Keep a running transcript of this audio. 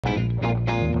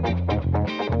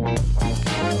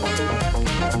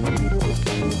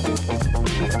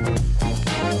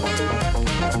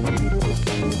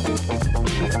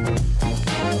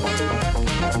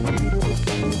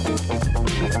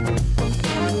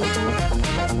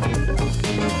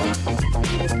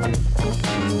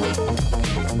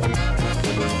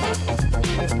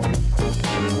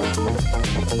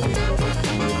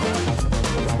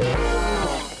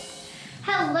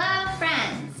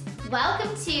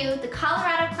to the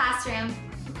Colorado Classroom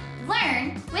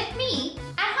Learn with me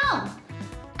at home.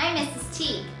 I'm Mrs.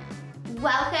 Teague.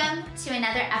 Welcome to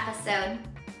another episode.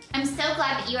 I'm so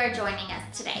glad that you are joining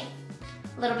us today.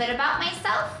 A little bit about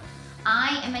myself.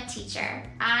 I am a teacher.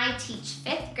 I teach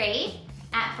 5th grade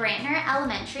at Brantner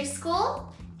Elementary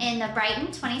School in the Brighton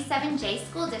 27J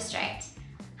School District.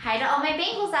 Hi to all my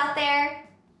Bengals out there.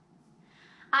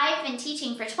 I've been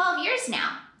teaching for 12 years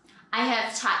now. I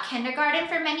have taught kindergarten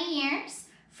for many years,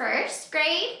 1st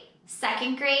grade,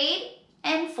 2nd grade,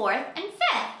 and 4th and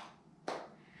 5th.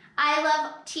 I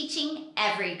love teaching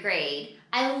every grade.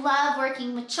 I love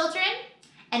working with children,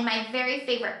 and my very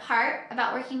favorite part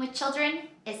about working with children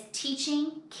is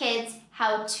teaching kids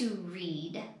how to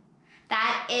read.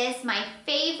 That is my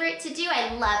favorite to do.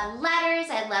 I love letters.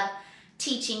 I love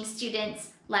teaching students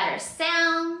letter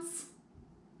sounds.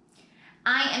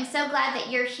 I am so glad that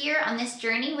you're here on this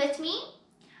journey with me.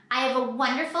 I have a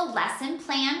wonderful lesson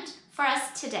planned for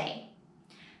us today.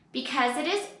 Because it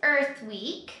is Earth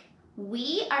Week,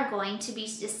 we are going to be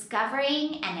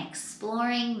discovering and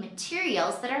exploring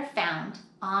materials that are found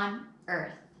on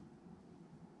Earth.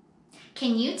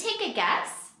 Can you take a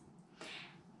guess?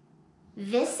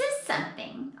 This is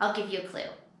something, I'll give you a clue.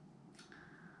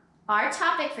 Our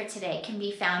topic for today can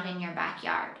be found in your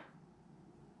backyard.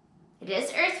 It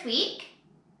is Earth Week,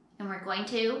 and we're going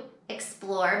to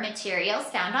explore materials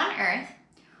found on Earth.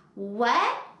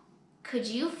 What could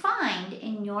you find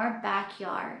in your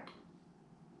backyard?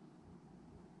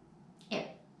 It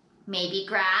may be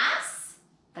grass,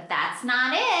 but that's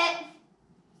not it.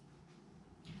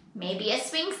 Maybe a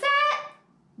swing set?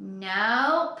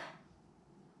 Nope.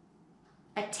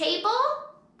 A table?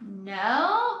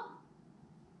 No.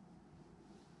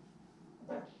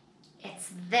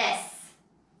 It's this.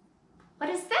 What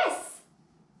is this?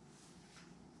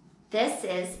 This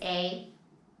is a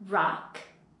rock.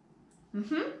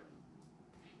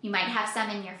 You might have some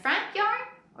in your front yard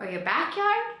or your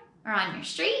backyard or on your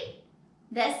street.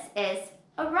 This is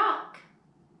a rock.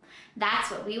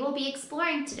 That's what we will be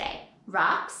exploring today,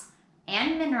 rocks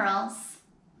and minerals.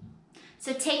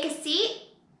 So take a seat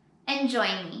and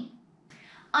join me.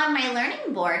 On my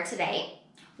learning board today,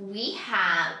 we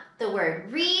have the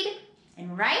word read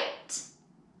and write.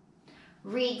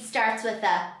 Read starts with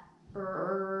a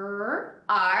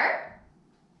R,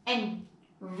 and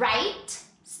write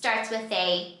starts with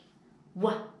a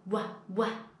W.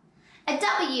 A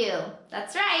W,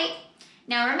 that's right.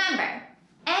 Now remember,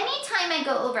 anytime I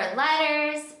go over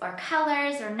letters or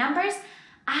colors or numbers,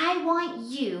 I want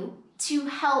you to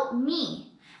help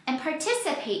me and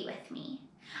participate with me.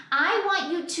 I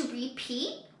want you to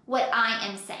repeat what I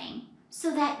am saying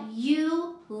so that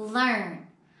you learn,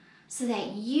 so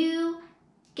that you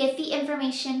get the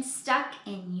information stuck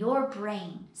in your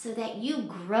brain, so that you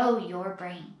grow your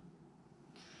brain.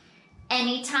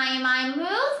 Anytime I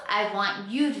move, I want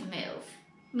you to move.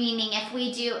 Meaning if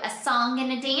we do a song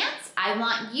and a dance, I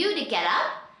want you to get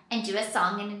up and do a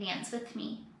song and a dance with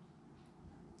me.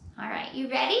 All right, you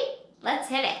ready? Let's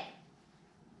hit it.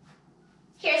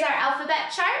 Here's our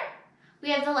alphabet chart. We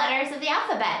have the letters of the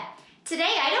alphabet.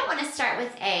 Today, I don't want to start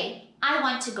with A. I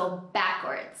want to go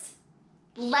backwards.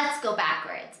 Let's go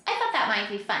backwards. I thought that might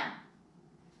be fun.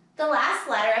 The last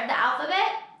letter of the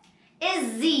alphabet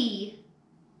is Z.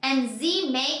 And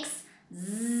Z makes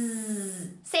Z.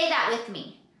 Say that with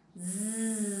me.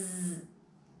 Z.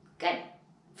 Good.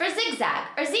 For zigzag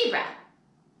or zebra.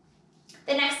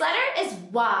 The next letter is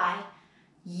Y.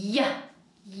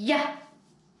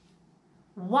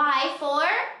 Y for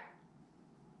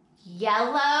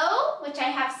yellow, which I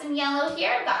have some yellow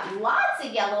here. I've got lots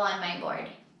of yellow on my board.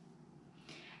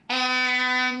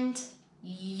 And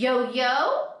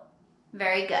yo-yo,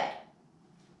 very good.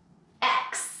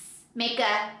 X, make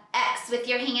a X with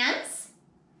your hands.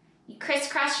 You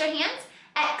crisscross your hands,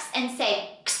 X, and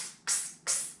say X, X,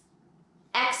 X.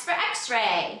 X for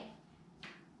X-ray.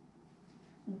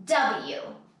 W,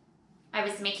 I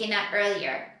was making that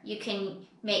earlier. You can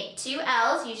make 2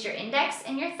 L's, use your index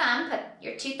and your thumb, put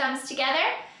your 2 thumbs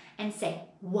together, and say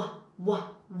W.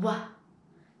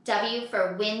 W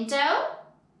for window.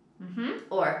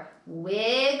 Or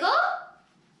wiggle.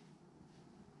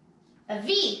 A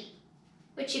V,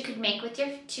 which you could make with your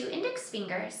 2 index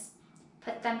fingers.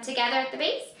 Put them together at the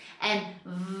base, and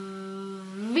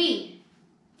V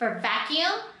for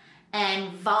vacuum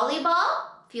and volleyball,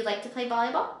 if you like to play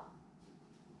volleyball.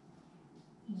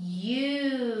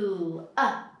 U,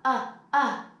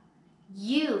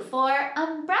 U for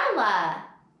umbrella,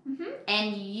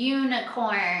 and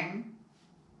unicorn.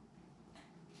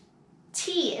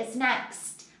 T is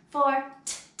next for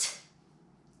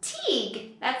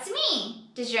Teague. That's me.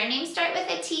 Does your name start with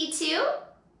a T too?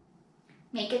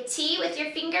 Make a T with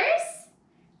your fingers.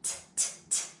 T, t,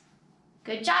 t.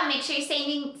 Good job. Make sure you're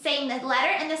saying the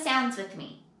letter and the sounds with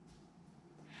me.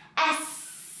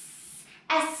 S,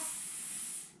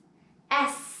 S,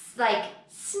 S, like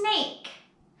snake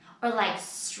or like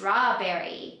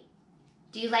strawberry.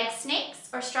 Do you like snakes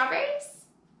or strawberries?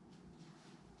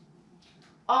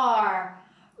 R,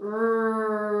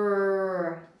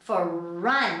 R, for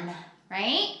run,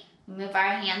 right? We move our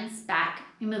hands back.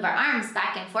 We move our arms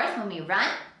back and forth when we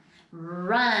run.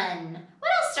 Run.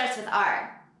 What else starts with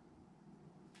R?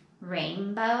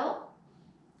 Rainbow,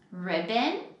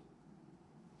 ribbon.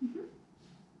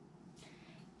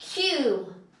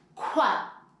 Q, qua,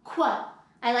 qua.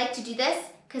 I like to do this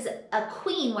because a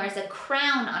queen wears a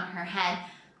crown on her head.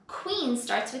 Queen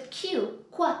starts with Q,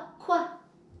 qua, qua.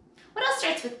 What else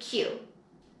starts with Q?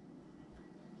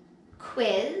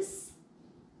 Quiz,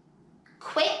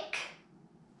 quick,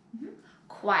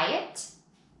 quiet.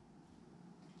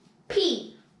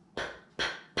 P, p, p,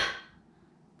 p,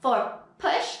 for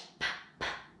push, p,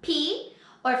 p, P,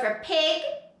 or for pig,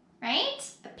 right?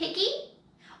 A piggy,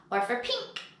 or for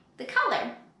pink, the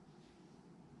color.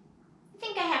 I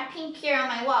think I have pink here on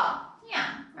my wall.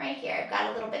 Yeah, right here, I've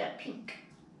got a little bit of pink.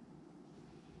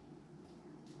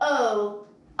 O,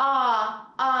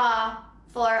 ah,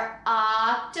 for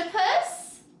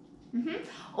octopus,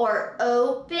 or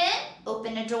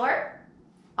open a door,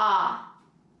 ah.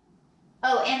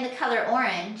 Oh, and the color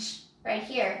orange, right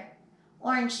here.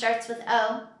 Orange starts with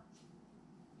O.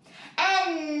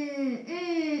 N,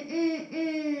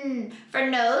 for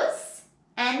nose,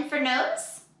 N for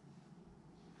nose.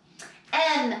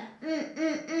 M,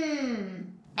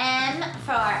 M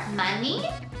for money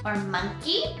or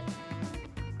monkey.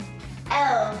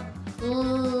 L,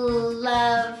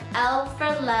 love, L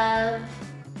for love.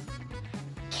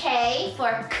 K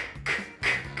for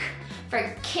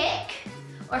for kick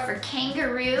or for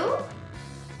kangaroo.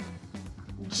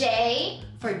 J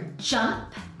for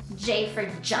jump, J for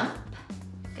jump.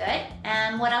 Good.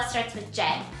 And what else starts with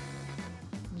J?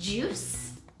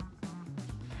 Juice.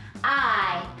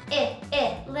 I,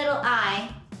 little I,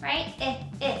 right?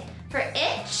 For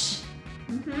itch.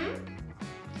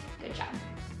 Good job.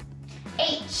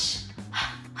 H,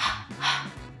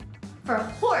 for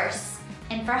horse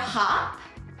and for hop.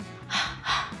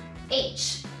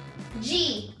 H,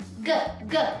 G,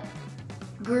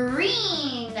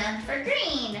 green for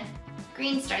green.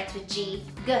 Green starts with G,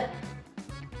 G.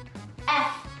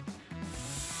 F,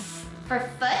 for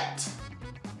foot.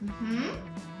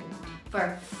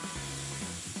 For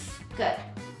good.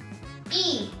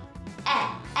 E,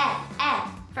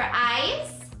 for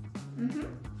eyes.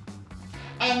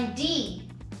 And D,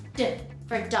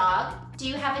 for dog. Do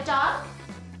you have a dog?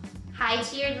 Hi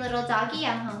to your little doggy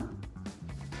at home.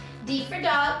 D for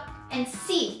dog. And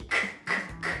C,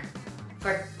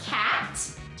 for cat.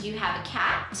 Do you have a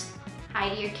cat? Hi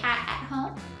to your cat at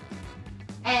home.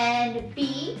 And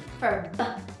B for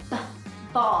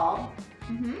ball.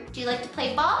 Do you like to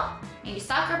play ball? Maybe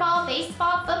soccer ball,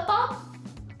 baseball, football?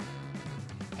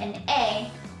 And A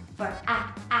for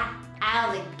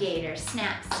alligator,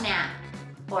 snap, snap,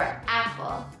 or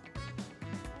apple.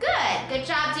 Good, good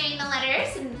job doing the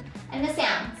letters and the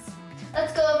sounds.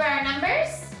 Let's go over our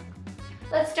numbers.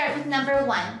 Let's start with number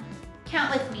 1.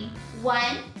 Count with me.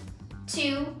 1,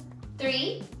 2,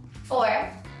 3,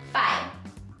 4, 5.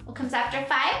 What comes after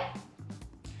 5?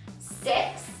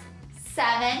 6,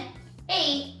 7,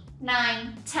 8,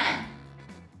 9, 10.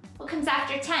 What comes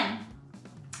after 10?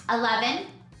 11,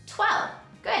 12.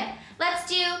 Good. Let's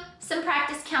do some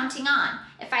practice counting on.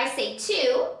 If I say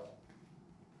 2,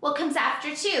 what comes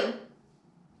after 2?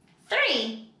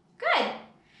 3. Good.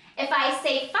 If I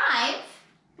say 5,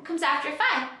 what comes after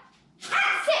 5? 6.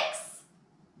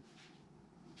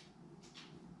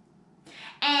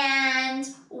 And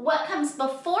what comes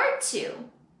before 2?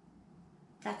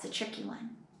 That's a tricky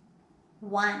one.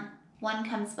 1. 1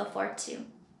 comes before 2.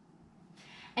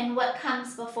 And what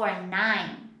comes before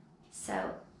 9?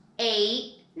 So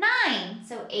 8, 9.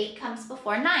 So 8 comes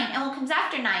before 9. And what comes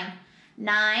after 9?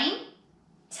 9,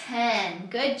 10.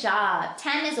 Good job.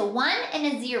 10 is a 1 and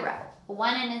a 0. A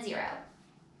 1 and a 0.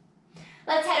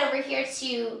 Let's head over here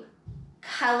to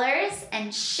colors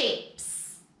and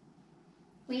shapes.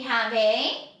 We have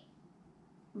a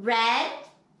red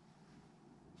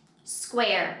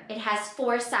square. It has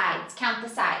 4 sides. Count the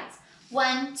sides.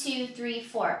 1, 2, 3,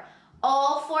 4.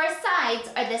 All 4 sides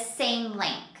are the same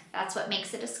length. That's what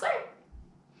makes it a square.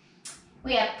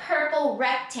 We have purple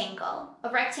rectangle. A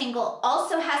rectangle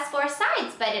also has 4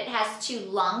 sides, but it has 2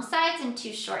 long sides and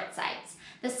 2 short sides.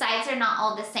 The sides are not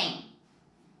all the same.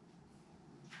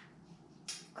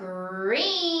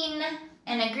 Green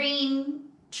And a green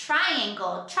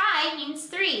triangle. Tri means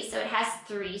 3, so it has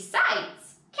 3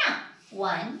 sides. Count.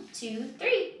 1, 2, 3.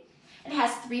 It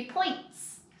has 3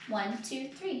 points. 1, 2,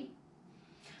 3.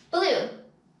 Blue.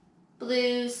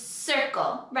 Blue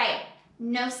circle. Right.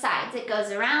 No sides. It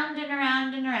goes around and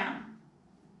around and around.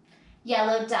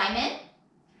 Yellow diamond.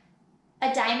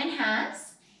 A diamond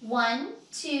has 1,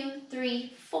 2,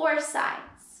 3, 4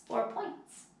 sides. 4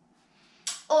 points.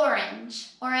 Orange.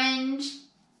 Orange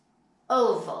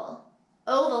oval.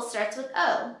 Oval starts with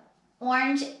O.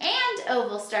 Orange and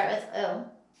oval start with O.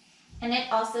 And it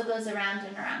also goes around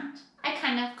and around. I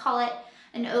kind of call it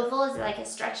an oval is like a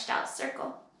stretched out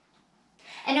circle.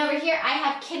 And over here I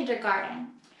have kindergarten.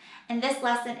 And this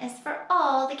lesson is for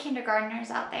all the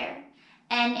kindergartners out there.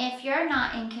 And if you're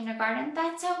not in kindergarten,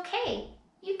 that's okay.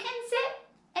 You can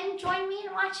sit and join me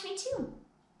and watch me too.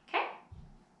 Okay?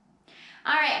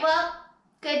 All right, well,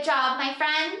 good job, my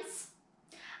friends.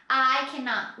 I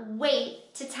cannot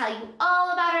wait to tell you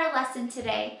all about our lesson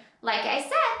today. Like I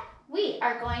said, we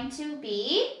are going to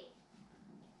be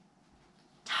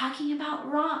talking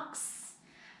about rocks.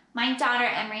 My daughter,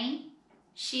 Emery,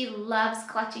 she loves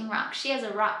collecting rocks. She has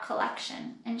a rock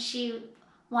collection, and she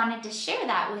wanted to share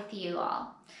that with you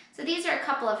all. So these are a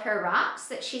couple of her rocks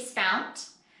that she's found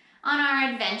on our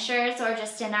adventures or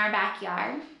just in our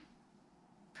backyard.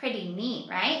 Pretty neat,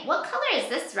 right? What color is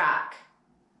this rock?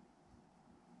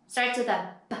 Starts with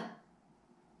a B.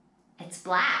 It's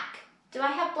black. Do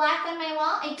I have black on my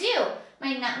wall? I do.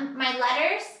 My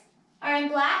letters are in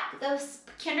black. The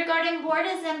kindergarten board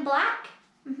is in black.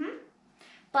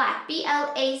 Black.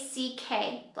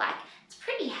 B-L-A-C-K. Black. It's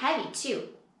pretty heavy too.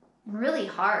 And really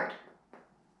hard.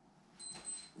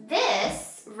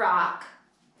 This rock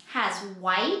has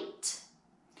white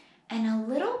and a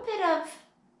little bit of,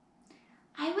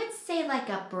 I would say like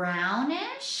a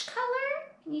brownish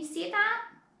color. Can you see that?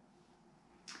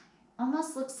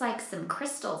 Almost looks like some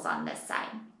crystals on this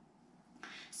side.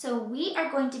 So we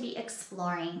are going to be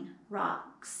exploring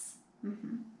rocks.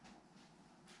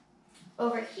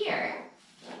 Over here,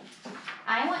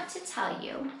 I want to tell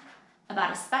you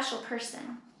about a special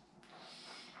person.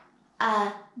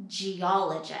 A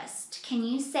geologist. Can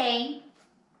you say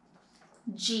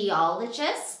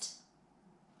geologist?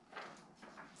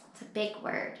 It's a big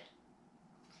word.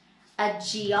 A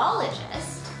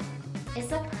geologist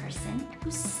is a person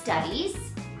who studies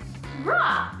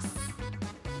rocks.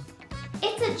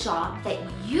 It's a job that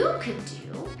you could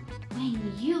do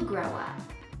when you grow up.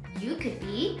 You could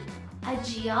be a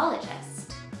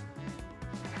geologist.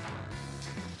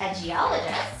 A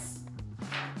geologist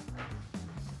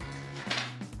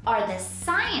are the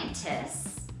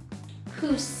scientists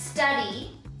who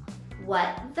study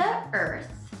what the earth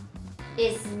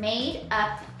is made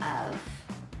up of.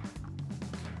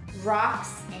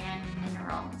 Rocks and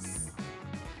minerals.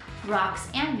 Rocks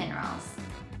and minerals.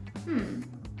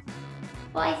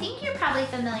 Well, I think you're probably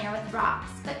familiar with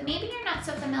rocks, but maybe you're not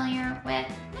so familiar with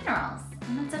minerals,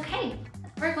 and that's okay.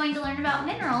 We're going to learn about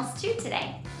minerals too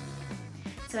today.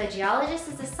 So a geologist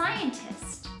is a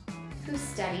scientist who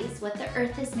studies what the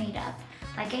earth is made of.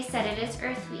 Like I said, it is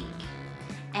Earth Week,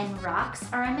 and rocks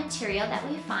are a material that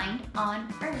we find on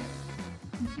Earth.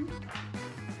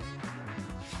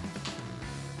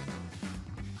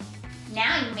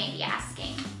 Now you may be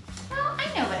asking, well, I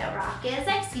know what a rock is.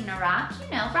 I've seen a rock. You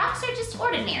know, rocks are just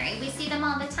ordinary. We see them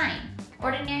all the time.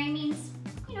 Ordinary means,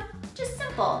 you know, just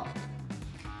simple.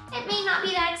 It may not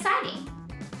be that exciting,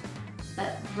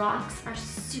 but rocks are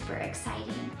super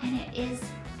exciting, and it is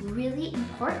really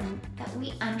important that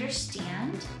we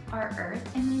understand our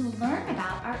Earth and we learn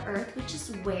about our Earth, which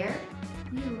is where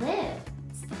we live.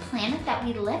 It's the planet that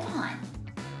we live on.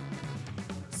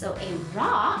 So a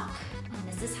rock,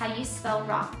 and this is how you spell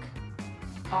rock.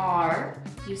 R,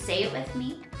 you say it with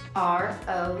me,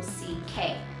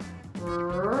 R-O-C-K.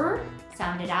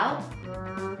 Sound it out.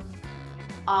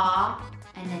 Ah,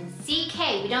 and then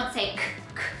C-K. We don't say k,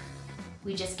 k.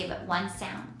 We just give it one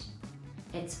sound.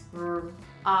 It's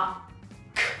ah,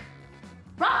 k.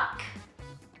 Rock.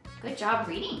 Good job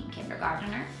reading,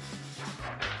 kindergartner.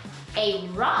 A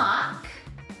rock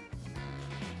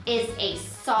is a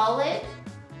solid.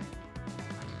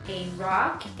 A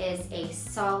rock is a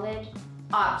solid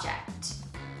object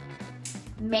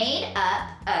made up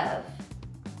of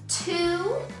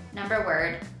two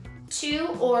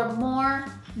or more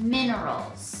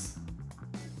minerals.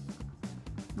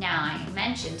 Now, I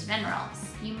mentioned minerals.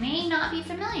 You may not be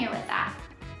familiar with that.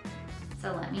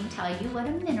 So let me tell you what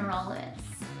a mineral is.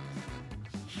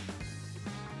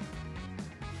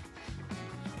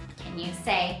 Can you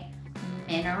say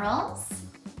minerals?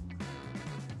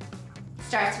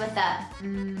 Starts with a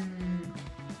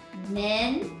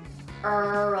Minerals.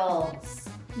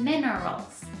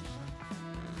 Minerals.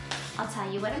 I'll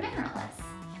tell you what a mineral is.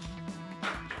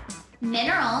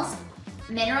 Minerals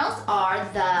are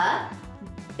the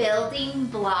building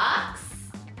blocks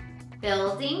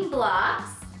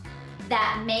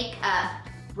that make up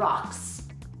rocks.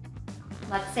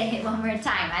 Let's say it one more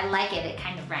time. I like it, it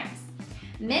kind of rhymes.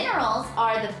 Minerals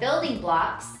are the building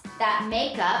blocks that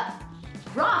make up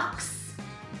rocks.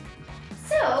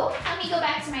 So, let me go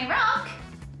back to my rock.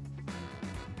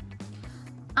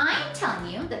 I'm telling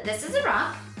you that this is a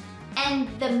rock, and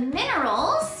the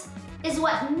minerals is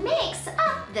what makes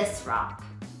up this rock.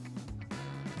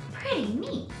 Pretty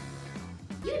neat.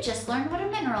 You just learned what a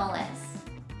mineral is,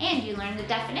 and you learned the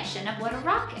definition of what a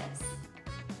rock is.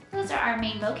 Those are our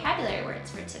main vocabulary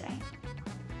words for today.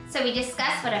 So we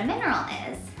discussed what a mineral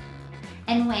is,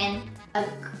 and when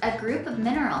a group of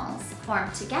minerals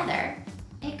form together,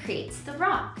 it creates the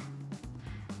rock.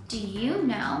 Do you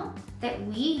know that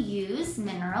we use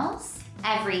minerals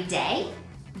every day?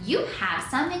 You have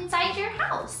some inside your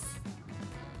house.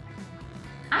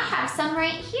 I have some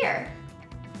right here.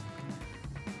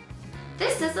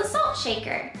 This is a salt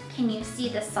shaker. Can you see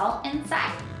the salt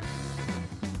inside?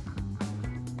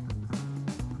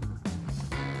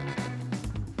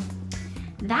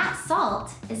 That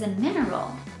salt is a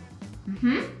mineral.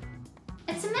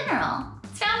 It's a mineral.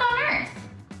 It's found on Earth.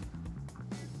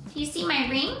 Do you see my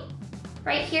ring?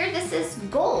 Right here, this is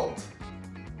gold.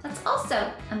 That's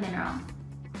also a mineral.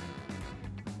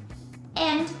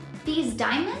 And these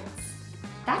diamonds,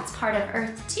 that's part of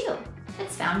Earth too.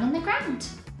 It's found in the ground.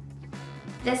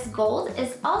 This gold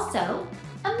is also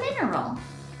a mineral.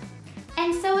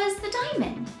 And so is the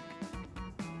diamond.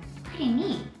 Pretty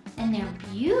neat. And they're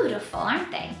beautiful,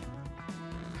 aren't they?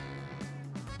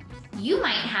 You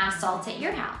might have salt at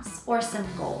your house or some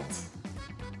gold.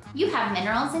 You have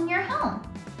minerals in your home.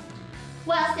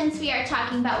 Well, since we are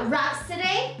talking about rocks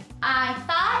today, I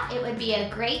thought it would be a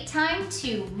great time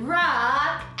to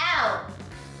rock out.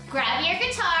 Grab your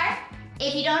guitar.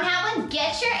 If you don't have one,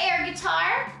 get your air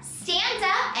guitar, stand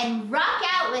up, and rock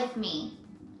out with me.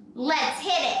 Let's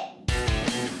hit it.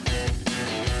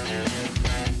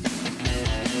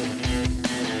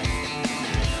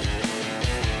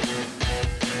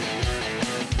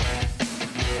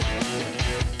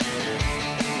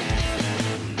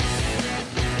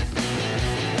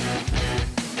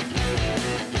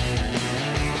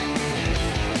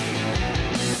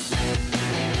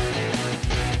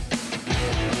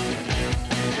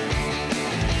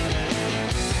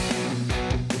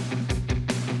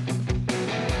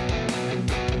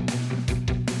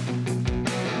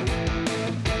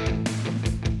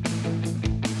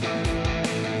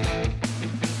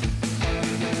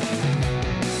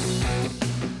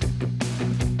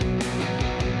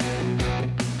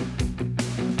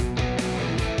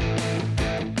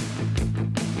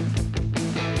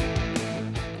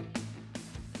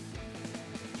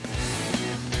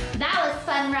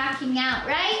 Rocking out,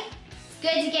 right? It's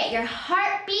good to get your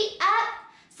heartbeat up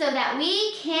so that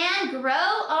we can grow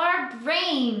our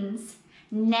brains.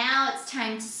 Now it's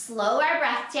time to slow our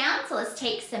breath down, so let's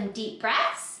take some deep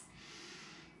breaths.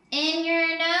 In your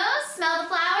nose, smell the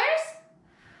flowers,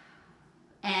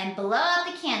 and blow out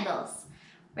the candles.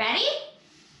 Ready?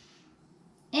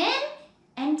 In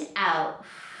and out.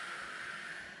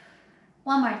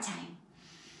 One more time.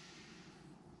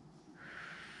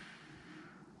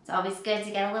 It's always good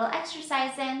to get a little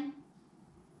exercise in.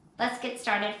 Let's get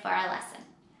started for our lesson.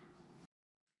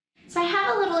 So I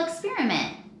have a little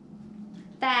experiment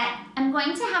that I'm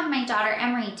going to have my daughter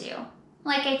Emery do.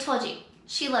 Like I told you,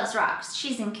 she loves rocks.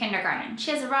 She's in kindergarten.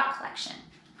 She has a rock collection.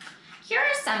 Here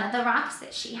are some of the rocks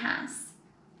that she has.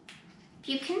 If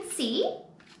you can see,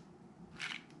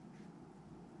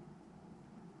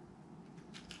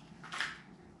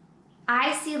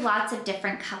 I see lots of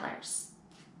different colors.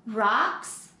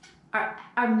 Rocks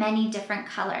are many different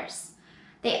colors.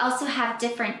 They also have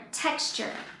different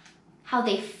texture, how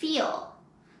they feel.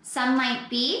 Some might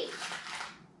be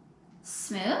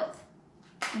smooth,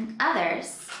 and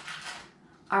others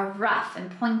are rough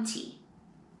and pointy.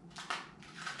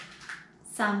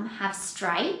 Some have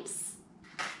stripes,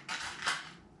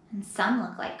 and some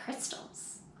look like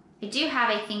crystals. I do have,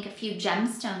 I think, a few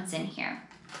gemstones in here,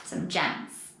 some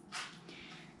gems.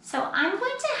 So I'm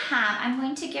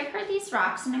going to give her these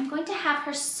rocks, and I'm going to have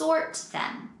her sort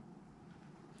them.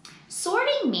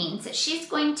 Sorting means that she's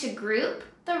going to group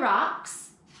the rocks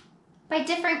by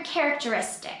different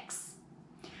characteristics.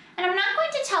 And I'm not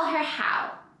going to tell her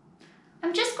how.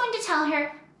 I'm just going to tell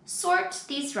her, sort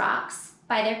these rocks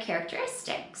by their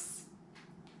characteristics.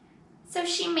 So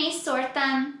she may sort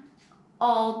them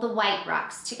all the white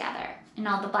rocks together and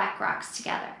all the black rocks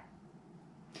together.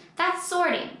 That's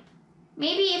sorting.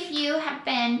 Maybe if you have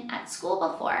been at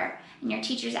school before and your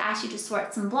teachers asked you to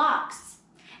sort some blocks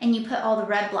and you put all the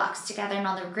red blocks together and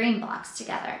all the green blocks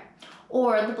together,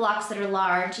 or the blocks that are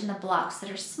large and the blocks that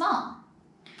are small.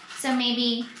 So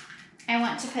maybe I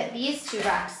want to put these two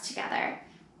rocks together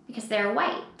because they're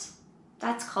white.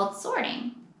 That's called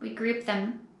sorting. We group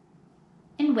them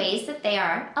in ways that they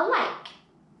are alike.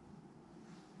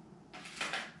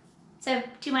 So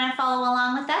do you want to follow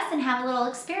along with us and have a little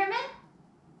experiment?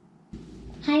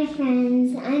 Hi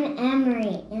friends, I'm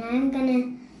Emery and I'm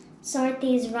gonna sort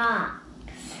these rocks.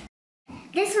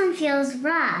 This one feels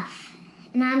rough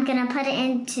and I'm gonna put it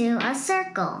into a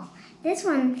circle. This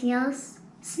one feels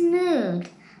smooth.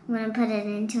 I'm gonna put it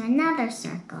into another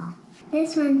circle.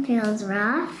 This one feels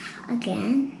rough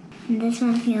again, and this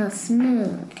one feels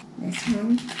smooth. This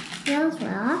one feels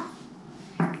rough,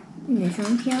 and this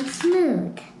one feels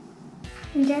smooth.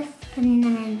 I'm just putting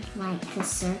them in like the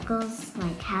circles,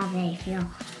 like how they feel,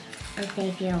 if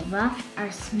they feel rough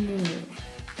or smooth.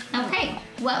 Okay,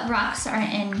 what rocks are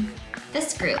in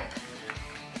this group?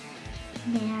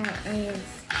 There is...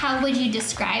 How would you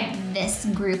describe this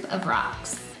group of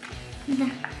rocks?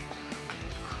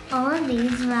 All of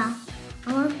these rocks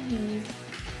are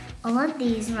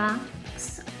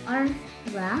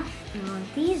rough, and all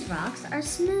of these rocks are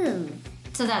smooth.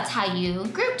 So that's how you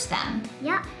grouped them.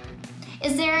 Yep.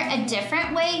 Is there a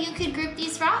different way you could group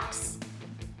these rocks?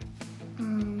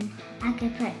 I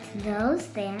could put those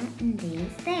there and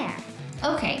these there.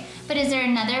 Okay, but is there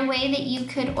another way that you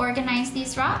could organize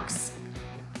these rocks?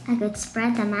 I could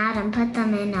spread them out and put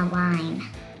them in a line.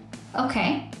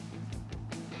 Okay.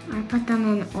 Or put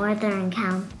them in order and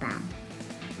count them.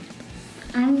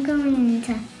 I'm going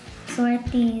to sort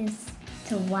these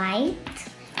to white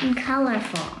and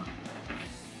colorful.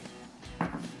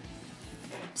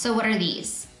 So what are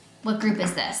these? What group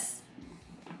is this?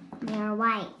 They're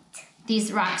white.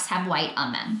 These rocks have white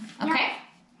on them, okay? Yep.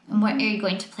 And what are you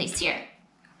going to place here?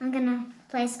 I'm gonna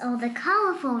place all the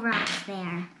colorful rocks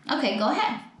there. Okay, go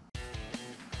ahead.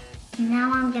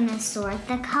 Now I'm gonna sort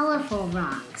the colorful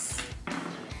rocks.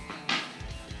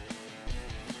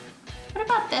 What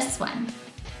about this one?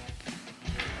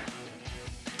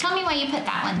 Tell me why you put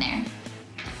that one there.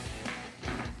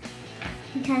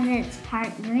 Because it's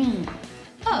part green.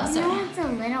 Oh, You so know it's a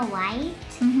little white?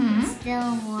 Mhm. It's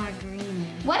still more green.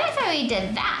 what if we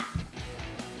did that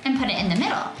and put it in the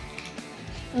middle?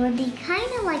 It would be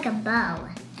kind of like a bow.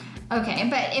 Okay,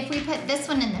 but if we put this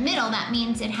one in the middle, that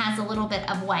means it has a little bit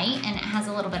of white and it has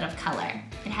a little bit of color.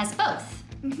 It has both.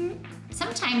 Mm-hmm.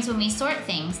 Sometimes when we sort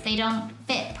things, they don't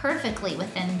fit perfectly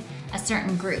within a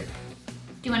certain group. Do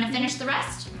you want to finish the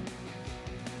rest?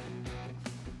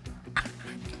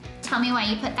 Tell me why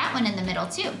you put that one in the middle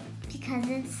too. Because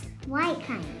it's white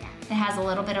kind of. It has a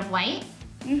little bit of white.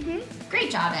 Mm-hmm. Great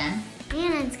job, Anne.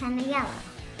 And it's kind of yellow.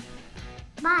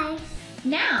 Bye.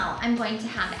 Now I'm going to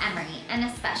have Emery and a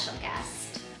special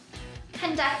guest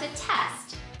conduct a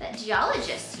test that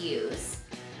geologists use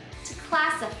to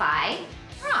classify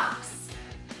rocks.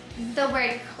 The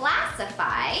word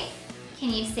classify,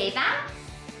 can you say that?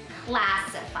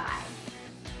 Classify.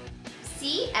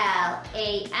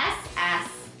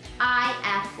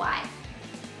 C-L-A-S-S-I-F-Y.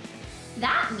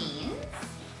 That means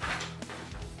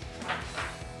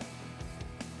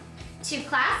to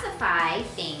classify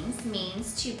things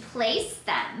means to place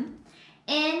them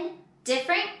in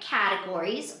different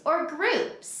categories or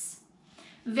groups.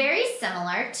 Very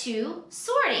similar to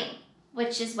sorting,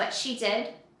 which is what she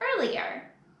did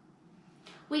earlier.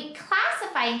 We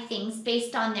classify things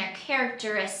based on their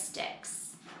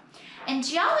characteristics. And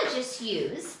geologists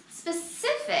use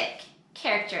specific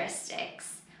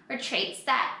characteristics or traits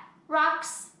that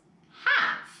rocks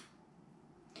have,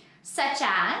 such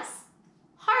as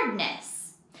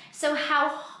hardness. So how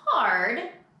hard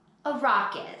a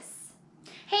rock is.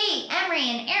 Hey, Emery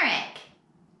and Eric,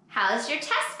 how's your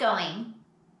test going?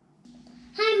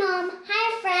 Hi, Mom.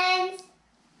 Hi,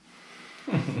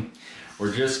 friends.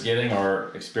 We're just getting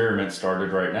our experiment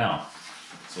started right now.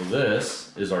 So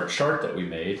this is our chart that we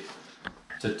made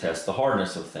to test the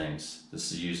hardness of things.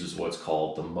 This uses what's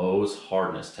called the Mohs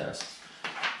hardness test.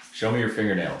 Show me your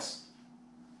fingernails.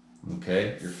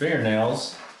 Okay, your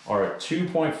fingernails are a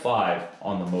 2.5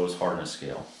 on the Mohs hardness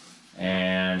scale.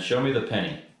 And show me the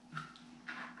penny.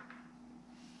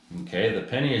 Okay, the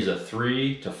penny is a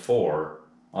 3 to 4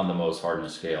 on the Mohs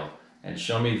hardness scale. And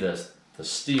show me the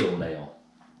steel nail.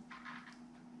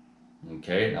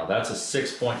 Okay, now that's a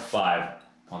 6.5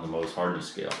 on the Mohs hardness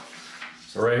scale.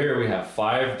 So right here we have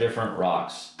 5 different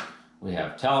rocks. We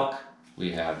have talc,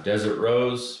 we have desert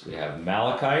rose, we have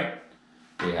malachite,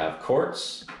 we have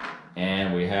quartz,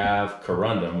 and we have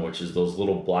corundum, which is those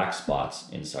little black spots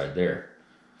inside there.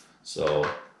 So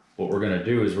what we're gonna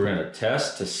do is we're gonna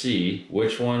test to see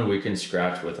which one we can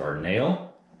scratch with our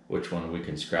nail, which one we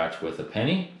can scratch with a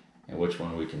penny, and which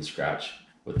one we can scratch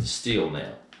with the steel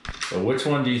nail. So which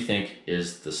one do you think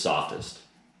is the softest?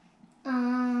 That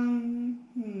one.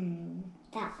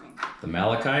 The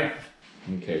malachite?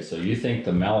 Okay, so you think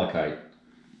the malachite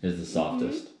is the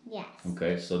softest? Yes.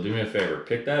 Okay, so do me a favor,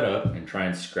 pick that up and try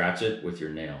and scratch it with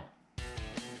your nail.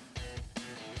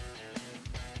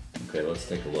 Okay, let's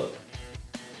take a look.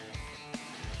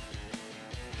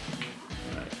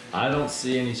 All right. I don't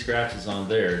see any scratches on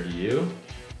there, do you?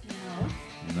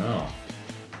 No. No.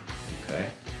 Okay.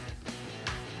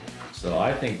 So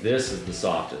I think this is the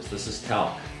softest. This is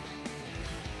talc.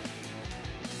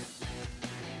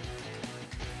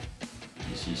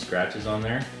 You see scratches on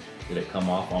there? Did it come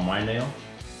off on my nail?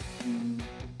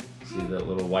 See that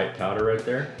little white powder right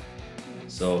there?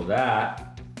 So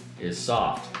that is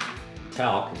soft.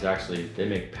 Talc is actually, they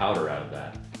make powder out of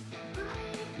that.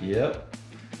 Yep.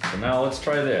 So now let's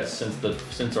try this.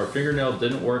 Since our fingernail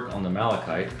didn't work on the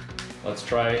malachite, let's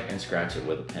try and scratch it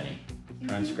with a penny.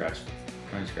 Try and scratch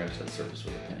that surface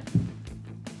with a penny.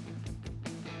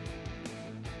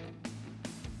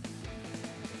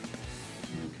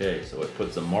 Okay, so it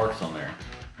puts some marks on there.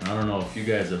 And I don't know if you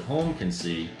guys at home can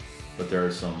see, but there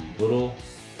are some little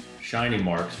shiny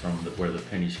marks from where the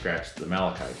penny scratched the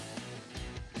malachite.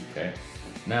 Okay,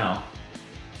 now,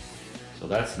 so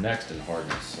that's next in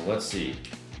hardness. So let's see.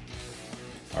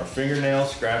 Our fingernail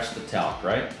scratched the talc,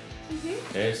 right?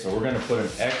 Okay, so we're gonna put an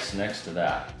X next to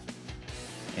that.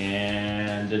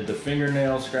 And did the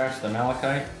fingernail scratch the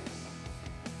malachite?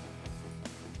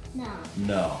 No.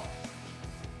 No.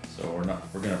 So we're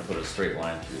gonna put a straight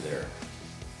line through there.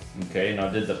 Okay, now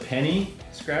did the penny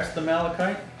scratch the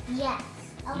malachite? Yes.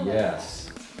 Yes.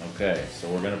 Okay, so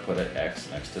we're gonna put an X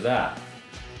next to that.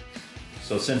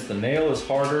 So since the nail is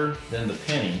harder than the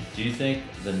penny, do you think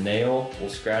the nail will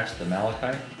scratch the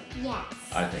malachite? Yes.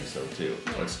 I think so too.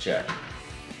 Let's check.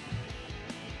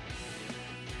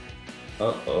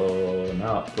 Uh-oh,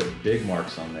 now it put big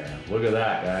marks on there. Look at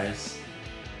that, guys.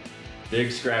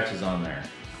 Big scratches on there.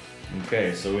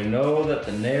 Okay, so we know that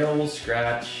the nail will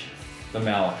scratch the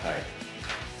malachite.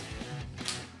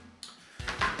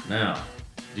 Now,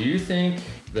 do you think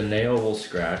the nail will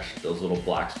scratch those little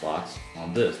black spots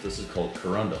on this? This is called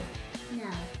corundum. No.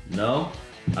 No?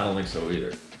 I don't think so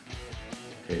either.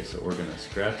 Okay, so we're gonna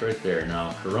scratch right there.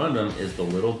 Now, corundum is the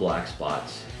little black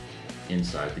spots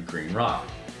inside the green rock.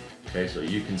 Okay, so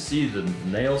you can see the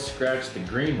nail scratched the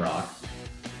green rock,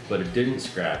 but it didn't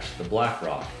scratch the black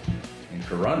rock. And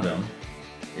corundum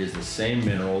is the same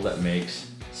mineral that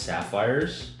makes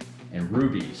sapphires and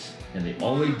rubies. And the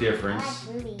only difference,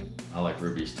 I like rubies. I like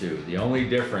rubies too. The only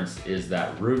difference is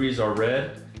that rubies are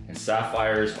red and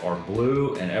sapphires are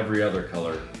blue and every other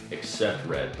color except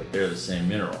red, but they're the same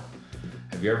mineral.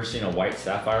 Have you ever seen a white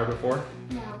sapphire before?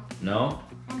 No. No?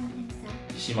 I don't think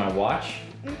so. You see my watch?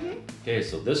 Okay,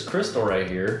 so this crystal right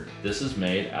here, this is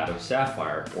made out of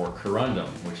sapphire or corundum,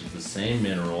 which is the same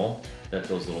mineral that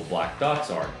those little black dots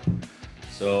are.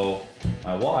 So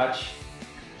my watch,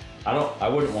 I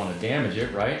wouldn't want to damage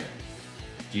it, right?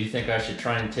 Do you think I should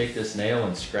try and take this nail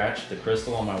and scratch the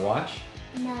crystal on my watch?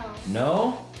 No.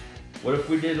 No? What if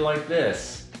we did like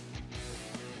this?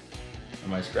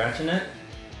 Am I scratching it?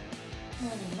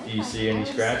 Do you see any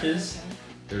scratches?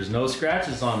 There's no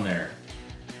scratches on there.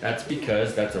 That's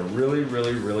because that's a really,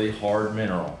 really, really hard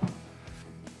mineral.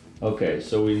 Okay,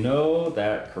 so we know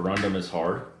that corundum is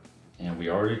hard, and we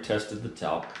already tested the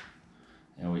talc,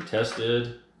 and we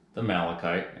tested the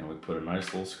malachite, and we put a nice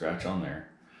little scratch on there.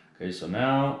 Okay, so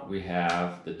now we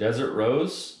have the desert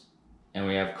rose, and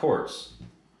we have quartz.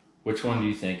 Which one do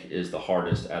you think is the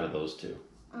hardest out of those two?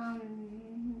 That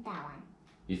one.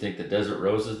 You think the desert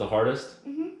rose is the hardest?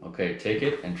 Okay, take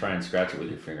it and try and scratch it with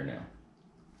your fingernail.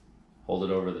 Hold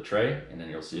it over the tray, and then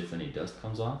you'll see if any dust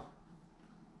comes off.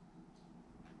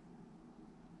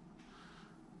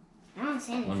 I don't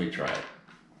see anything. Let me try it.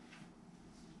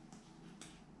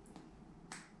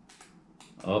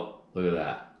 Oh, look at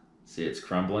that. See, it's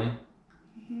crumbling?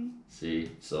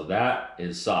 See, so that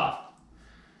is soft.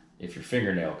 If your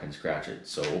fingernail can scratch it.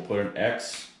 So we'll put an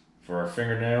X for our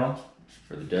fingernail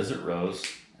for the desert rose.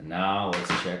 And now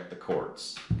let's check the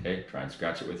quartz. Okay, try and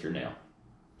scratch it with your nail.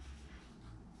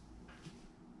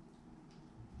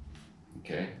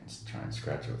 Okay, let's try and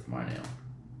scratch it with my nail.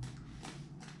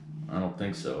 I don't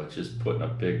think so. It's just putting a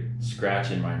big scratch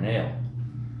in my nail.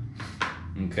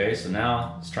 Okay, so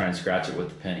now let's try and scratch it with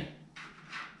the penny.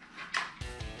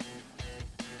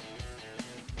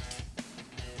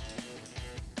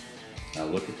 Now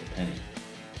look at the penny.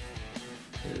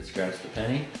 Did it scratch the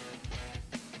penny?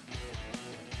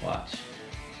 Watch.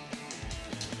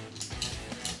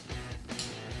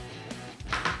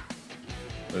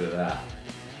 Look at that.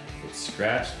 It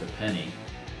scratched the penny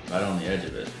right on the edge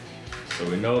of it. So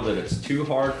we know that it's too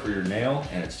hard for your nail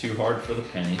and it's too hard for the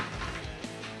penny.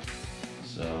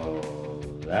 So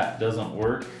that doesn't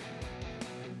work.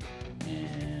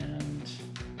 And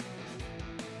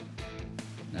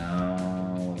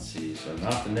now let's see. So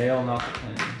not the nail, not the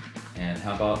penny. And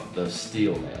how about the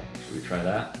steel nail? Should we try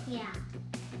that? Yeah.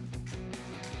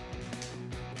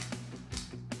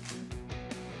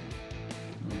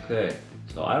 Okay.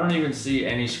 So I don't even see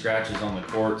any scratches on the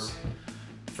quartz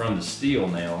from the steel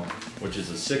nail, which is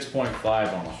a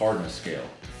 6.5 on the hardness scale.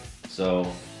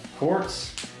 So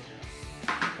quartz,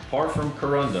 apart from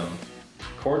corundum,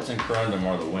 quartz and corundum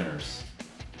are the winners.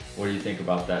 What do you think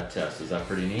about that test? Is that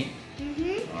pretty neat?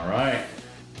 Mm-hmm. All right.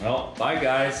 Well, bye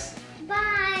guys.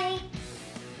 Bye.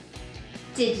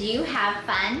 Did you have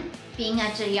fun being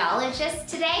a geologist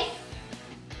today?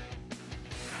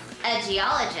 A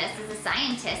geologist is a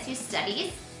scientist who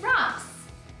studies rocks.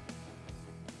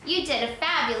 You did a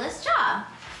fabulous job.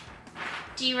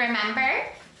 Do you remember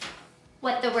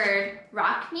what the word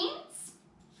rock means?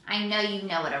 I know you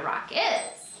know what a rock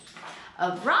is.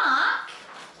 A rock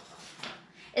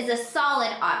is a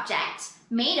solid object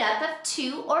made up of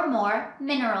 2 or more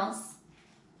minerals.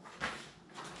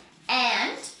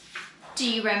 And do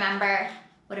you remember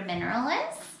what a mineral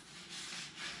is?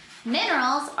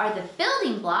 Minerals are the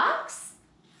building blocks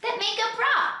that make up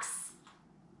rocks.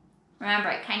 Remember,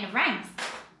 it kind of rhymes.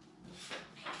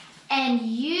 And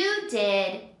you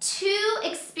did 2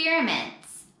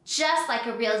 experiments, just like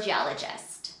a real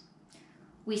geologist.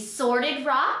 We sorted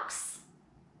rocks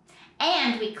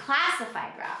and we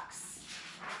classified rocks.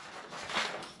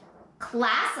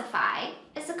 Classify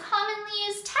is a commonly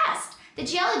used test the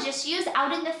geologists use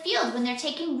out in the field when they're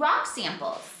taking rock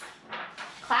samples.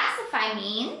 Classify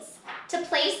means to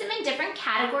place them in different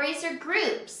categories or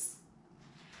groups.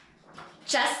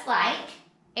 Just like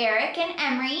Eric and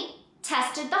Emery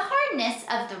tested the hardness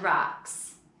of the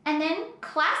rocks and then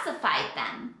classified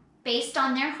them based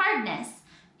on their hardness,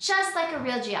 just like a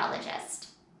real geologist.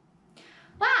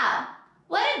 Wow,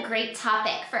 what a great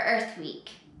topic for Earth Week,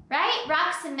 right?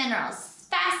 Rocks and minerals,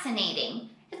 fascinating.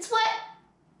 It's what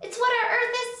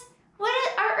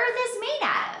our Earth is made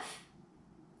out of.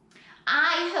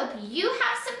 I hope you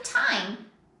have some time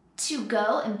to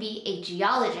go and be a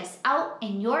geologist out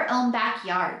in your own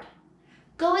backyard.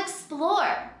 Go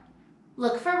explore.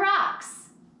 Look for rocks.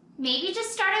 Maybe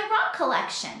just start a rock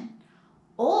collection.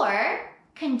 Or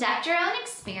conduct your own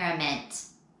experiment.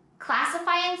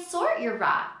 Classify and sort your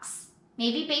rocks.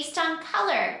 Maybe based on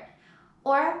color,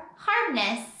 or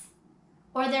hardness,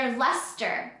 or their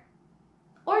luster,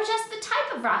 or just the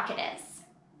type of rock it is.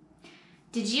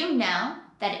 Did you know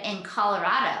that in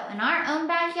Colorado, in our own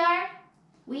backyard,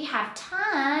 we have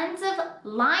tons of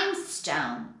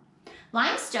limestone?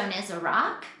 Limestone is a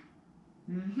rock.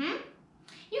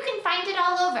 You can find it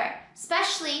all over,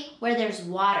 especially where there's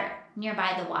water,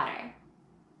 nearby the water.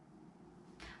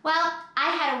 Well, I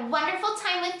had a wonderful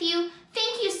time with you.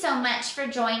 Thank you so much for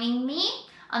joining me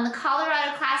on the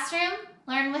Colorado Classroom.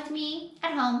 Learn with me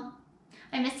at home.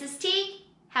 I'm Mrs. Teague.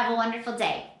 Have a wonderful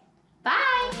day.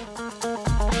 Bye.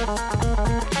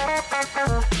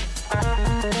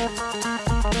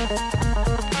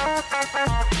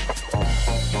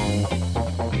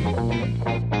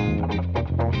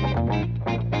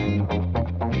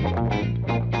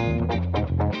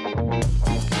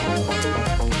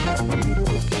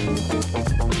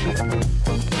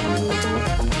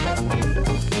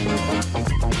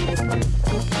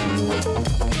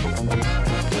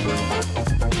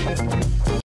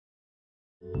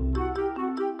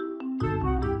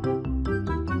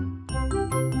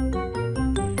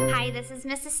 This is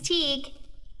Mrs. Teague,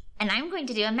 and I'm going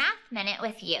to do a math minute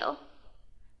with you.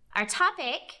 Our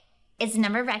topic is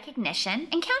number recognition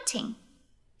and counting.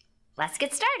 Let's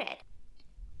get started.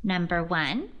 Number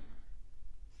 1,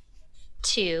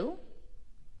 2,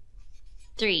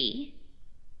 3,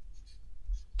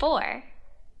 4,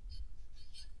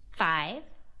 5,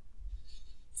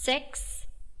 6,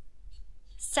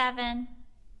 7,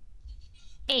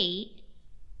 8,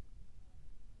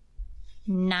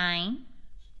 9,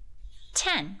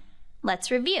 10.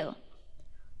 Let's review.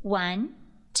 1,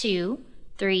 2,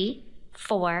 3,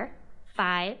 4,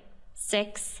 5,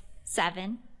 6,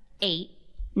 7, 8,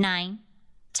 9,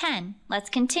 10. Let's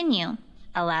continue.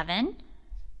 11,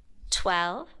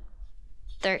 12,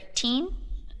 13,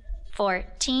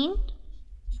 14,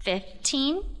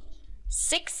 15,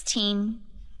 16,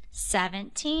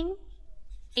 17,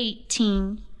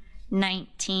 18,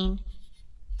 19,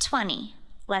 20.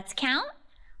 Let's count.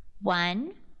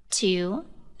 1, 2,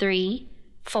 3,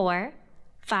 4,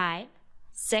 5,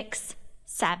 6,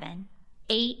 7,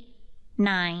 8,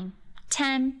 9,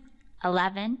 10,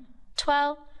 11,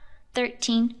 12,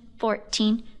 13,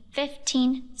 14,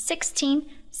 15, 16,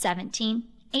 17,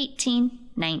 18,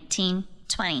 19,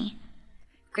 20.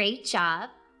 Great job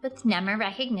with number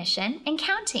recognition and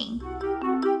counting.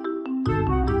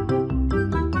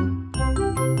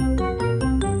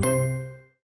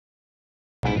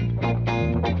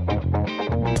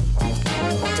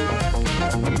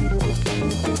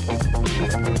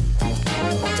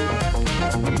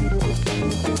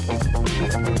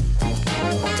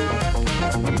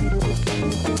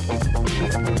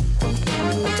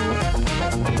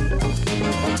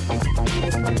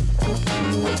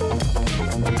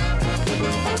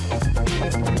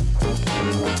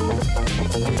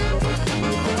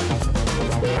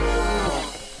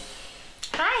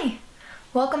 Hi,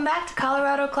 welcome back to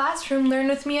Colorado Classroom Learn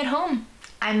With Me at Home.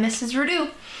 I'm Mrs.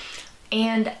 Rudu,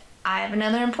 and I have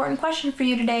another important question for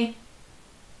you today.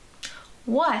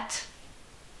 What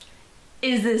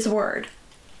is this word?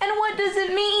 And what does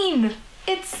it mean?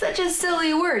 It's such a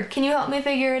silly word. Can you help me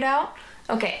figure it out?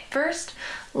 Okay, first,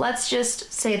 let's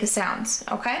just say the sounds,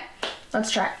 okay?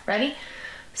 Let's try it. Ready?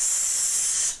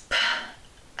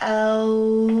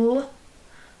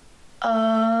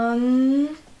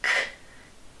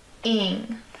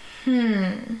 Ing.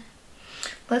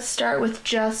 Let's start with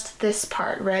just this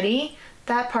part. Ready?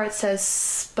 That part says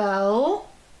spell,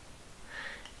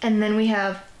 and then we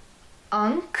have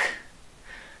unk,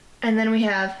 and then we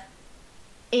have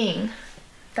ing.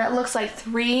 That looks like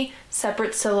 3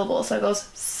 separate syllables. So it goes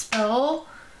spell,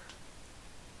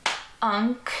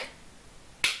 unk,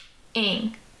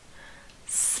 ing.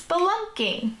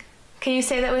 Spelunking. Can you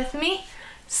say that with me?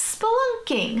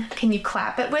 Spelunking. Can you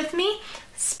clap it with me?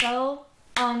 Spelunking.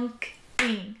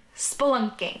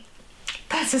 Spelunking.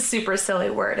 That's a super silly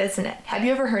word, isn't it? Have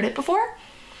you ever heard it before?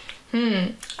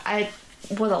 I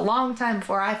was a long time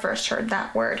before I first heard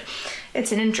that word.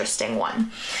 It's an interesting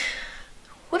one.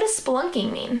 What does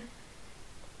spelunking mean?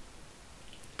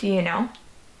 Do you know?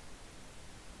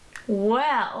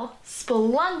 Well,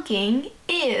 spelunking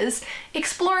is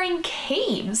exploring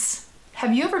caves.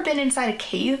 Have you ever been inside a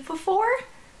cave before?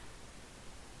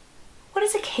 What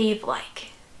is a cave like?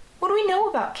 What do we know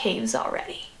about caves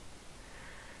already?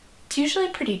 It's usually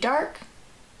pretty dark,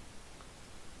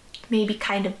 maybe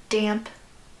kind of damp,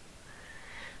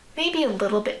 maybe a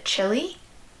little bit chilly.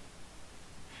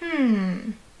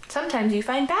 Sometimes you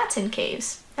find bats in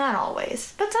caves. Not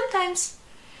always, but sometimes.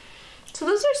 So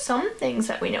those are some things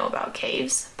that we know about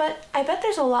caves, but I bet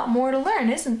there's a lot more to learn,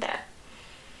 isn't there?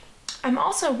 I'm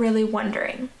also really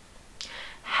wondering,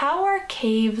 how are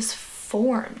caves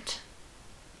formed?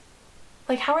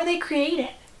 Like, how are they created?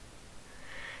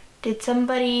 Did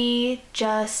somebody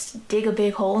just dig a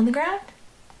big hole in the ground?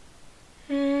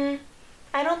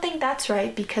 I don't think that's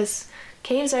right, because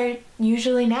caves are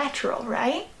usually natural,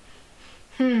 right?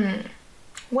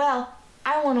 Well,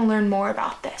 I want to learn more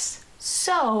about this.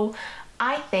 So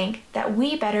I think that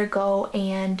we better go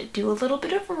and do a little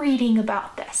bit of reading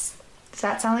about this. Does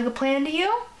that sound like a plan to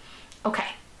you? Okay,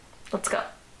 let's go.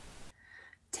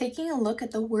 Taking a look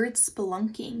at the word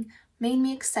spelunking made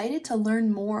me excited to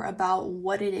learn more about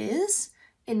what it is.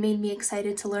 It made me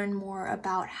excited to learn more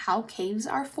about how caves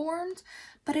are formed,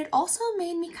 but it also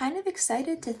made me kind of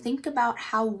excited to think about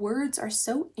how words are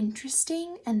so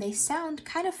interesting and they sound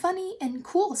kind of funny and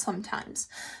cool sometimes.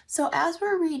 So as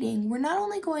we're reading, we're not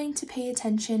only going to pay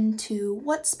attention to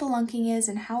what spelunking is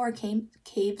and how our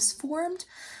caves formed,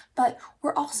 but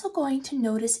we're also going to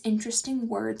notice interesting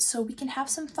words so we can have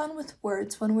some fun with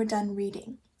words when we're done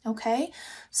reading. Okay,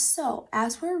 so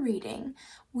as we're reading,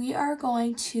 we are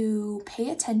going to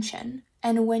pay attention,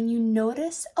 and when you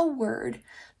notice a word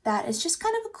that is just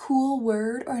kind of a cool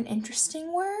word or an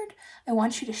interesting word, I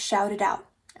want you to shout it out,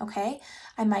 okay?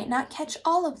 I might not catch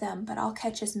all of them, but I'll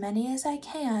catch as many as I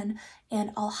can, and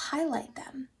I'll highlight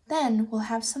them. Then we'll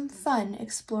have some fun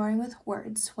exploring with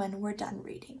words when we're done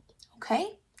reading,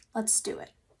 okay? Let's do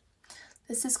it.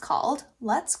 This is called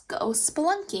Let's Go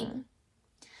Spelunking.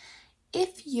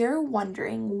 If you're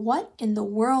wondering what in the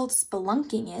world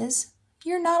spelunking is,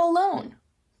 you're not alone.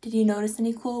 Did you notice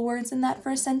any cool words in that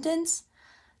first sentence?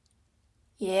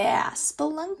 Yeah,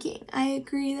 spelunking. I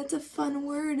agree, that's a fun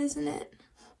word, isn't it?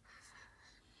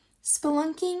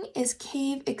 Spelunking is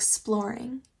cave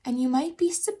exploring, and you might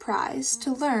be surprised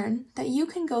to learn that you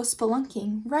can go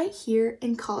spelunking right here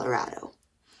in Colorado.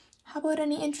 How about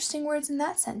any interesting words in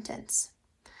that sentence?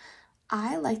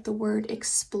 I like the word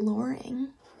exploring.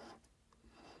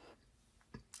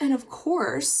 And of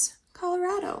course,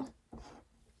 Colorado.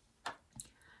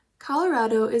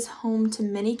 Colorado is home to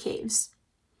many caves.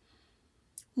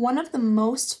 One of the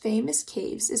most famous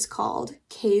caves is called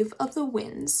Cave of the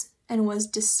Winds and was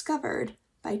discovered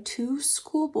by 2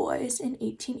 schoolboys in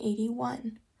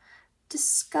 1881.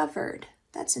 Discovered,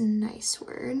 that's a nice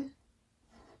word.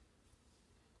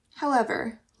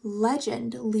 However,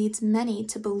 legend leads many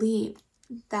to believe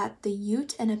that the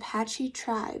Ute and Apache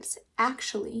tribes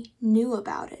actually knew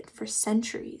about it for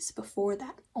centuries before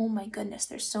that. Oh my goodness,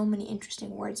 there's so many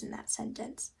interesting words in that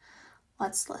sentence.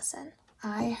 Let's listen.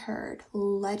 I heard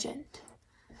legend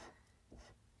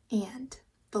and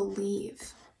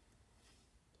believe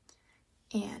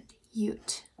and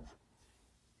Ute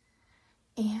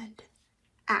and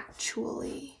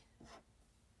actually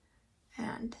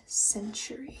and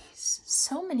centuries.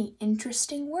 So many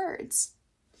interesting words.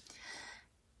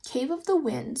 Cave of the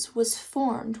Winds was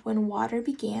formed when water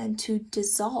began to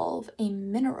dissolve a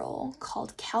mineral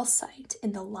called calcite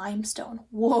in the limestone.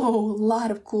 Whoa, a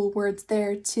lot of cool words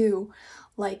there too,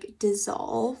 like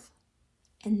dissolve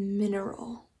and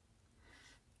mineral.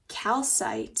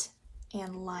 Calcite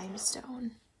and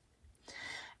limestone.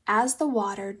 As the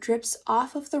water drips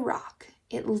off of the rock,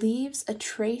 it leaves a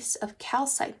trace of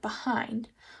calcite behind,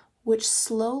 which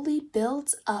slowly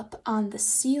builds up on the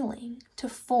ceiling to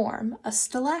form a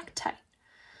stalactite.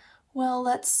 Well,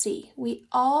 let's see. We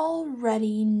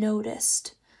already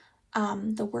noticed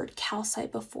the word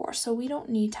calcite before, so we don't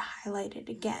need to highlight it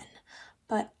again.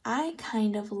 But I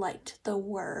kind of liked the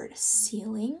word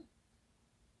ceiling.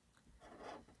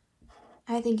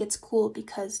 I think it's cool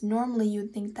because normally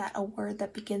you'd think that a word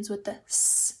that begins with the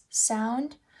S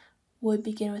sound would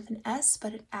begin with an S,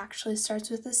 but it actually starts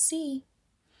with a C.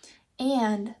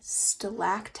 And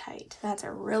stalactite. That's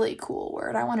a really cool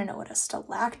word. I want to know what a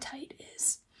stalactite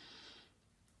is.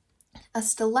 A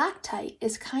stalactite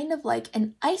is kind of like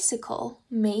an icicle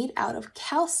made out of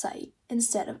calcite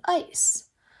instead of ice.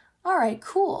 All right,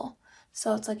 cool.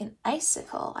 So it's like an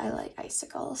icicle. I like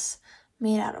icicles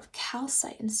made out of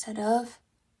calcite instead of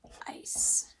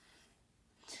ice.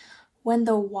 When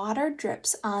the water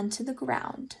drips onto the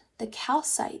ground, the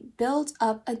calcite builds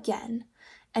up again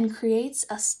and creates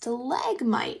a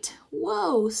stalagmite.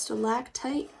 Whoa,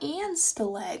 stalactite and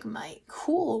stalagmite.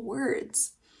 Cool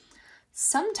words.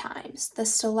 Sometimes the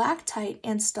stalactite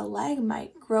and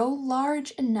stalagmite grow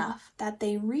large enough that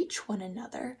they reach one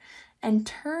another and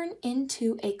turn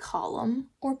into a column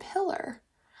or pillar.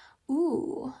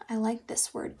 Ooh, I like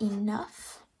this word,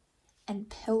 enough and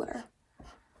pillar.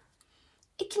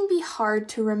 It can be hard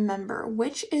to remember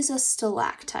which is a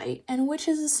stalactite and which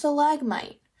is a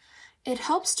stalagmite. It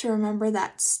helps to remember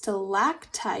that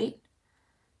stalactites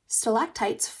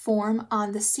form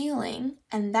on the ceiling,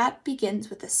 and that begins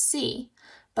with a C,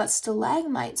 but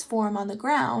stalagmites form on the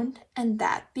ground, and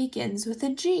that begins with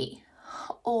a G.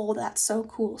 Oh, that's so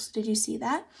cool. So did you see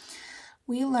that?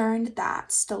 We learned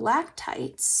that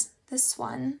stalactites, this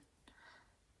one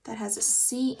that has a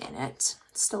C in it,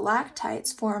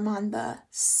 stalactites form on the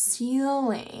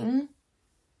ceiling,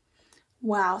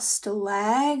 while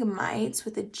stalagmites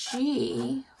with a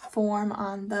G form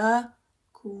on the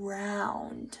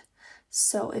ground.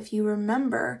 So if you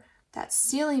remember that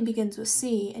ceiling begins with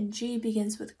C and G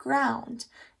begins with ground,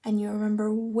 and you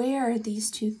remember where these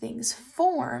two things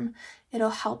form, it'll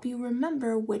help you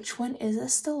remember which one is a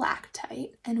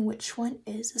stalactite and which one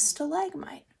is a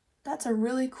stalagmite. That's a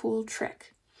really cool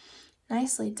trick.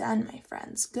 Nicely done, my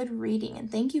friends. Good reading, and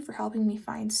thank you for helping me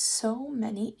find so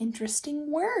many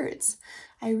interesting words.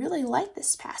 I really like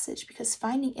this passage because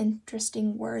finding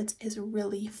interesting words is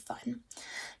really fun.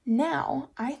 Now,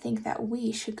 I think that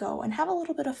we should go and have a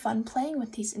little bit of fun playing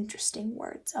with these interesting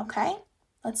words, okay?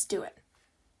 Let's do it.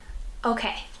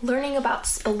 Okay, learning about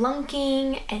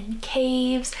spelunking and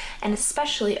caves, and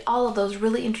especially all of those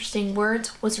really interesting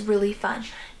words was really fun.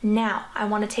 Now, I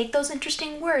want to take those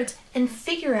interesting words and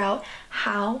figure out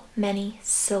how many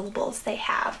syllables they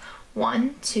have.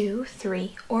 1, 2,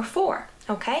 3, or 4,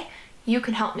 okay? You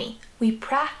can help me. We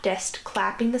practiced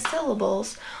clapping the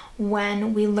syllables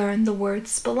when we learned the word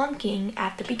spelunking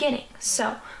at the beginning.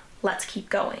 So, let's keep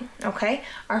going, okay?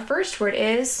 Our first word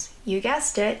is, you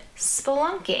guessed it,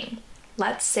 spelunking.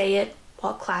 Let's say it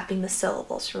while clapping the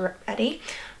syllables. Ready?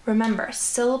 Remember,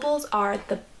 syllables are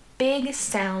the big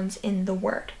sounds in the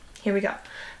word. Here we go.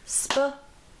 Spelunking.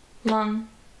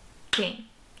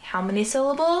 How many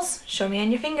syllables? Show me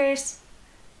on your fingers.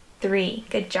 3.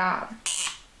 Good job.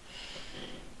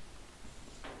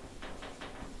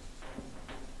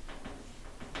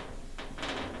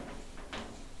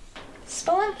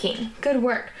 Spelunking. Good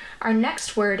work. Our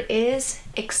next word is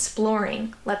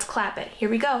exploring. Let's clap it. Here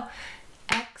we go.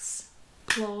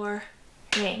 exploring.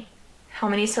 How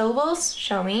many syllables?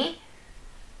 Show me.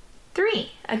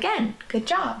 3. Again, good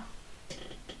job.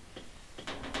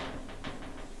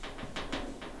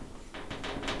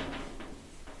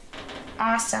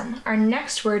 Awesome. Our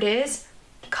next word is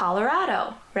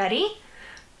Colorado. Ready?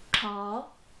 Col-o-rad-o.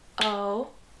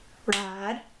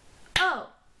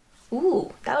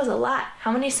 Ooh, that was a lot.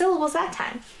 How many syllables that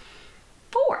time?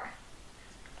 4.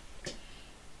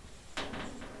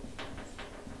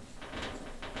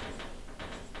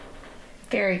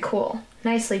 Very cool.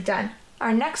 Nicely done.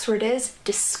 Our next word is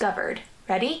discovered.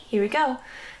 Ready? Here we go.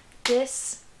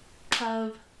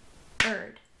 Discovered.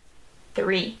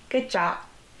 3. Good job.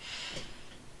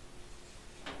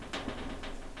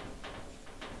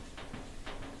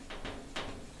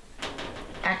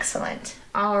 Excellent.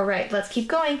 All right, let's keep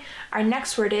going. Our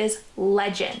next word is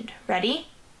legend. Ready?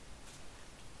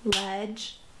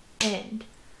 Legend.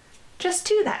 Just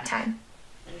 2 that time.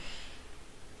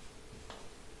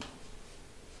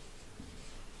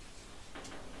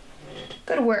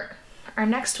 Good work. Our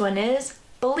next one is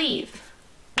believe.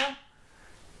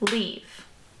 Leave.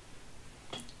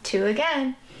 2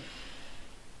 again.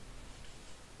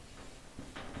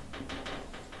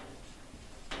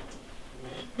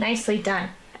 Nicely done.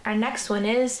 Our next one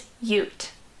is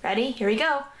ute. Ready? Here we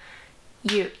go.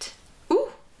 Ute.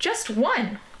 Ooh, just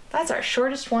 1. That's our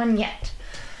shortest one yet.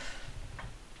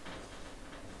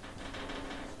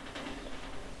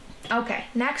 Okay,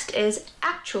 next is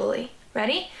actually.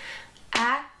 Ready?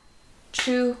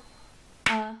 Actually.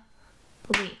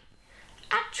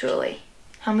 Actually.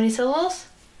 How many syllables?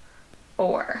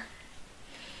 4.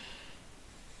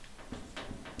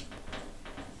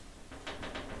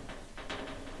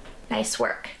 Nice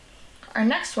work. Our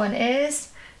next one is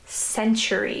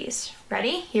centuries.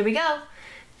 Ready? Here we go.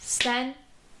 Centuries.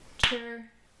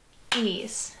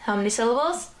 How many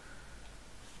syllables?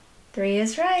 3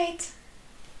 is right.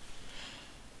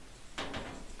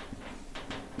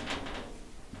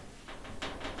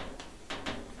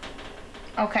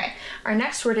 Okay, our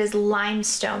next word is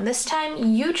limestone. This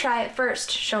time you try it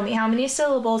first. Show me how many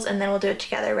syllables and then we'll do it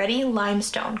together. Ready?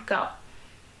 Limestone. Go.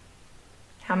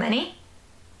 How many?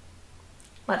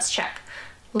 Let's check.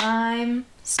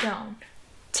 Limestone.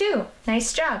 2.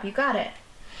 Nice job. You got it.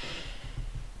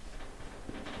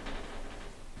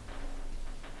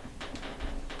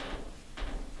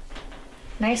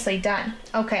 Nicely done.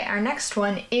 Okay, our next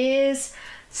one is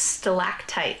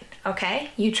stalactite.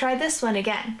 Okay, you try this one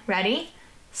again. Ready?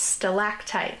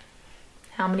 Stalactite.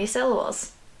 How many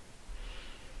syllables?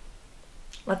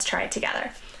 Let's try it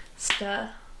together.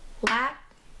 Stalactite.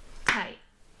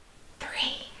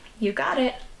 3. You got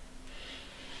it.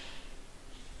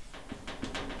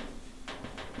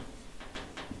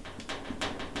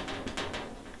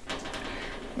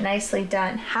 Nicely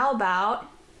done. How about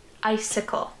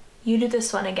icicle? You do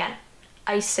this one again.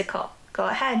 Icicle. Go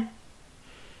ahead.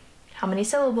 How many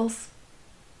syllables?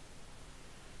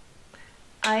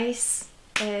 Icicle.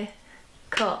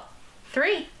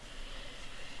 3.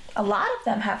 A lot of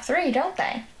them have 3, don't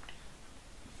they?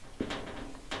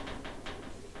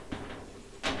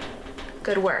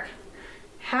 Good work.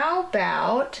 How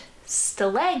about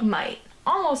stalagmite?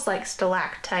 Almost like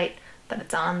stalactite, but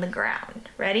it's on the ground.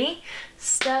 Ready?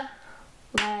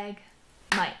 Stalagmite.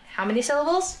 How many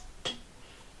syllables?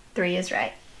 3 is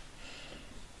right.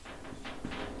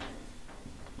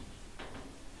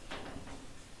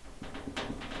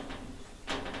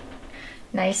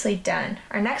 Nicely done.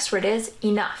 Our next word is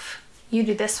enough. You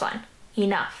do this one.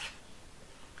 Enough.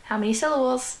 How many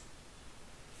syllables?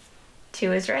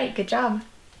 2 is right. Good job.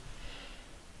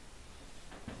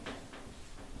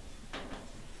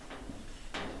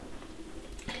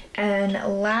 And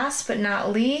last but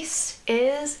not least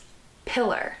is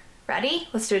pillar. Ready?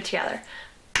 Let's do it together.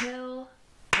 Pillar.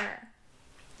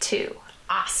 2.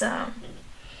 Awesome.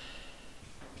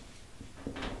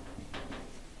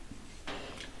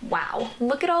 Wow,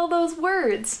 look at all those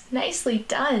words. Nicely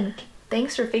done.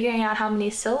 Thanks for figuring out how many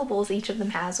syllables each of them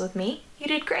has with me. You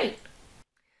did great.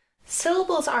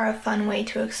 Syllables are a fun way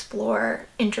to explore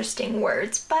interesting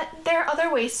words, but there are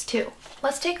other ways too.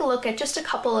 Let's take a look at just a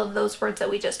couple of those words that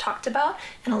we just talked about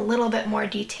in a little bit more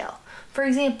detail. For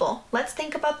example, let's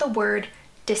think about the word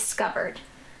discovered.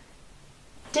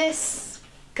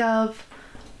 Discovered.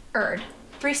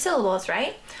 3 syllables,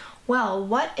 right? Well,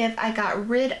 what if I got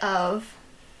rid of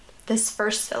this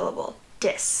first syllable,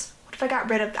 dis? What if I got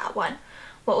rid of that one?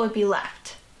 What would be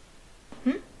left?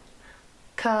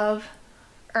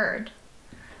 Covered.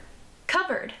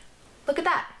 Covered. Look at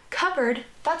that. Covered,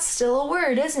 that's still a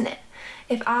word, isn't it?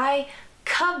 If I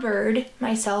covered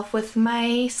myself with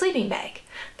my sleeping bag,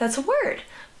 that's a word.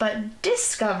 but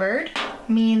discovered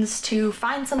means to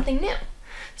find something new.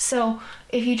 So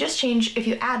if you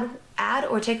add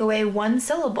or take away one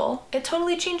syllable, it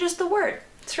totally changes the word.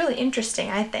 It's really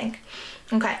interesting, I think.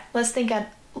 Okay, let's look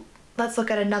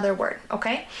at another word,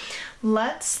 okay?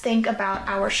 Let's think about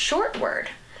our short word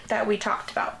that we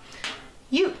talked about.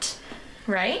 Ute,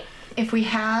 right? If we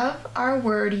have our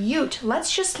word ute,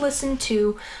 let's just listen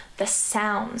to the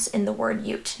sounds in the word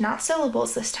ute, not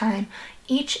syllables this time,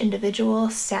 each individual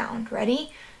sound.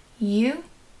 Ready? U,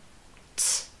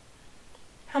 t.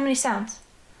 How many sounds?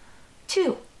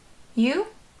 2. U,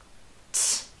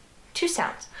 t. 2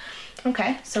 sounds.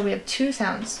 Okay, so we have 2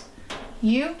 sounds.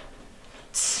 U,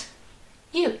 t,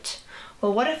 ute.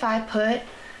 Well, what if I put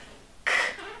k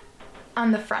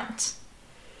on the front?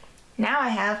 Now I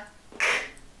have k,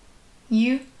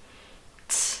 u,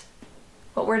 t.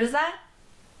 What word is that?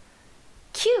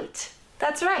 Cute.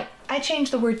 That's right. I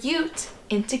changed the word ute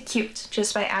into cute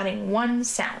just by adding 1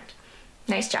 sound.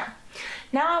 Nice job.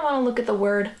 Now I want to look at the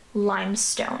word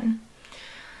limestone.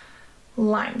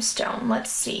 Limestone.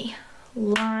 Let's see.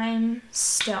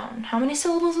 Limestone. How many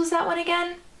syllables was that one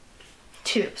again?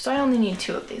 2. So I only need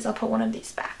 2 of these. I'll put 1 of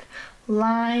these back.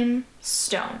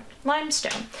 Limestone.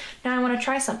 Limestone. Now I want to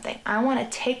try something. I want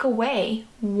to take away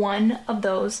 1 of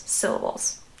those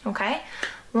syllables. Okay?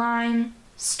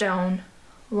 Limestone.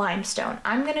 Limestone.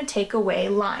 I'm going to take away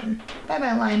lime.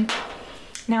 Bye-bye, lime.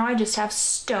 Now I just have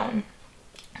stone.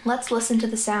 Let's listen to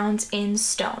the sounds in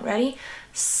stone. Ready?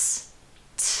 S,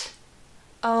 t,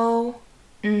 o,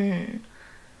 n.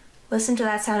 Listen to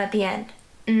that sound at the end.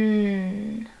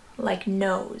 N, like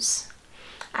nose.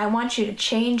 I want you to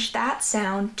change that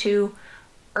sound to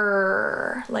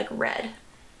like red.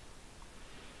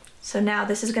 So now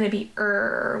this is going to be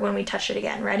when we touch it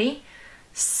again. Ready?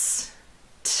 S,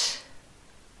 t,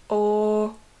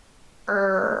 o,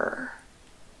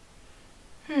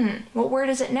 what word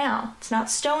is it now? It's not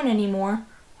stone anymore.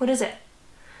 What is it?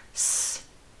 S,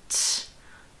 t,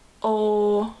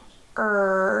 o,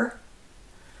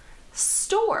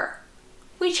 store.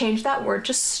 We changed that word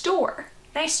to store.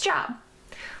 Nice job.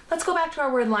 Let's go back to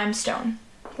our word limestone.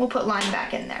 We'll put lime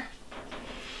back in there.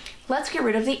 Let's get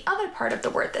rid of the other part of the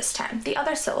word this time, the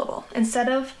other syllable. Instead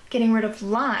of getting rid of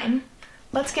lime,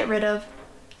 let's get rid of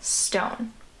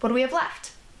stone. What do we have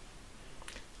left?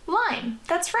 Lime.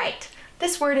 That's right.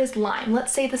 This word is lime.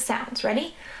 Let's say the sounds.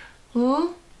 Ready?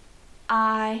 L,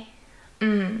 I,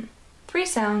 m. 3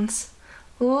 sounds.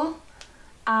 L,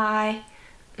 I,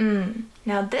 m.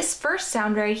 Now this first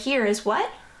sound right here is what?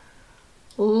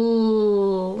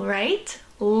 L, right?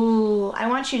 L. I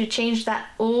want you to change that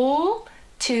L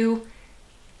to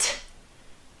t.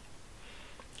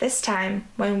 This time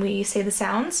when we say the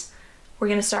sounds, we're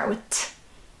going to start with t.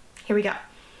 Here we go.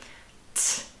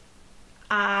 T,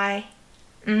 I,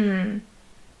 m.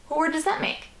 What word does that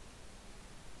make?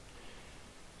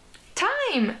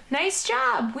 Time! Nice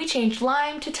job! We changed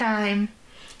lime to time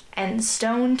and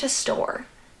stone to store.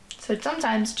 So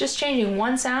sometimes just changing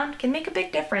 1 sound can make a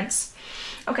big difference.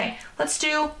 Okay, let's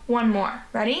do 1 more.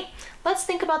 Ready? Let's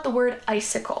think about the word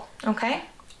icicle, okay?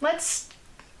 Let's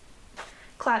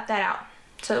clap that out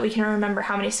so that we can remember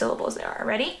how many syllables there are.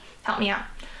 Ready? Help me out.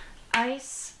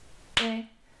 Icicle.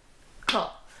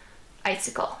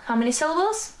 Icicle. How many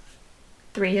syllables?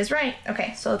 3 is right.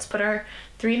 Okay, so let's put our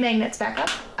 3 magnets back up.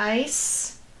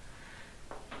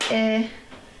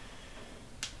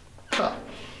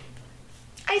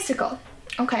 Icicle.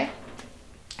 Okay,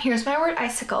 here's my word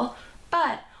icicle,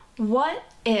 but what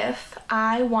if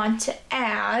I want to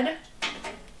add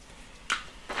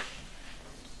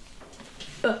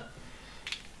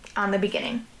on the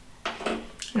beginning? I'm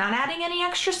not adding any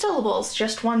extra syllables,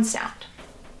 just 1 sound.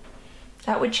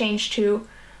 That would change to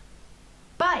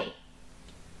bicycle.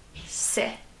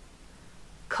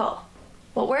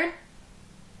 What word?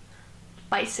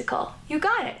 Bicycle. You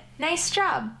got it. Nice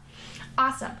job.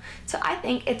 Awesome. So I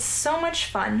think it's so much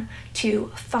fun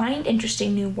to find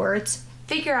interesting new words,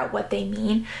 figure out what they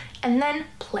mean, and then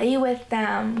play with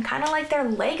them, kind of like they're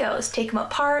Legos. Take them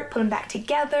apart, put them back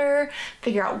together,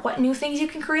 figure out what new things you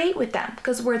can create with them,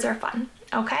 because words are fun,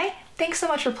 okay? Thanks so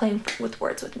much for playing with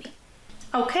words with me.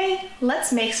 Okay,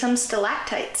 let's make some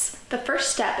stalactites. The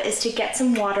first step is to get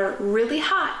some water really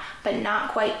hot, but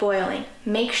not quite boiling.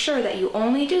 Make sure that you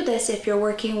only do this if you're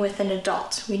working with an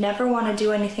adult. We never want to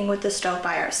do anything with the stove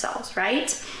by ourselves,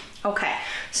 right? Okay,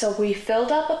 so we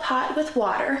filled up a pot with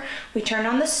water. We turned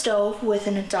on the stove with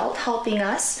an adult helping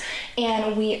us,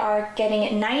 and we are getting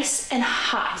it nice and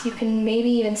hot. You can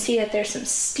maybe even see that there's some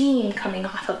steam coming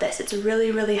off of this. It's really,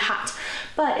 really hot,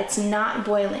 but it's not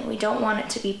boiling. We don't want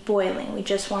it to be boiling. We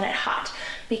just want it hot.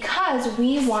 because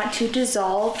we want to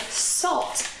dissolve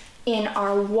salt in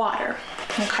our water,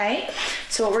 okay?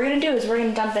 So what we're gonna do is we're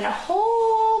gonna dump in a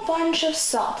whole bunch of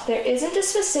salt. There isn't a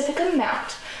specific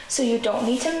amount, so you don't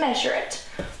need to measure it.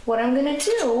 What I'm gonna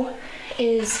do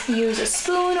is use a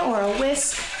spoon or a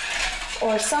whisk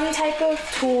or some type of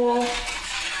tool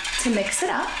to mix it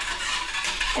up.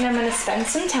 And I'm gonna spend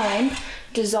some time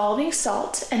dissolving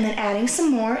salt and then adding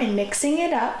some more and mixing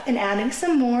it up and adding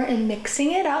some more and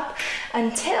mixing it up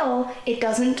until it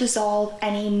doesn't dissolve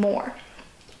anymore.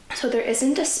 So there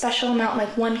isn't a special amount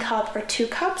like 1 cup or 2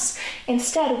 cups.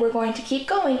 Instead, we're going to keep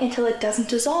going until it doesn't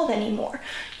dissolve anymore.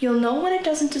 You'll know when it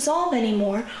doesn't dissolve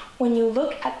anymore when you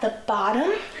look at the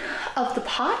bottom of the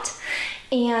pot,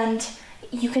 and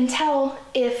you can tell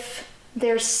if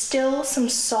there's still some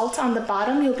salt on the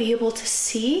bottom. You'll be able to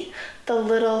see the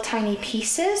little tiny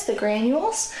pieces, the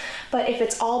granules, but if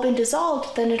it's all been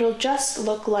dissolved, then it'll just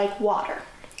look like water,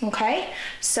 okay?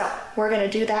 So we're gonna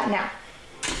do that now.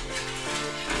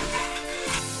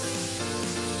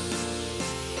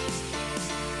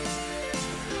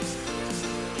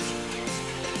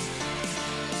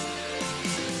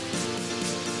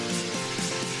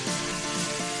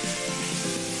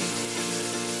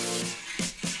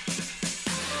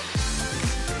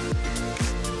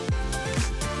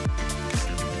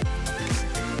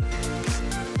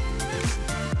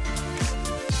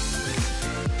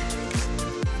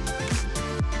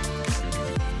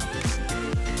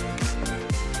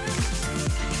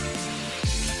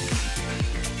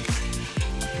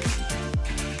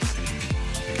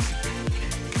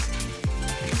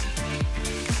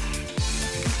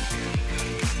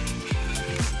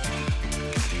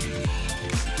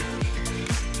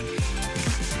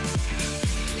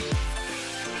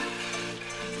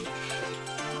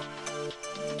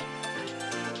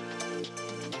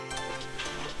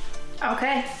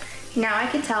 Okay, now I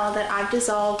can tell that I've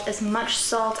dissolved as much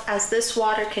salt as this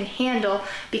water can handle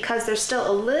because there's still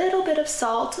a little bit of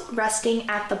salt resting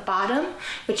at the bottom,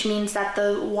 which means that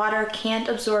the water can't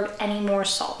absorb any more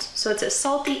salt. So it's as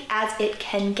salty as it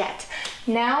can get.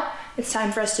 Now it's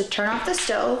time for us to turn off the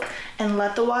stove and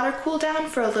let the water cool down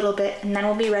for a little bit, and then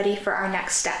we'll be ready for our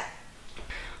next step.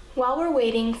 While we're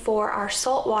waiting for our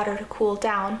salt water to cool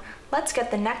down, let's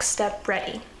get the next step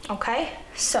ready, okay?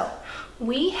 So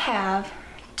we have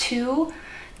 2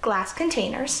 glass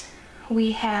containers.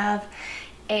 We have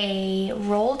a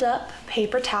rolled up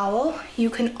paper towel. You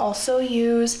can also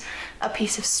use a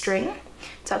piece of string.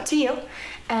 It's up to you.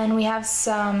 And we have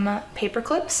some paper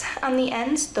clips on the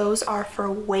ends. Those are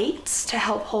for weights to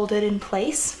help hold it in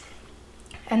place.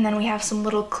 And then we have some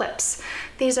little clips.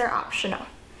 These are optional,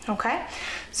 okay?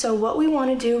 So what we want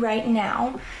to do right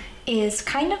now is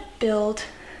kind of build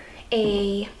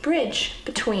a bridge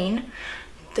between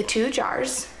the 2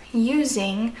 jars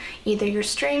using either your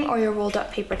string or your rolled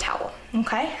up paper towel,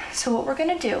 okay? So what we're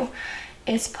gonna do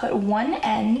is put one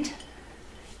end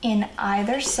in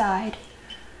either side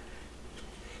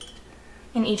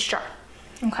in each jar,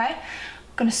 okay?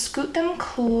 I'm gonna scoot them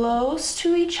close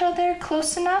to each other,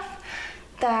 close enough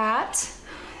that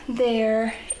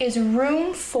there is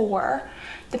room for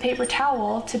the paper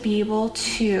towel to be able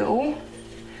to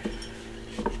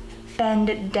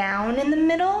bend it down in the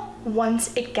middle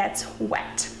once it gets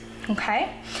wet,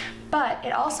 okay? But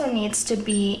it also needs to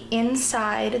be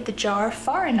inside the jar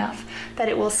far enough that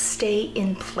it will stay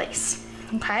in place,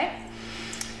 okay?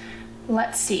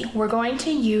 Let's see, we're going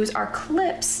to use our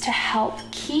clips to help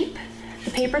keep the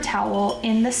paper towel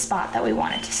in the spot that we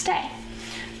want it to stay.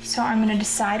 So I'm gonna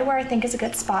decide where I think is a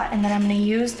good spot, and then I'm gonna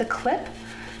use the clip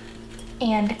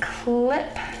and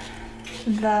clip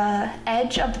the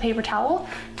edge of the paper towel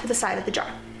to the side of the jar.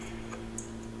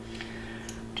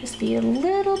 Just be a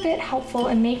little bit helpful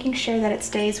in making sure that it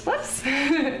stays, whoops,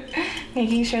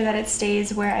 making sure that it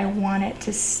stays where I want it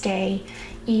to stay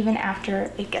even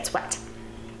after it gets wet.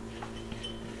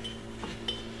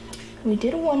 We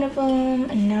did one of them,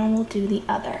 and now we'll do the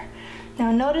other.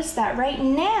 Now notice that right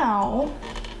now,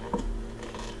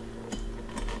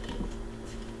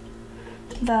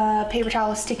 the paper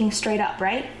towel is sticking straight up,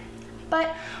 right?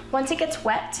 But once it gets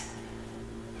wet,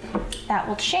 that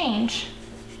will change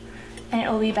and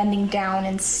it will be bending down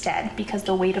instead because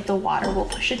the weight of the water will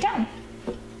push it down.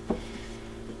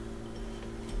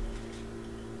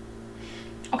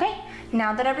 Okay,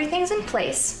 now that everything's in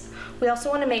place, we also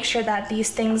want to make sure that these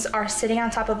things are sitting on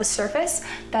top of a surface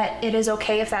that it is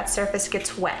okay if that surface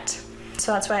gets wet.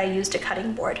 So that's why I used a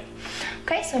cutting board.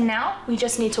 Okay, so now we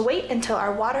just need to wait until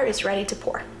our water is ready to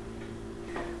pour.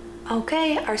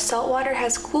 Okay, our salt water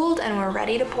has cooled and we're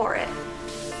ready to pour it.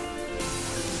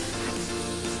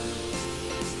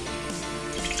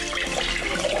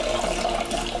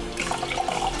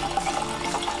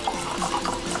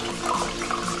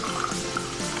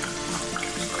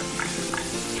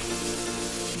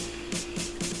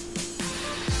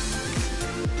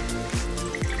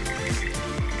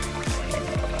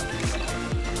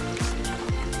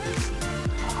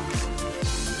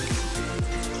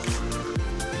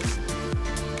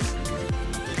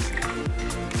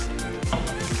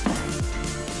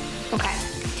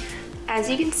 as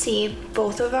you can see,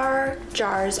 both of our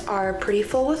jars are pretty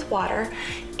full with water,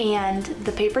 and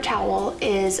the paper towel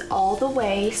is all the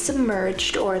way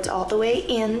submerged, or it's all the way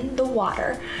in the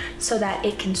water, so that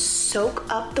it can soak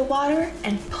up the water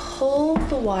and pull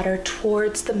the water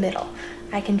towards the middle.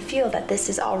 I can feel that this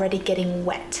is already getting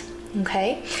wet,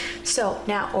 okay? So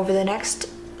now over the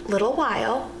next little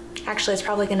while, actually it's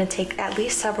probably gonna take at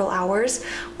least several hours.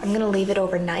 I'm gonna leave it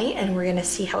overnight and we're gonna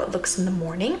see how it looks in the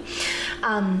morning.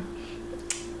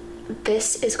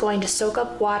 This is going to soak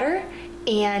up water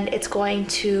and it's going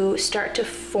to start to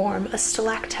form a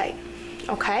stalactite,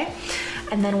 okay?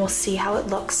 And then we'll see how it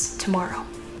looks tomorrow,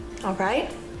 all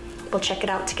right? We'll check it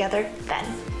out together then.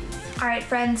 All right,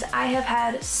 friends, I have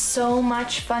had so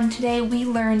much fun today. We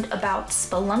learned about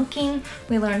spelunking,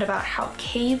 we learned about how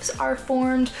caves are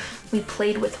formed, we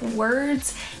played with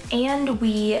words, and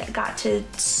we got to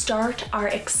start our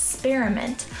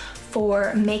experiment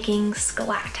for making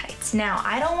stalactites. Now,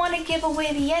 I don't want to give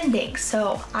away the ending,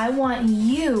 so I want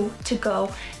you to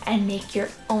go and make your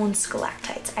own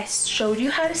stalactites. I showed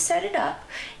you how to set it up,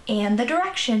 and the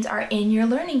directions are in your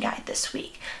learning guide this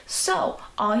week. So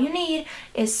all you need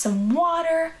is some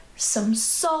water, some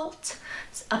salt,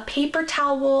 a paper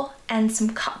towel, and some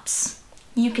cups.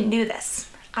 You can do this.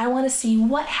 I want to see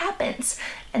what happens.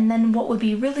 And then what would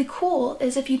be really cool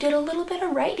is if you did a little bit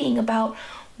of writing about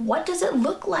what does it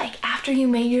look like after you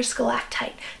made your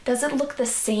stalactite? Does it look the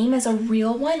same as a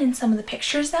real one in some of the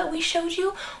pictures that we showed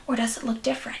you, or does it look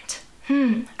different?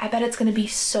 I bet it's gonna be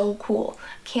so cool.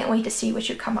 Can't wait to see what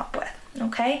you come up with,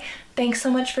 okay? Thanks so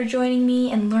much for joining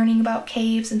me and learning about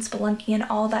caves and spelunking and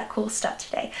all that cool stuff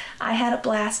today. I had a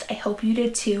blast, I hope you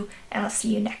did too, and I'll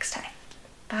see you next time.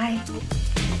 Bye.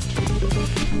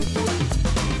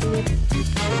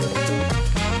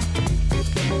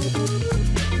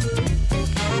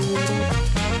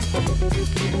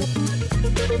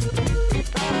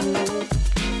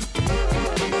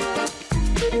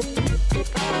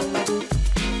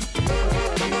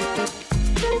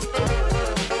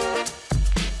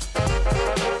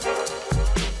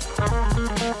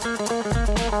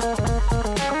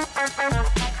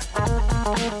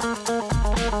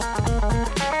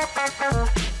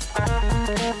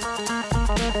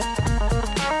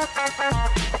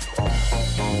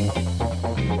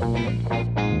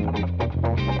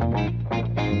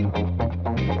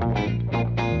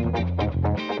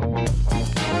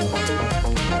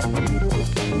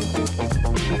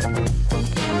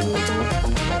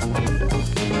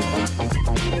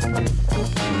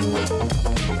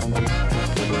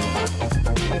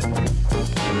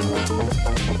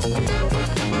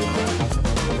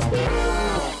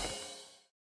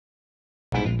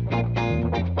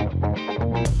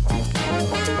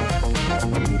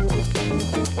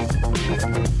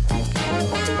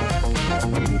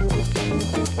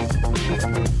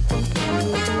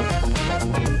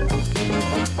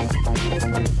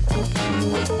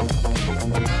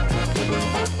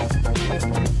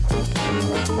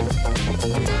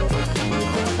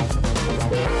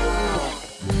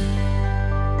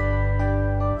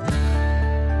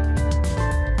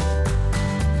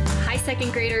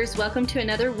 Second graders, welcome to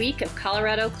another week of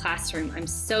Colorado Classroom. I'm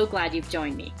so glad you've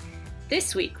joined me.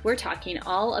 This week, we're talking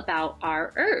all about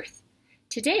our Earth.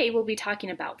 Today, we'll be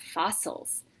talking about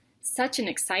fossils. Such an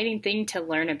exciting thing to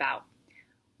learn about.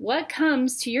 What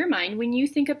comes to your mind when you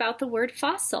think about the word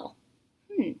fossil?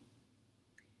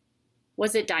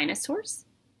 Was it dinosaurs?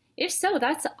 If so,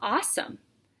 that's awesome.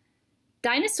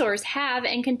 Dinosaurs have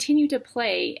and continue to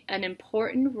play an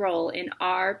important role in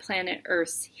our planet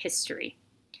Earth's history.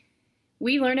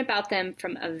 We learn about them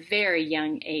from a very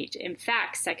young age. In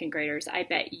fact, second graders, I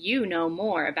bet you know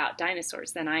more about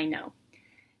dinosaurs than I know.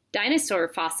 Dinosaur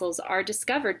fossils are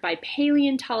discovered by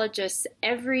paleontologists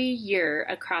every year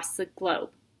across the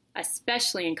globe,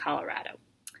 especially in Colorado.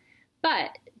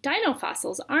 But dino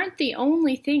fossils aren't the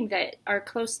only thing that are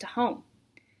close to home.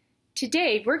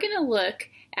 Today, we're going to look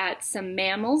at some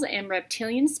mammals and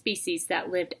reptilian species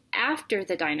that lived after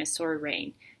the dinosaur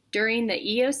reign during the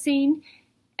Eocene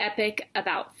epoch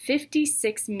about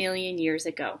 56 million years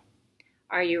ago.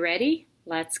 Are you ready?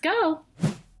 Let's go!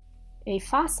 A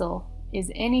fossil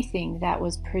is anything that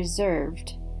was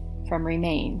preserved from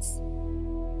remains.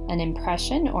 An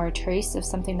impression or a trace of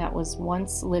something that was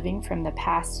once living from the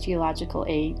past geological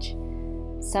age.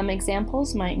 Some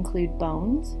examples might include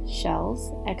bones,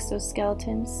 shells,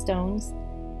 exoskeletons, stones,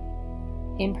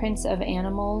 imprints of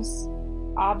animals,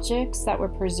 objects that were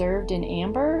preserved in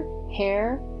amber,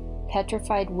 hair,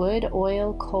 petrified wood,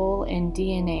 oil, coal, and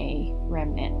DNA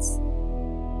remnants.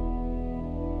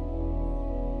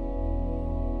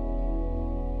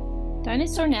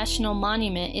 Dinosaur National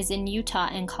Monument is in Utah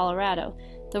and Colorado.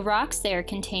 The rocks there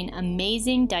contain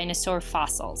amazing dinosaur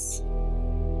fossils.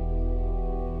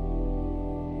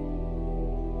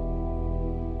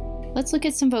 Let's look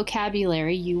at some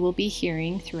vocabulary you will be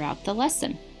hearing throughout the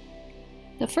lesson.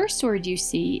 The first word you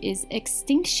see is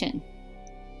extinction.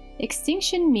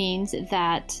 Extinction means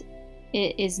that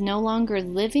it is no longer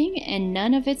living and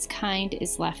none of its kind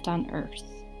is left on Earth.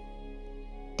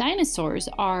 Dinosaurs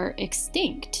are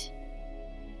extinct.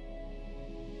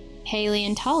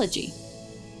 Paleontology.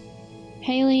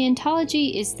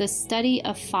 Paleontology is the study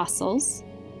of fossils,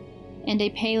 and a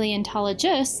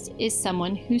paleontologist is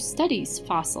someone who studies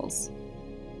fossils.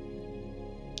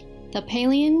 The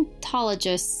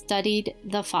paleontologist studied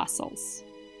the fossils.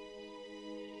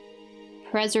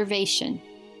 Preservation.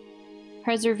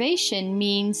 Preservation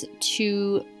means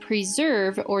to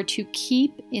preserve or to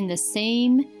keep in the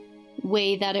same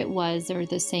way that it was or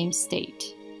the same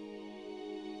state.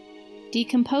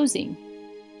 Decomposing.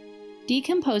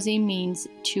 Decomposing means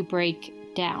to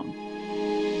break down.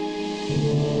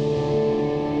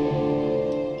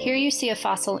 Here you see a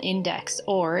fossil index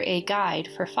or a guide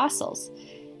for fossils.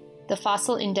 The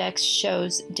fossil index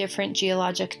shows different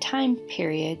geologic time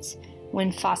periods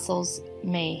when fossils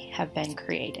may have been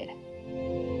created.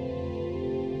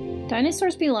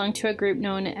 Dinosaurs belong to a group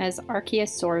known as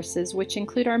Archaeosauruses, which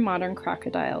include our modern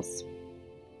crocodiles.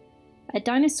 A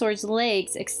dinosaur's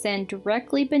legs extend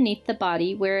directly beneath the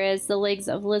body, whereas the legs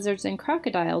of lizards and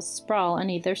crocodiles sprawl on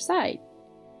either side.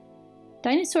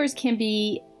 Dinosaurs can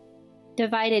be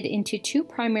divided into two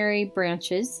primary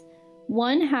branches,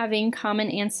 one having common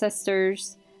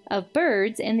ancestors of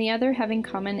birds and the other having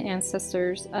common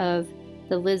ancestors of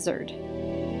the lizard.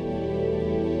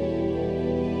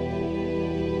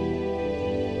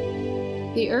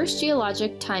 The Earth's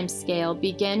geologic timescale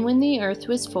began when the Earth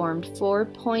was formed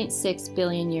 4.6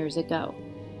 billion years ago,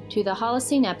 to the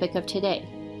Holocene epoch of today.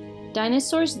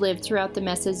 Dinosaurs lived throughout the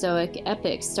Mesozoic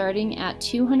epoch starting at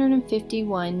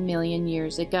 251 million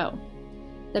years ago.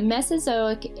 The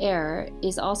Mesozoic era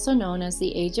is also known as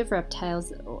the Age of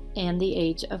Reptiles and the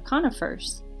Age of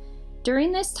Conifers.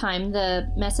 During this time, the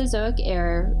Mesozoic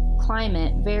era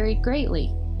climate varied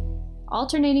greatly,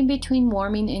 alternating between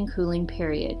warming and cooling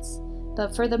periods.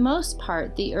 But for the most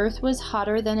part, the Earth was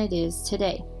hotter than it is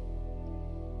today.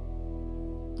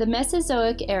 The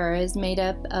Mesozoic era is made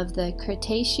up of the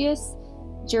Cretaceous,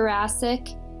 Jurassic,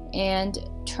 and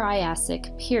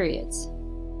Triassic periods.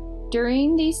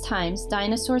 During these times,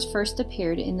 dinosaurs first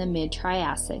appeared in the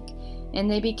mid-Triassic, and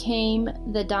they became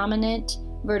the dominant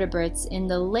vertebrates in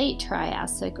the late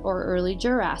Triassic or early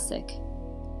Jurassic.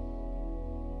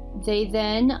 They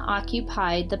then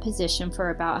occupied the position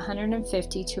for about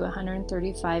 150 to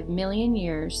 135 million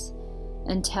years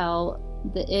until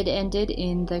it ended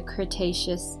in the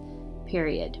Cretaceous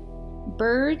period.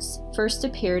 Birds first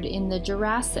appeared in the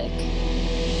Jurassic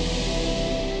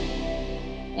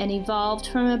and evolved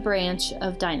from a branch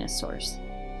of dinosaurs.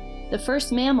 The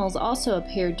first mammals also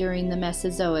appeared during the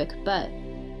Mesozoic, but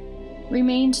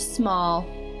remained small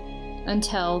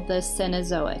until the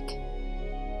Cenozoic.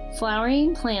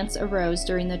 Flowering plants arose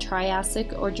during the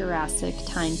Triassic or Jurassic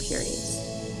time periods.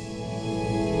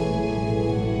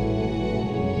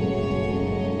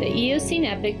 The Eocene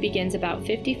epoch begins about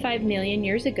 55 million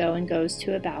years ago and goes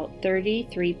to about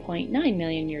 33.9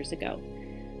 million years ago.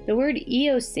 The word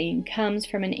Eocene comes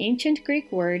from an ancient Greek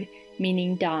word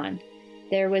meaning dawn.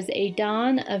 There was a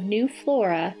dawn of new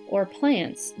flora or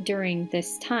plants during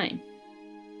this time.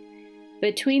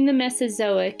 Between the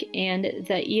Mesozoic and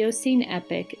the Eocene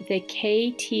epoch, the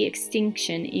KT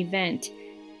extinction event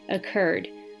occurred,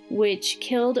 which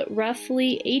killed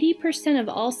roughly 80% of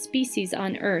all species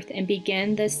on Earth and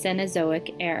began the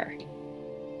Cenozoic era.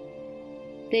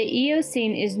 The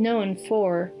Eocene is known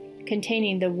for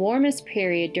containing the warmest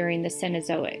period during the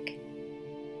Cenozoic.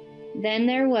 Then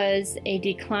there was a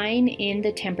decline in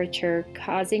the temperature,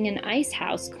 causing an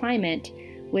icehouse climate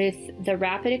with the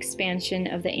rapid expansion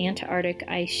of the Antarctic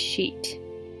ice sheet.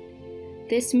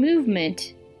 This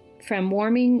movement from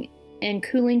warming and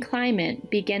cooling climate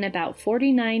began about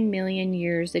 49 million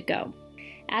years ago.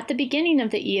 At the beginning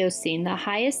of the Eocene, the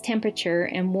highest temperature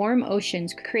and warm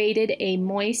oceans created a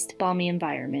moist, balmy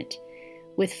environment,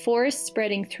 with forests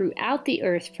spreading throughout the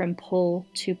Earth from pole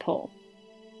to pole.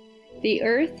 The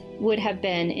Earth would have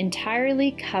been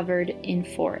entirely covered in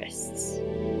forests.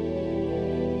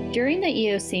 During the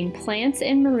Eocene, plants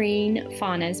and marine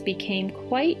faunas became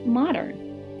quite modern.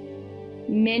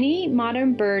 Many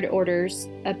modern bird orders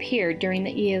appeared during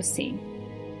the Eocene.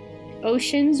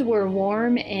 Oceans were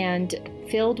warm and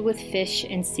filled with fish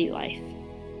and sea life.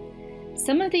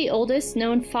 Some of the oldest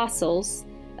known fossils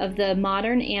of the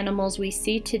modern animals we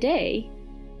see today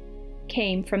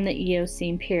came from the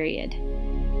Eocene period.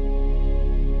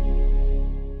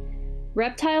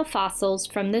 Reptile fossils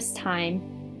from this time,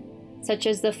 such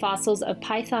as the fossils of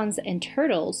pythons and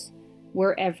turtles,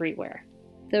 were everywhere.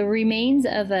 The remains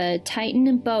of a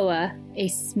Titan boa, a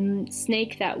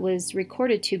snake that was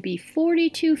recorded to be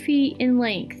 42 feet in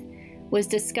length, was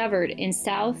discovered in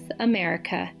South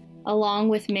America, along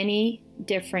with many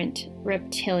different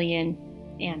reptilian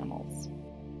animals.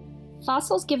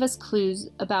 Fossils give us clues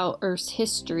about Earth's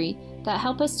history that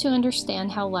help us to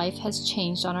understand how life has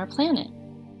changed on our planet.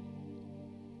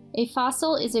 A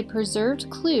fossil is a preserved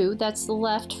clue that's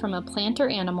left from a plant or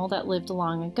animal that lived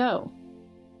long ago.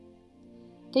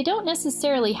 They don't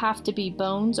necessarily have to be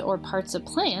bones or parts of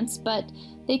plants, but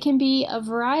they can be a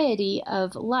variety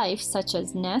of life such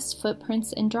as nests,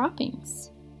 footprints, and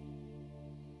droppings.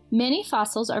 Many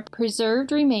fossils are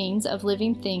preserved remains of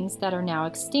living things that are now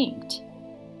extinct.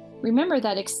 Remember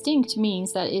that extinct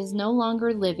means that it is no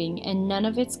longer living and none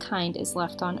of its kind is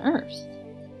left on Earth.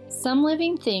 Some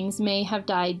living things may have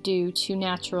died due to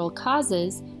natural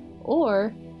causes,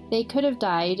 or they could have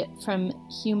died from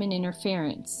human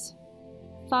interference.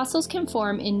 Fossils can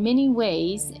form in many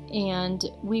ways, and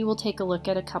we will take a look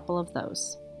at a couple of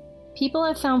those. People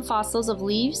have found fossils of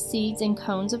leaves, seeds, and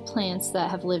cones of plants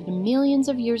that have lived millions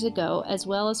of years ago, as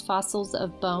well as fossils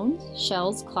of bones,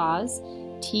 shells, claws,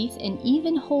 teeth, and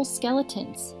even whole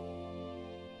skeletons.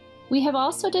 We have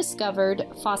also discovered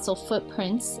fossil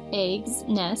footprints, eggs,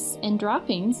 nests, and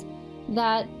droppings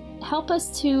that help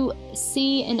us to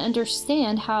see and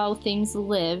understand how things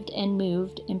lived and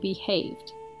moved and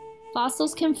behaved.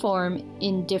 Fossils can form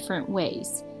in different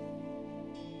ways,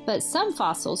 but some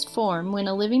fossils form when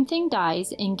a living thing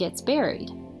dies and gets buried.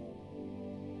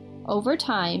 Over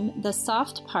time, the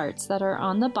soft parts that are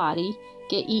on the body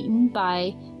get eaten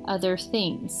by other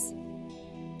things.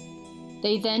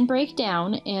 They then break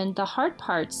down, and the hard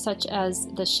parts, such as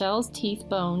the shells, teeth,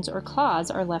 bones, or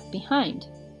claws, are left behind.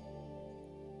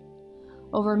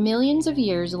 Over millions of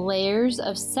years, layers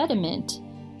of sediment,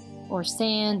 or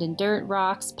sand and dirt,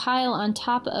 rocks, pile on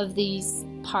top of these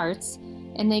parts,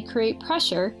 and they create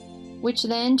pressure, which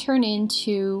then turn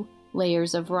into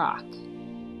layers of rock.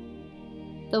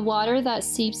 The water that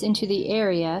seeps into the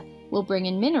area will bring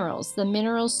in minerals. The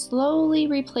minerals slowly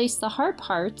replace the hard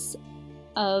parts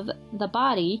of the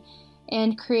body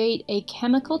and create a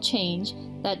chemical change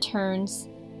that turns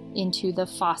into the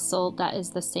fossil that is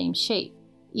the same shape.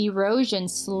 Erosion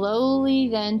slowly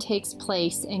then takes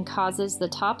place and causes the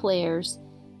top layers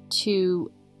to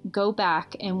go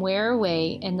back and wear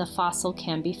away, and the fossil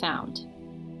can be found.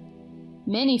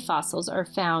 Many fossils are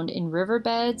found in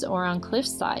riverbeds or on cliff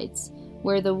sides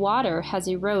where the water has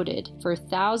eroded for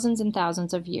thousands and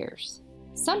thousands of years.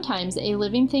 Sometimes a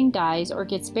living thing dies or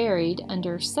gets buried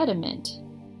under sediment.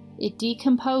 It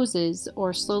decomposes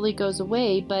or slowly goes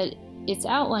away, but its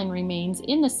outline remains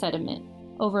in the sediment.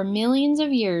 Over millions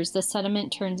of years, the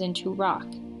sediment turns into rock,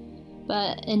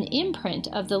 but an imprint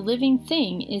of the living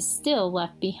thing is still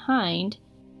left behind.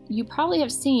 You probably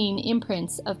have seen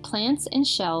imprints of plants and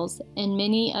shells and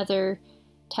many other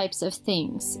types of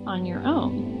things on your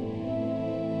own.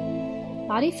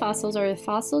 Body fossils are the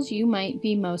fossils you might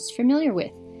be most familiar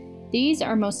with. These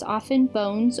are most often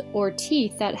bones or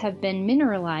teeth that have been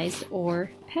mineralized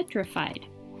or petrified.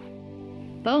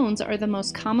 Bones are the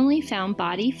most commonly found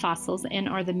body fossils and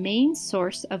are the main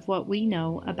source of what we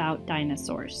know about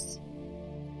dinosaurs.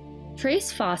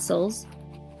 Trace fossils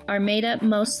are made up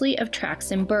mostly of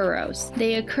tracks and burrows.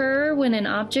 They occur when an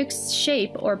object's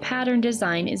shape or pattern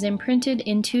design is imprinted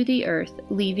into the earth,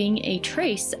 leaving a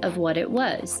trace of what it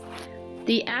was.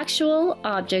 The actual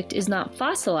object is not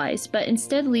fossilized, but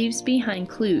instead leaves behind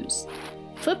clues.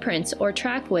 Footprints or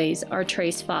trackways are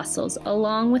trace fossils,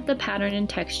 along with the pattern and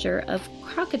texture of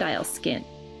crocodile skin.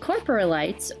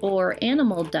 Coprolites, or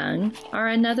animal dung, are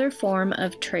another form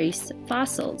of trace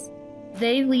fossils.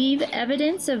 They leave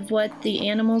evidence of what the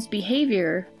animal's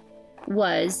behavior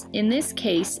was, in this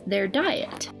case, their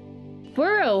diet.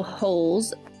 Burrow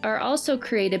holes are also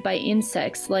created by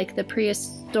insects like the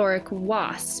prehistoric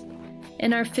wasp,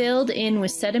 and are filled in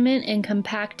with sediment and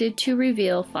compacted to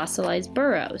reveal fossilized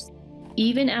burrows.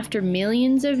 Even after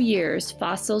millions of years,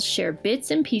 fossils share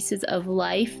bits and pieces of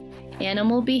life,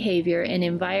 animal behavior, and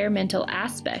environmental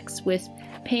aspects with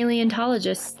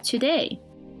paleontologists today.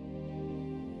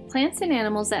 Plants and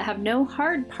animals that have no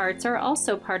hard parts are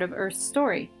also part of Earth's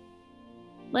story.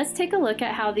 Let's take a look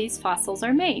at how these fossils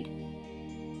are made.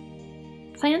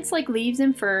 Plants like leaves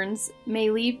and ferns may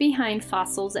leave behind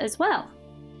fossils as well.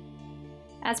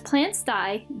 As plants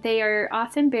die, they are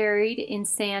often buried in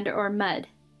sand or mud.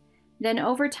 Then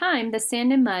over time, the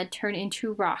sand and mud turn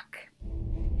into rock.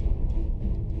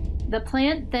 The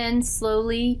plant then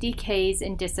slowly decays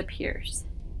and disappears.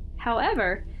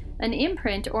 However, an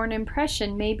imprint or an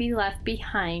impression may be left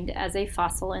behind as a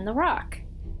fossil in the rock.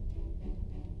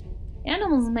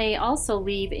 Animals may also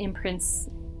leave imprints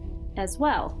as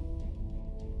well.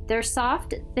 Their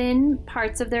soft, thin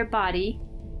parts of their body,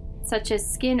 such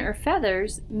as skin or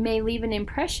feathers, may leave an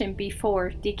impression before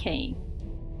decaying.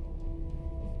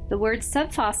 The word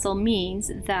subfossil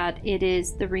means that it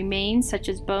is the remains such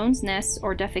as bones, nests,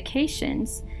 or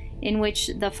defecations in which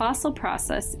the fossil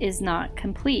process is not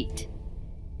complete.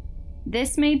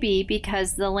 This may be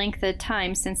because the length of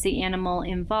time since the animal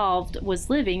involved was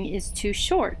living is too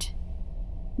short,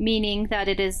 meaning that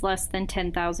it is less than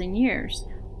 10,000 years,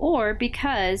 or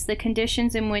because the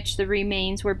conditions in which the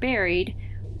remains were buried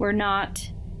were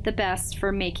not the best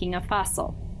for making a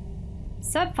fossil.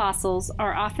 Subfossils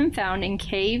are often found in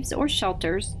caves or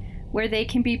shelters where they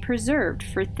can be preserved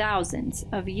for thousands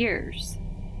of years.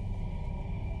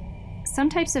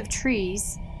 Some types of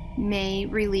trees may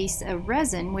release a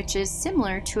resin which is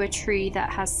similar to a tree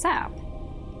that has sap.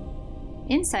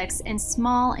 Insects and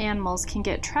small animals can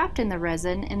get trapped in the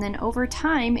resin, and then over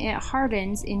time it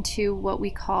hardens into what we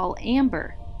call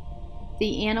amber.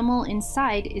 The animal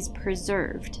inside is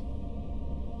preserved.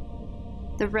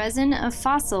 The resin of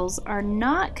fossils are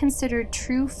not considered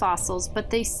true fossils,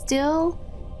 but they still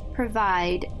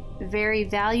provide very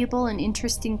valuable and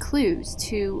interesting clues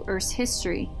to Earth's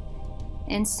history,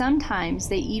 and sometimes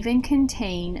they even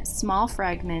contain small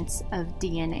fragments of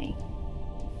DNA.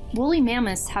 Woolly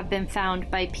mammoths have been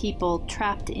found by people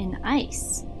trapped in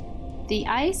ice. The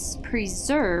ice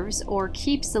preserves or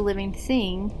keeps the living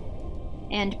thing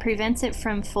and prevents it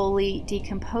from fully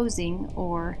decomposing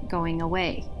or going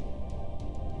away.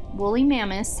 Woolly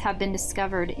mammoths have been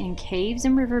discovered in caves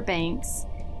and riverbanks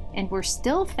and were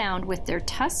still found with their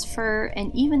tusk fur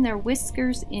and even their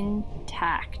whiskers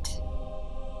intact.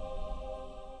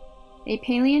 A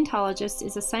paleontologist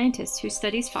is a scientist who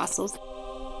studies fossils.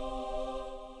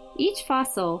 Each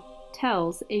fossil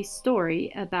tells a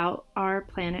story about our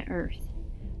planet Earth.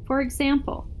 For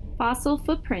example, fossil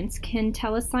footprints can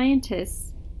tell a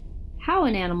scientist how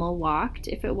an animal walked,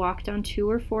 if it walked on 2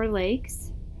 or 4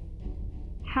 legs,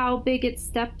 how big its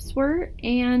steps were,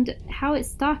 and how it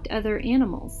stalked other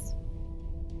animals.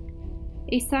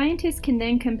 A scientist can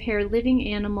then compare living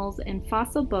animals and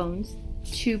fossil bones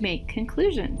to make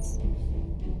conclusions.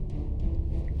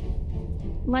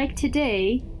 Like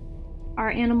today, our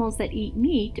animals that eat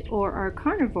meat or are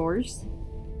carnivores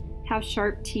have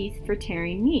sharp teeth for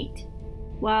tearing meat,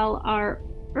 while our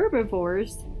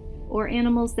herbivores or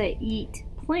animals that eat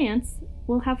plants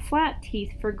will have flat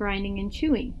teeth for grinding and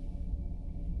chewing.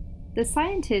 The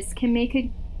scientists can make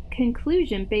a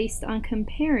conclusion based on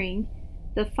comparing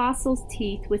the fossil's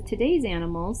teeth with today's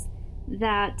animals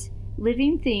that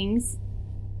living things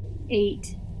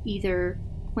ate either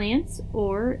plants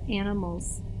or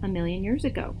animals a million years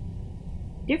ago.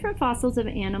 Different fossils of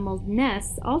animals'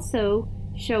 nests also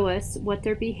show us what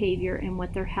their behavior and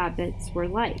what their habits were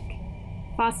like.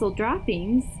 Fossil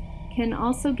droppings can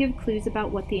also give clues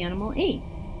about what the animal ate.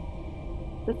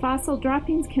 The fossil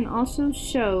droppings can also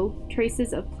show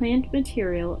traces of plant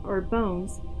material or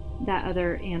bones that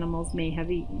other animals may have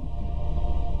eaten.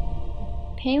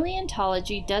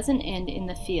 Paleontology doesn't end in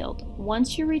the field.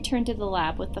 Once you return to the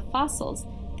lab with the fossils,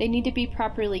 they need to be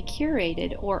properly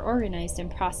curated or organized and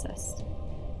processed.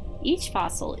 Each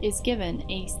fossil is given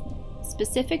a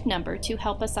specific number to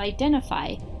help us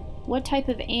identify what type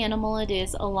of animal it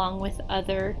is along with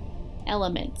other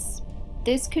elements.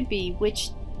 This could be which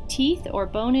teeth or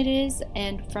bone it is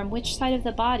and from which side of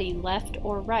the body, left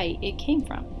or right, it came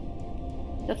from.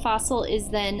 The fossil is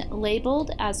then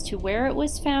labeled as to where it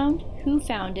was found, who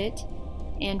found it,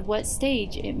 and what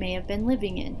stage it may have been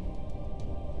living in.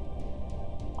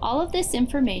 All of this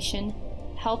information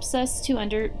helps us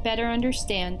to better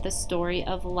understand the story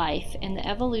of life and the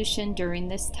evolution during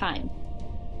this time.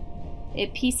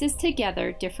 It pieces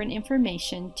together different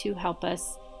information to help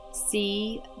us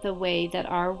see the way that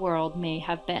our world may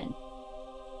have been.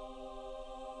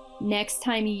 Next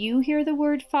time you hear the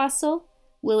word fossil,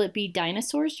 will it be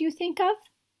dinosaurs you think of?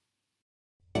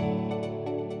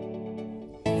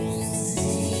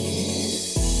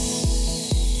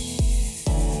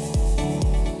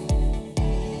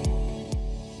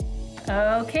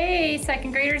 Okay,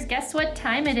 second graders, guess what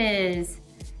time it is?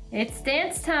 It's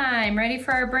dance time. Ready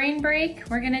for our brain break?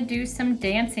 We're gonna do some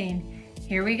dancing.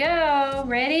 Here we go.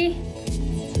 Ready?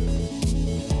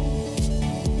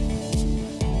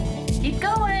 Keep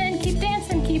going, keep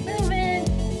dancing, keep moving.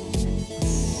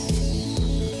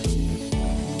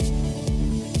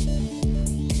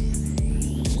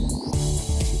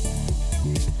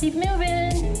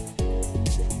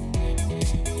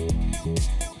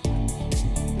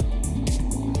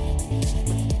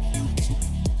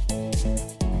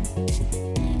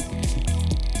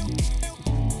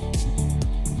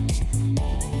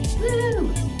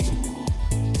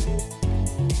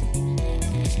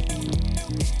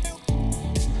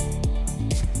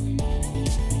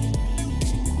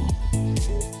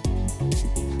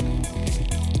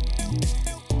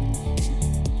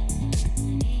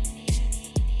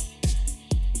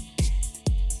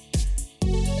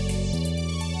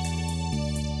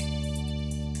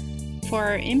 for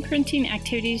our imprinting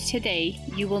activities today,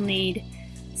 you will need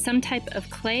some type of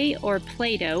clay or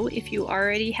Play-Doh. If you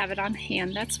already have it on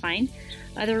hand, that's fine.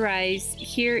 Otherwise,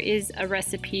 here is a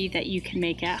recipe that you can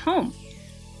make at home.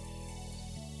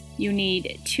 You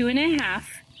need 2½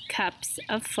 cups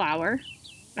of flour,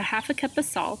 1/2 cup of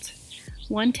salt,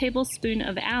 1 tablespoon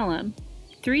of alum,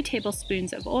 3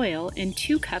 tablespoons of oil, and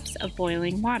 2 cups of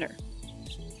boiling water.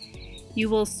 You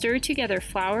will stir together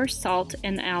flour, salt,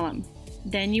 and alum.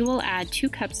 Then you will add 2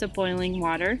 cups of boiling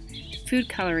water, food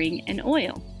coloring, and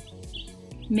oil.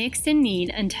 Mix and knead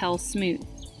until smooth.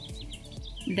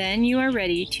 Then you are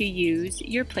ready to use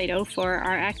your Play-Doh for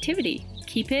our activity.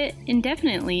 Keep it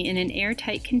indefinitely in an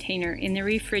airtight container in the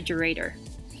refrigerator.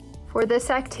 For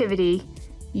this activity,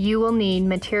 you will need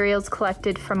materials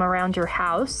collected from around your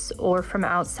house or from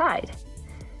outside.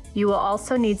 You will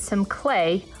also need some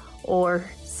clay or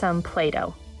some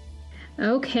Play-Doh.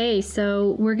 Okay,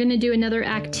 so we're gonna do another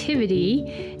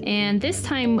activity, and this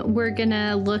time we're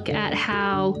gonna look at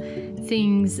how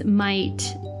things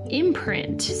might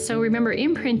imprint. So remember,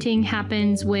 imprinting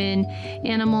happens when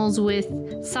animals with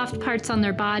soft parts on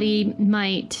their body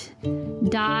might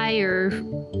die or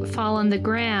fall on the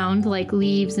ground, like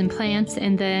leaves and plants,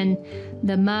 and then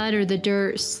the mud or the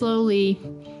dirt slowly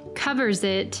covers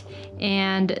it,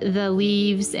 and the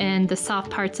leaves and the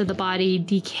soft parts of the body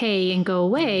decay and go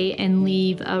away and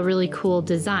leave a really cool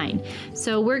design.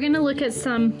 So we're going to look at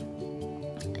some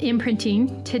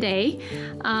imprinting today.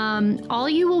 All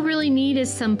you will really need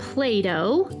is some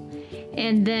Play-Doh,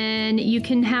 and then you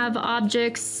can have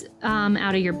objects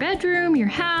out of your bedroom, your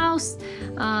house.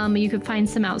 You could find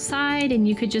some outside, and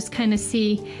you could just kind of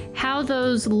see how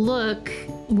those look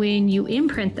when you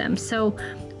imprint them. So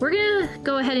we're gonna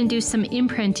go ahead and do some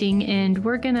imprinting, and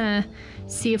we're gonna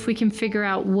see if we can figure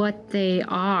out what they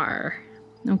are.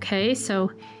 Okay, so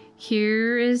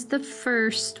here is the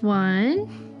first one.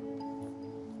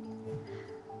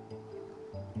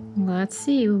 Let's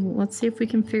see if we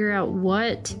can figure out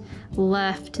what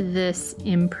left this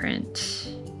imprint.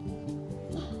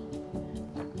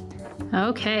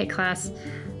 Okay, class.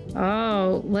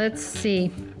 Oh, let's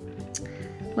see.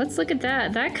 Let's look at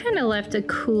that. That kind of left a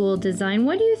cool design.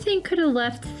 What do you think could have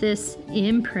left this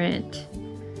imprint?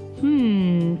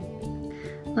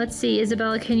 Let's see,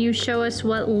 Isabella, can you show us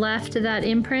what left that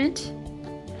imprint?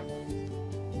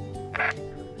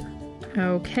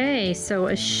 Okay, so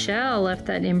a shell left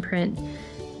that imprint.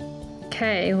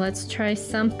 Okay, let's try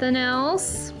something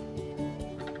else.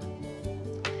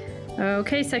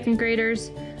 Okay, second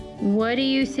graders, what do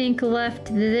you think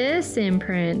left this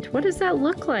imprint? What does that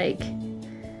look like?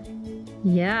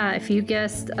 Yeah, if you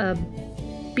guessed a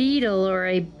beetle or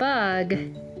a bug,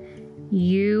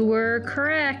 you were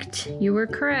correct. You were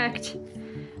correct.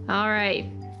 All right,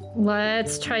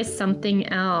 let's try something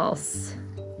else.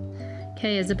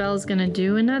 Okay, Isabella's gonna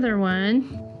do another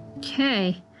one.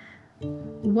 Okay,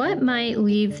 what might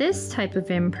leave this type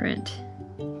of imprint?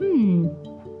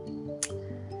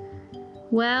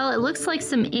 Well, it looks like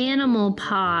some animal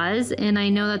paws, and I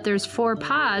know that there's 4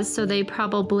 paws, so they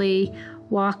probably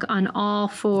walk on all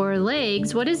 4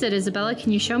 legs. What is it, Isabella?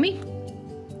 Can you show me?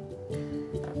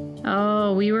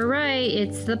 Oh, we were right.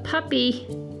 It's the puppy.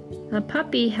 A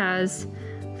puppy has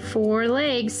 4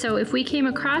 legs. So if we came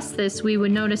across this, we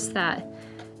would notice that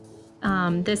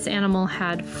this animal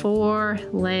had 4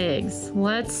 legs.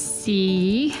 Let's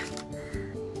see.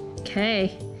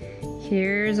 Okay,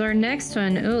 here's our next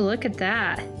one. Oh, look at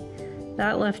that.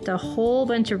 That left a whole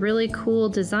bunch of really cool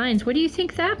designs. What do you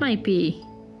think that might be?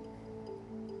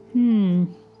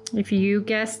 If you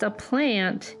guessed a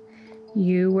plant,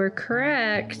 you were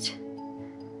correct.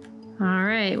 All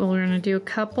right, well, we're gonna do a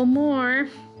couple more.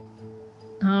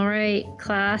 All right,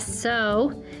 class,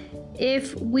 so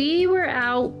if we were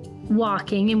out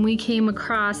walking and we came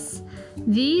across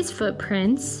these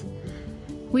footprints,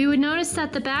 we would notice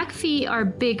that the back feet are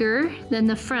bigger than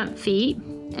the front feet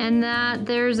and that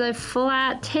there's a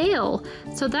flat tail.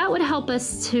 So that would help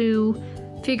us to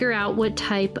figure out what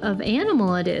type of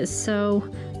animal it is. So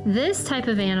this type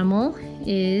of animal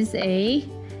is a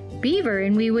beaver,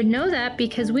 and we would know that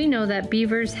because we know that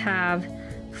beavers have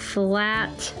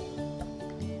flat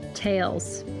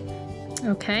tails.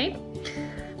 Okay,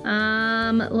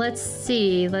 let's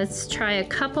see, let's try a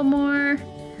couple more.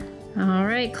 All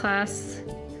right, class,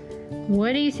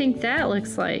 what do you think that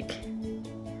looks like?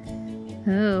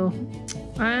 Oh,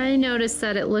 I noticed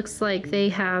that it looks like they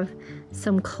have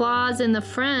some claws in the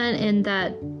front and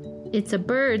that it's a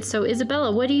bird. So Isabella,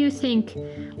 what do you think?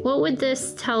 What would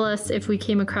this tell us if we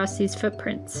came across these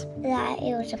footprints? That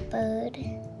it was a bird.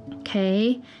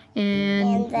 Okay,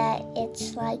 and that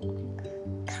it's like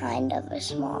kind of a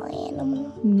small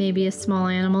animal. Maybe a small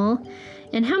animal.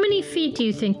 And how many feet do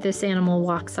you think this animal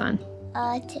walks on?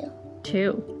 2.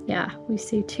 2. Yeah, we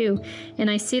see 2. And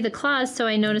I see the claws, so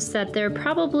I noticed that they're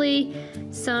probably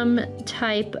some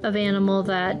type of animal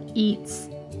that eats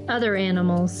other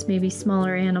animals, maybe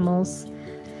smaller animals.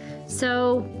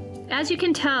 So, as you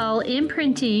can tell,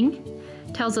 imprinting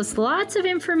tells us lots of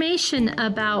information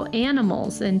about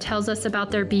animals and tells us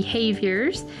about their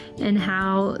behaviors and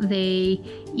how they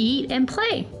eat and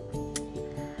play.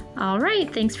 All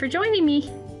right, thanks for joining me.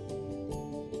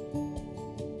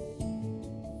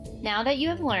 Now that you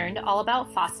have learned all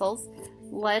about fossils,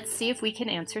 let's see if we can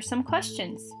answer some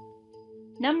questions.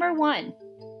 Number 1,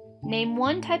 name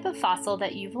one type of fossil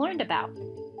that you've learned about.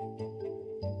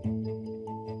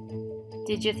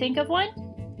 Did you think of one?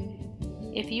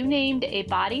 If you named a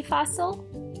body fossil,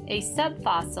 a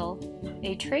subfossil,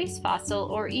 a trace fossil,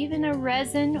 or even a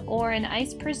resin or an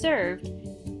ice preserved,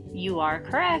 you are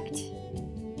correct.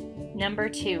 Number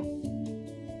 2,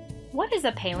 what is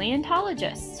a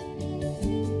paleontologist?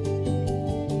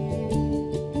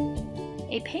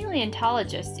 A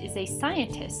paleontologist is a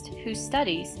scientist who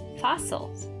studies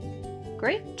fossils.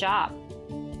 Great job.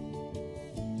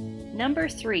 Number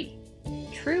 3,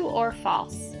 true or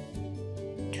false?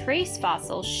 Trace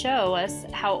fossils show us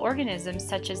how organisms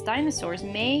such as dinosaurs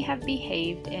may have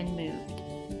behaved and moved.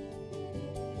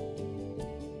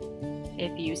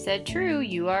 If you said true,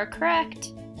 you are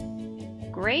correct.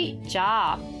 Great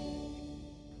job.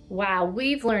 Wow,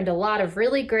 we've learned a lot of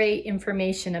really great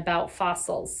information about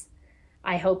fossils.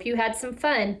 I hope you had some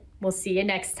fun. We'll see you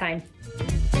next time.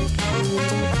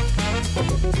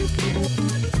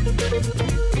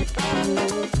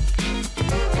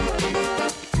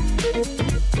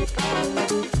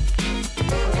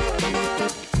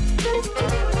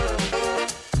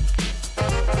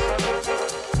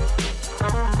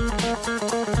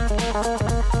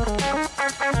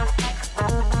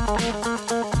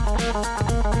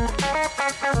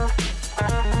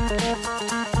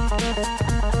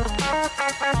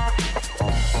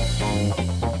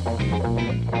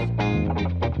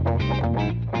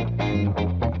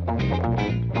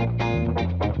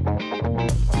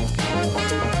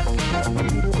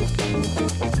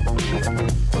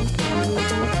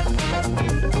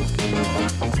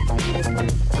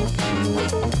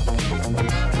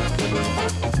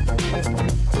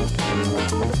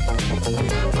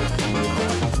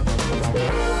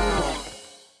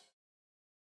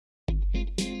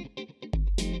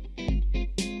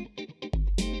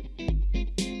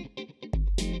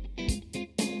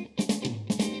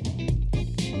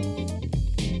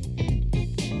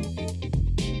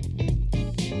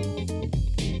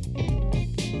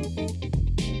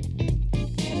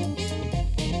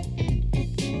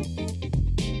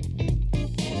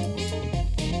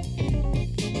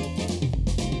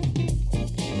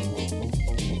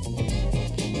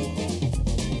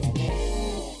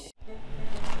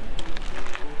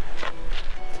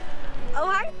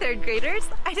 third graders.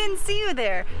 I didn't see you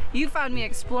there. You found me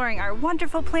exploring our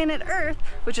wonderful planet Earth,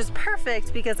 which is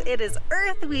perfect because it is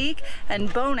Earth Week,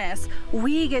 and bonus,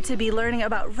 we get to be learning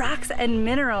about rocks and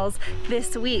minerals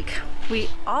this week. We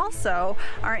also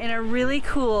are in a really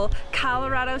cool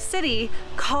Colorado city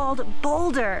called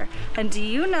Boulder. And do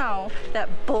you know that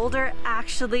Boulder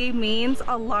actually means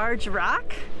a large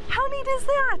rock? How neat is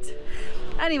that?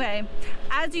 Anyway,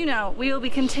 as you know, we will be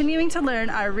continuing to learn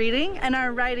our reading and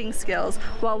our writing skills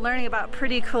while learning about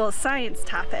pretty cool science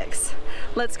topics.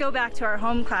 Let's go back to our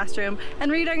home classroom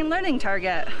and read our learning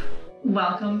target.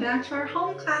 Welcome back to our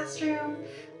home classroom.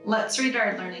 Let's read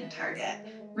our learning target.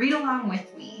 Read along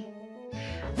with me.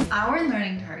 Our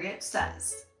learning target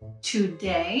says,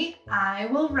 today I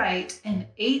will write an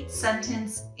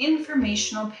 8-sentence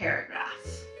informational paragraph.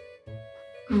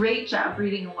 Great job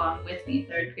reading along with me,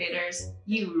 third graders.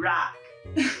 You rock.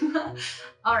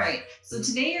 All right, so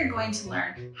today you're going to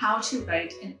learn how to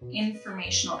write an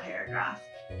informational paragraph.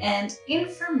 And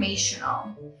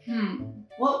informational,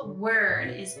 what word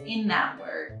is in that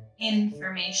word?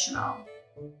 Informational.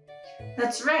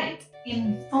 That's right,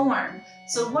 inform.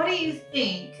 So what do you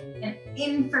think an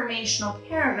informational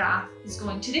paragraph is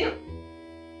going to do?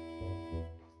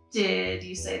 Did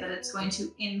you say that it's going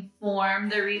to inform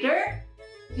the reader?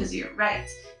 Because you're right,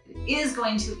 it is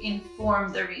going to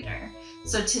inform the reader.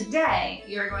 So today,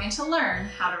 you're going to learn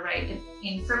how to write an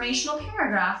informational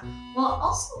paragraph while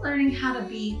also learning how to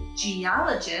be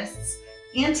geologists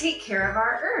and take care of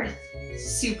our Earth.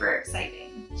 Super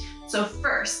exciting. So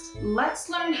first, let's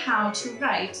learn how to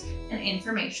write an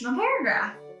informational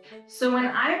paragraph. So when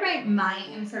I write my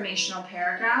informational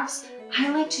paragraphs, I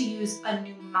like to use a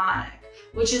mnemonic.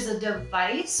 which is a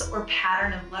device or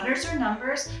pattern of letters or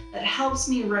numbers that helps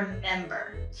me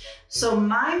remember. So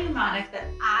my mnemonic that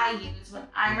I use when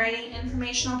I'm writing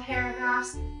informational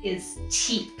paragraphs is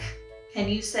teak. Can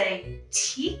you say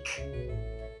teak?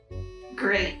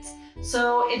 Great.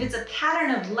 So if it's a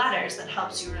pattern of letters that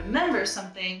helps you remember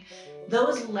something,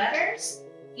 those letters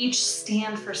each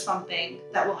stand for something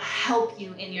that will help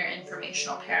you in your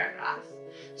informational paragraph.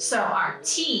 So our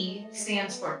T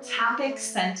stands for topic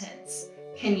sentence.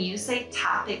 Can you say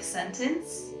topic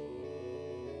sentence?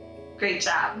 Great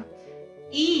job.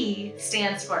 E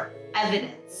stands for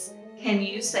evidence. Can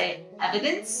you say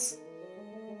evidence?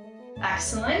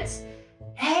 Excellent.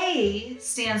 A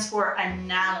stands for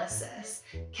analysis.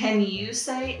 Can you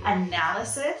say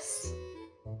analysis?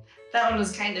 That one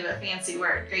was kind of a fancy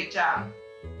word. Great job.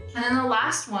 And then the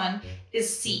last one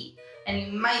is C, and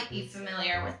you might be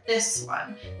familiar with this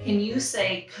one. Can you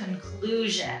say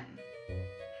conclusion?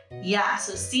 Yeah,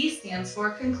 so C stands for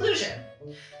conclusion.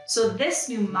 So this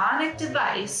mnemonic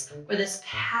device, or this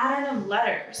pattern of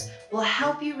letters, will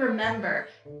help you remember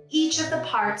each of the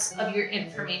parts of your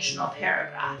informational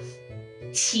paragraph.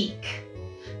 Teak.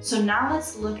 So now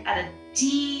let's look at a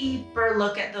deeper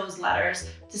look at those letters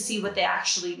to see what they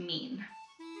actually mean.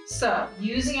 So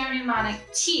using our mnemonic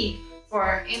teak for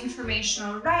our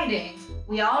informational writing,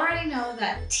 we already know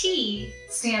that T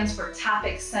stands for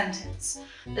topic sentence.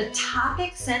 The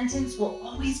topic sentence will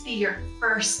always be your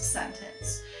first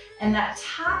sentence. And that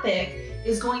topic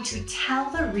is going to tell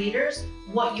the readers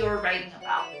what you're writing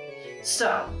about.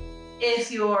 So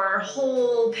if your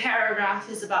whole paragraph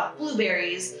is about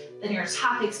blueberries, then your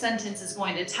topic sentence is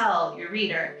going to tell your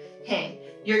reader, hey,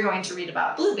 you're going to read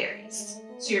about blueberries.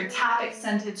 So your topic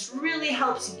sentence really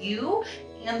helps you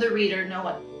and the reader know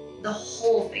what the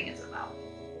whole thing is about.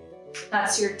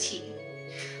 That's your T.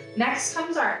 Next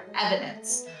comes our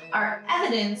evidence. Our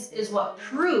evidence is what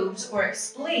proves or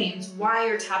explains why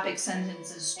your topic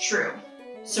sentence is true.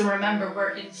 So remember,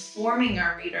 we're informing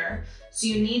our reader, so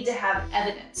you need to have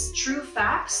evidence, true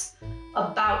facts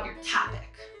about your topic.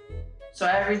 So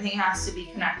everything has to be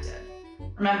connected.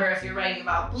 Remember, if you're writing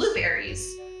about blueberries,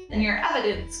 then your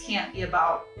evidence can't be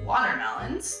about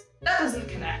watermelons. That doesn't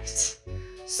connect.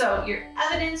 So your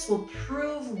evidence will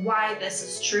prove why this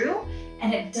is true,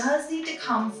 and it does need to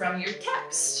come from your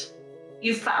text.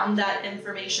 You found that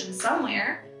information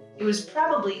somewhere. It was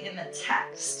probably in the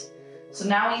text. So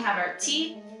now we have our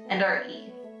T and our E.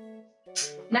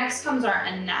 Next comes our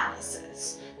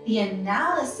analysis. The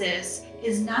analysis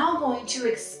is now going to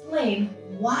explain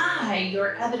why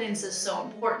your evidence is so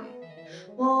important.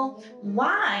 Well,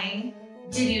 why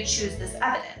did you choose this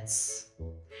evidence?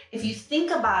 If you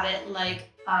think about it like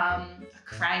a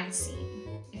crime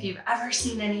scene, if you've ever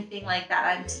seen anything like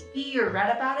that on TV or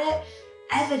read about it,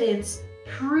 evidence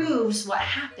proves what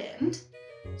happened.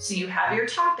 So you have your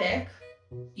topic,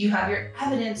 you have your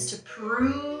evidence to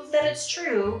prove that it's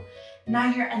true.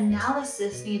 Now your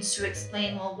analysis needs to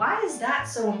explain, well, why is that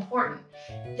so important?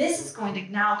 This is going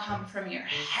to now come from your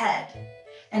head.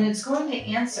 And it's going to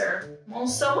answer, well,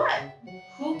 so what?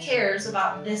 Who cares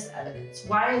about this evidence?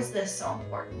 Why is this so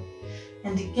important?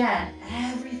 And again,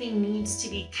 everything needs to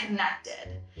be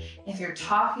connected. If you're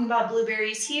talking about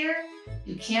blueberries here,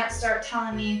 you can't start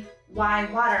telling me why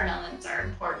watermelons are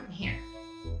important here.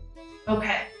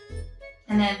 Okay,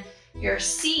 and then your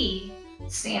C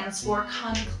stands for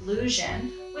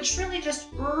conclusion, which really just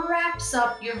wraps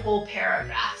up your whole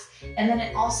paragraph. And then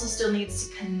it also still needs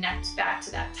to connect back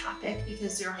to that topic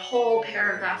because your whole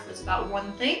paragraph was about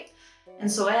one thing.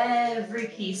 And so every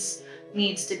piece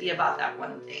needs to be about that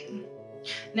one thing.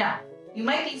 Now, you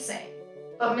might be saying,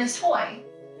 but Ms. Hoy,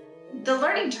 the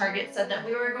learning target said that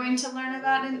we were going to learn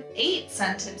about an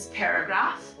 8-sentence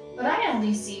paragraph, but I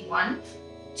only see 1,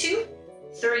 2,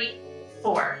 3,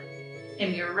 4.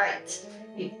 And you're right,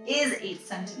 it is 8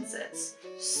 sentences.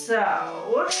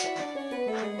 So,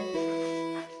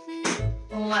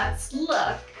 let's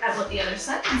look at what the other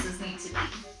sentences need to be.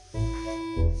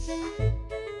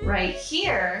 Right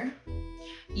here,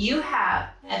 you have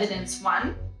evidence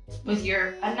 1 with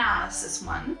your analysis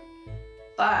 1,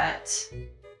 but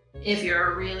if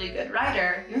you're a really good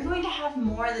writer, you're going to have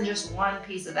more than just one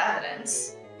piece of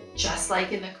evidence. Just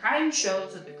like in the crime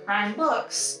shows or the crime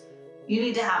books, you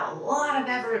need to have a lot of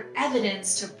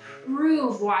evidence to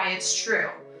prove why it's true.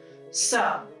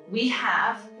 So we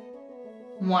have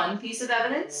 1 piece of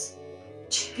evidence,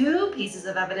 2 pieces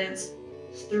of evidence,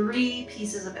 3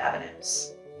 pieces of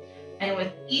evidence. And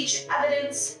with each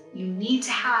evidence, you need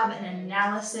to have an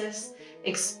analysis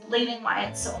explaining why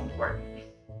it's so important.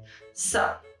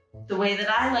 So the way that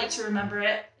I like to remember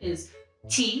it is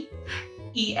T,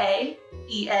 E-A,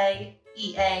 E-A,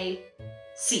 E-A,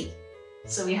 C.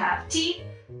 So we have T,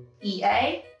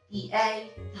 E-A,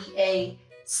 E-A, E-A,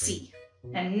 C.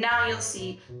 And now you'll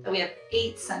see that we have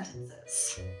 8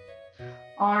 sentences.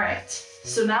 All right,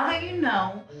 so now that you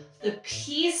know the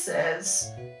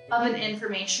pieces of an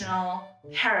informational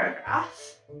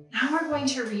paragraph, now we're going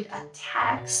to read a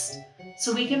text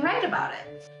so we can write about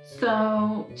it.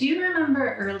 So do you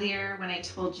remember earlier when I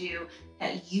told you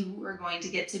that you were going to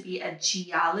get to be a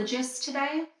geologist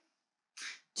today?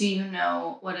 Do you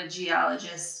know what a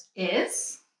geologist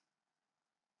is?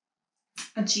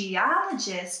 A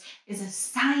geologist is a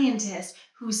scientist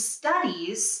who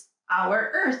studies our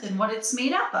Earth and what it's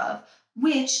made up of,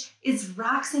 which is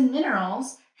rocks and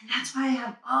minerals, and that's why I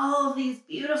have all of these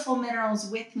beautiful minerals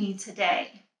with me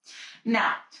today.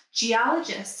 Now,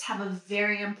 geologists have a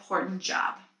very important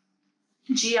job.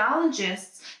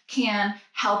 Geologists can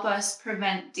help us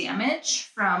prevent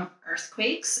damage from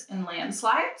earthquakes and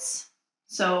landslides.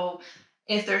 So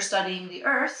if they're studying the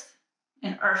Earth,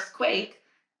 an earthquake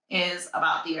is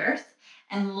about the Earth,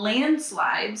 and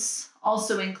landslides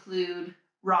also include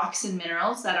rocks and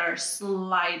minerals that are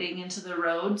sliding into the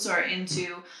roads or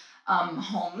into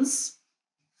homes.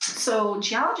 So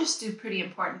geologists do pretty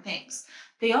important things.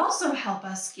 They also help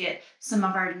us get some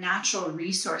of our natural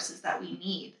resources that we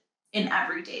need in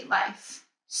everyday life.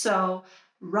 So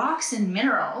rocks and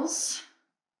minerals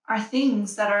are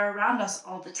things that are around us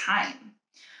all the time.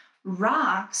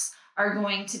 Rocks are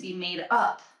going to be made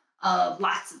up of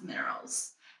lots of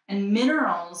minerals. And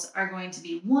minerals are going to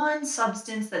be one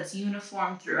substance that's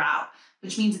uniform throughout,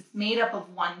 which means it's made up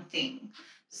of one thing.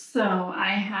 So I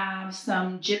have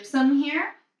some gypsum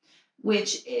here,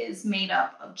 which is made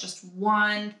up of just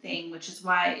one thing, which is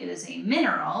why it is a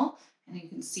mineral. And you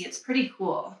can see it's pretty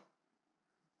cool.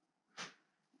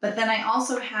 But then I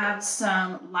also have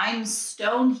some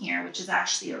limestone here, which is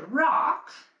actually a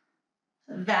rock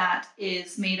that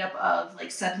is made up of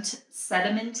like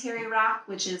sedimentary rock,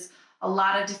 which is a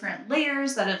lot of different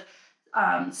layers that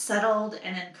have settled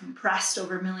and then compressed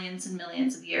over millions and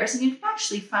millions of years. And you can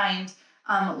actually find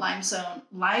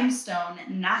limestone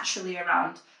naturally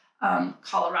around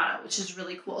Colorado, which is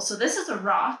really cool. So this is a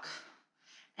rock,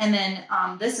 and then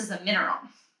this is a mineral.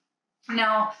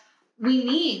 Now, we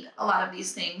need a lot of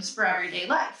these things for everyday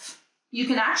life. You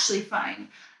can actually find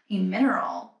a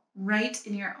mineral right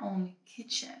in your own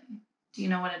kitchen. Do you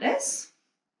know what it is?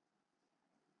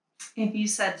 If you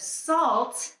said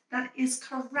salt, that is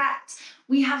correct.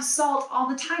 We have salt all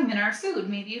the time in our food.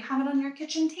 Maybe you have it on your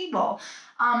kitchen table.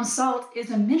 Salt is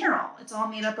a mineral. It's all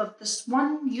made up of this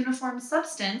one uniform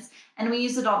substance, and we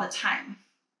use it all the time.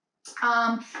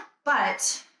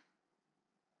 But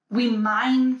we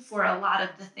mine for a lot of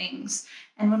the things.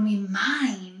 And when we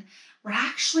mine, we're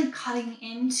actually cutting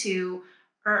into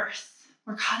Earth.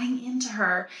 We're cutting into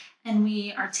her, and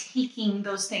we are taking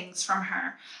those things from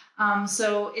her.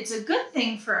 So it's a good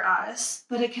thing for us,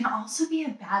 but it can also be a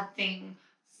bad thing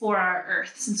for our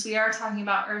Earth. Since we are talking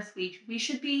about Earth Week, we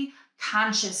should be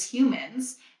conscious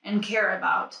humans and care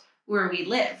about where we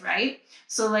live, right?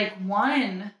 So like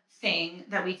one thing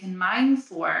that we can mine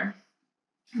for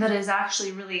that is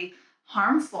actually really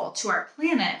harmful to our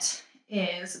planet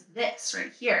is this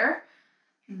right here.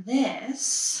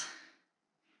 This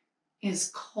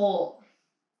is coal.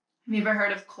 Have you ever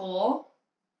heard of coal?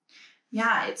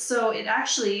 Yeah, it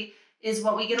actually is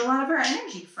what we get a lot of our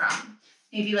energy from.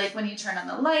 Maybe like when you turn on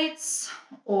the lights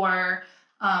or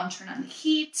turn on the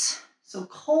heat. So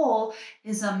coal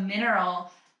is a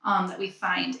mineral that we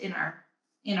find in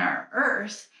our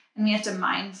earth, and we have to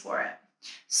mine for it.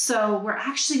 So we're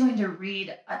actually going to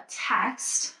read a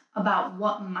text about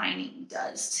what mining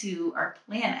does to our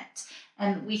planet.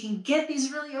 And we can get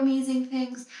these really amazing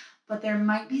things, but there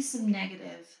might be some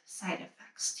negative side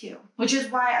effects too, which is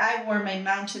why I wore my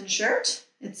mountain shirt.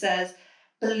 It says,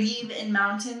 believe in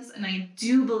mountains, and I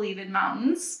do believe in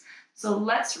mountains. So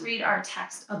let's read our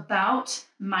text about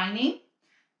mining,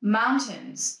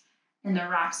 mountains, and the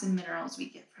rocks and minerals we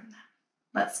get from them.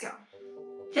 Let's go.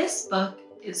 This book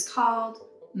is called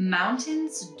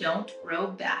Mountains Don't Grow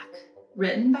Back,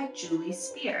 written by Julie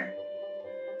Spear.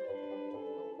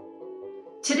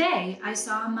 Today, I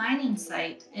saw a mining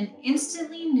site and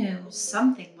instantly knew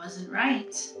something wasn't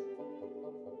right.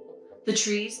 The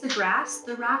trees, the grass,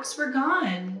 the rocks were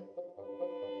gone.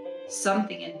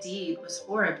 Something indeed was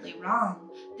horribly wrong.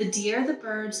 The deer, the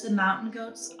birds, the mountain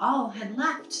goats, all had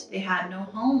left. They had no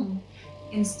home.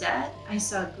 Instead, I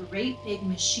saw great big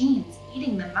machines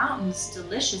eating the mountain's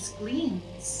delicious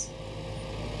gleams.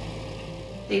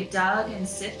 They dug and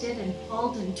sifted and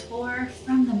pulled and tore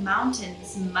from the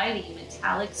mountain's mighty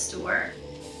metallic store.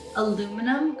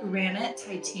 Aluminum, granite,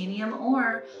 titanium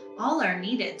ore, all are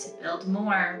needed to build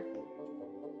more.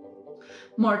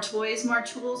 More toys, more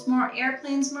tools, more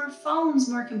airplanes, more phones,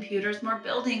 more computers, more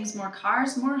buildings, more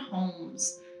cars, more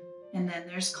homes. And then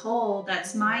there's coal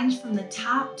that's mined from the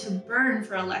top to burn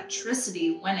for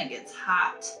electricity when it gets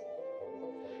hot.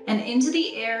 And into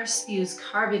the air spews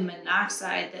carbon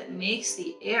monoxide that makes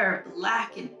the air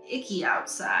black and icky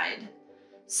outside.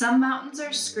 Some mountains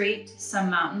are scraped, some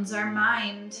mountains are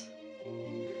mined.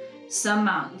 Some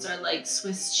mountains are like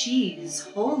Swiss cheese,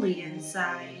 holy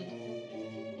inside.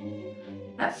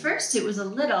 At first it was a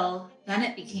little, then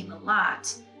it became a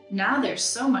lot. Now there's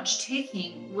so much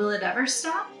taking, will it ever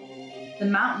stop? The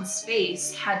mountain's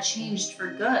face had changed for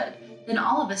good. Then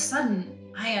all of a sudden,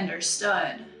 I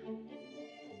understood.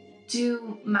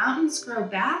 Do mountains grow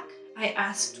back? I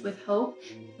asked with hope,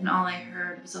 and all I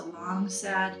heard was a long,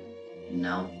 sad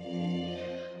no.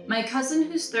 My cousin,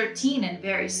 who's 13 and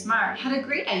very smart, had a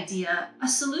great idea, a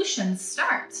solution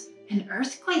start. An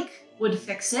earthquake would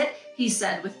fix it, he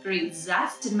said with great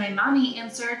zest, and my mommy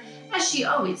answered, as she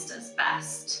always does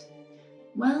best.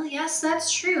 Well, yes,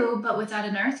 that's true, but without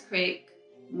an earthquake,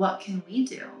 what can we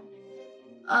do?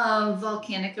 A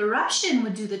volcanic eruption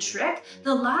would do the trick.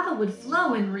 The lava would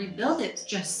flow and rebuild it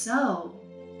just so.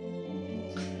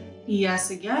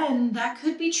 Yes, again, that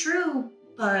could be true,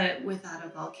 but without a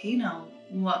volcano,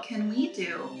 what can we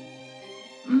do?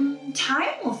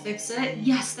 Time will fix it.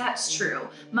 Yes, that's true.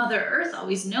 Mother Earth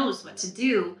always knows what to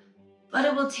do. But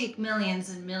it will take millions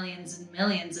and millions and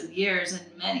millions of years and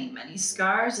many, many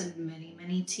scars and many,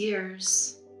 many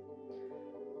tears.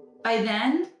 By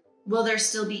then, will there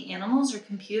still be animals or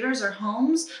computers or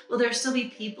homes? Will there still be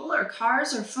people or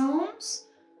cars or phones?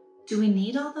 Do we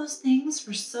need all those things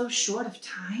for so short of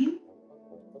time?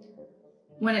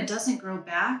 When it doesn't grow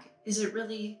back, is it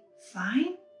really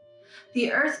fine?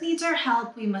 The earth needs our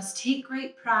help. We must take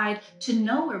great pride to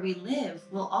know where we live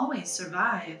will always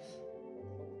survive.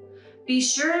 Be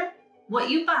sure what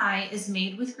you buy is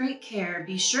made with great care.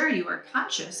 Be sure you are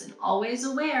conscious and always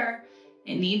aware.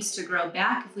 It needs to grow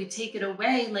back if we take it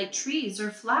away, like trees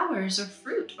or flowers or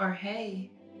fruit or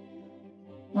hay.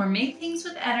 Or make things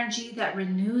with energy that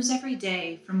renews every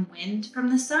day, from wind, from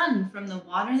the sun, from the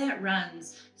water that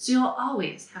runs, so you'll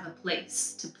always have a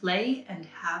place to play and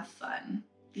have fun.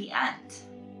 The end.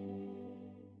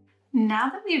 Now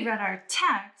that we've read our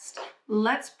text,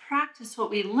 let's practice what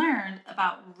we learned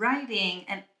about writing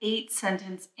an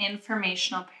 8-sentence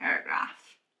informational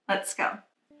paragraph. Let's go.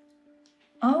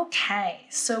 Okay,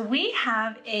 so we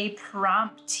have a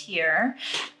prompt here,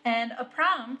 and a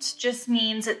prompt just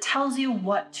means it tells you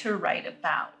what to write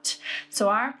about. So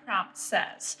our prompt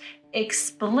says,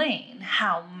 explain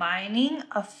how mining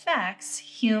affects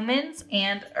humans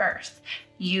and Earth.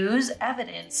 Use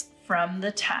evidence from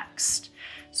the text.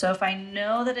 So if I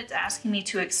know that it's asking me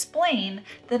to explain,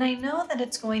 then I know that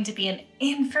it's going to be an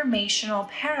informational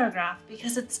paragraph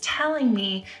because it's telling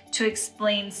me to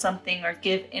explain something or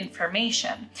give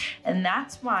information. And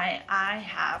that's why I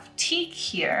have Teak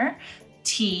here,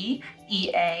 T-E-A-E-A-E-A-C.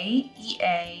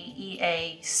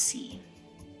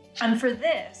 And for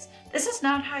this is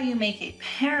not how you make a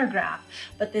paragraph,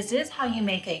 but this is how you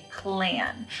make a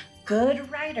plan. Good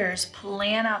writers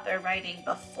plan out their writing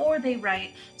before they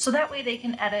write, so that way they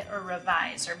can edit or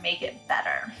revise or make it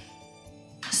better.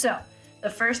 So the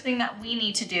first thing that we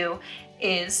need to do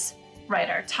is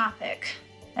write our topic.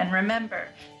 And remember,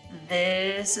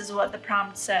 this is what the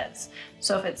prompt says.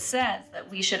 So if it says that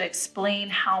we should explain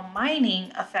how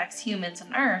mining affects humans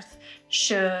and Earth,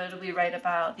 should we write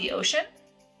about the ocean?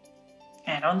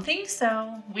 I don't think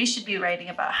so. We should be writing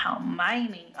about how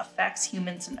mining affects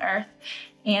humans and Earth,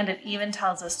 and it even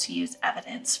tells us to use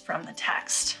evidence from the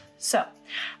text. So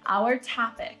our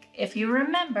topic, if you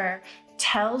remember,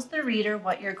 tells the reader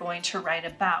what you're going to write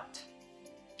about.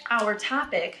 Our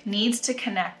topic needs to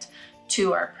connect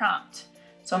to our prompt.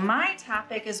 So my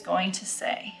topic is going to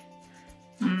say,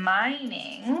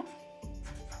 mining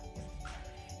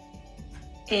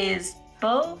is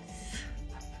both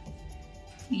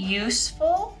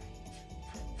useful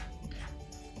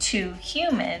to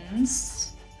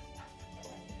humans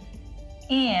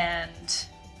and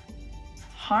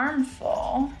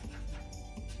harmful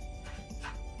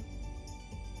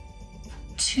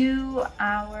to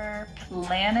our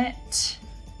planet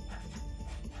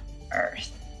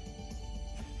Earth.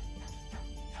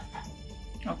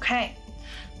 Okay,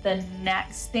 the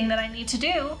next thing that I need to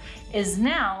do is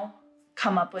now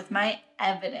come up with my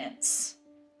evidence.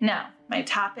 Now, my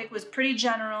topic was pretty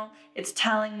general. It's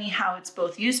telling me how it's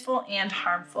both useful and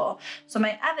harmful. So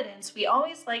my evidence, we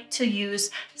always like to use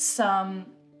some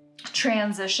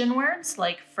transition words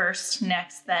like first,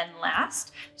 next, then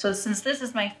last. So since this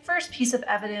is my first piece of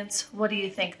evidence, what do you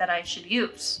think that I should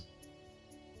use?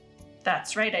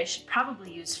 That's right, I should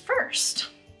probably use first.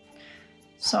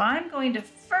 So I'm going to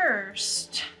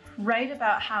first write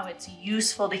about how it's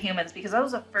useful to humans, because that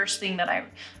was the first thing that I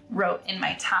wrote in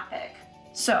my topic.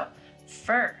 So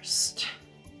first,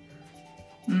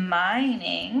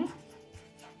 mining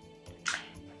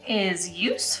is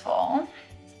useful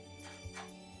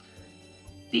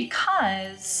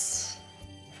because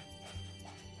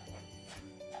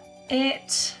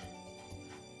it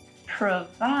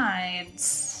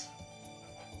provides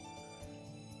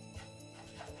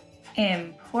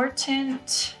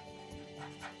important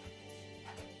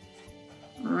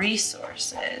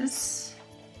resources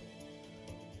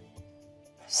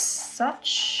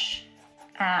such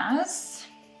as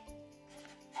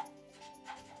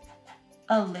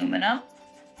aluminum,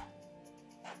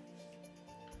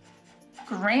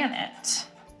 granite,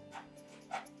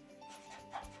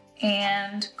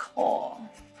 and coal.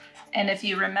 And if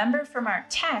you remember from our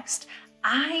text,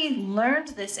 I learned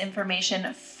this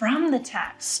information from the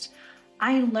text.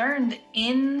 I learned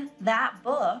in that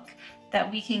book that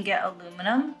we can get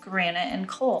aluminum, granite, and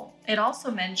coal. It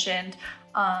also mentioned,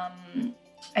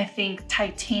 I think,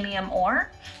 titanium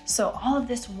ore. So all of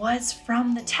this was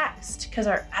from the text because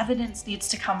our evidence needs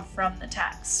to come from the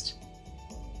text.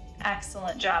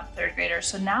 Excellent job, third graders.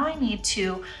 So now I need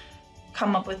to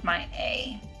come up with my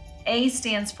A. A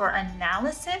stands for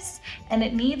analysis, and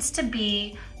it needs to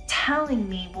be telling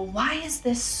me, well, why is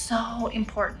this so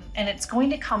important? And it's going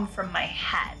to come from my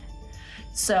head.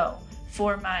 So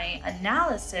for my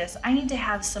analysis, I need to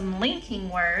have some linking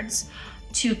words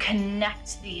to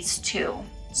connect these two.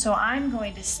 So I'm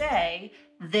going to say,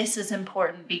 this is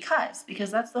important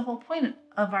because that's the whole point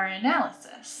of our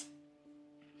analysis.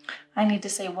 I need to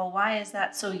say, well, why is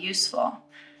that so useful?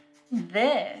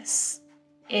 This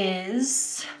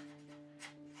is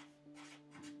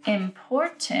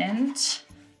important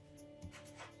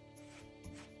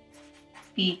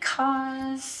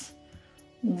because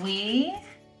we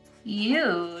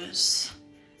use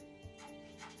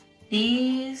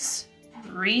these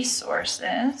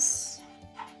resources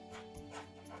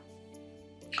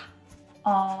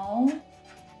all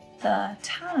the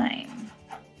time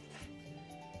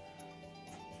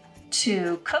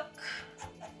to cook,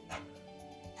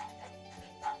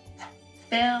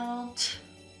 build,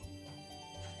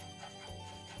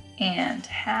 and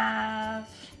have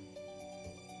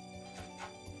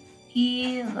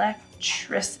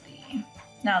electricity.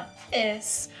 Now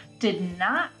this did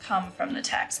not come from the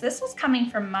text. This was coming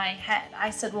from my head. I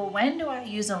said, well, when do I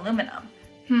use aluminum?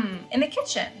 In the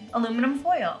kitchen, aluminum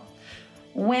foil.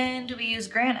 When do we use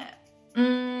granite?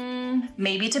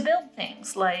 Maybe to build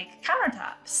things like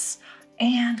countertops.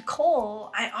 And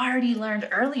coal, I already learned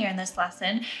earlier in this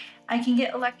lesson, I can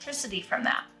get electricity from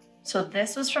that. So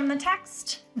this was from the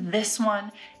text. This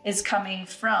one is coming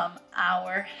from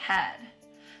our head.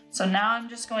 So now I'm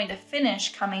just going to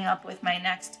finish coming up with my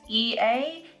next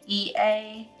EA,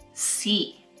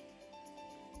 C.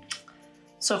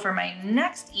 So for my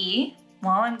next E,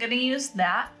 well, I'm going to use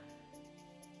that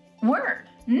word,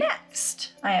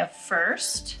 next. I have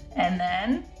first, and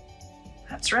then,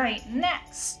 that's right,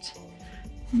 next.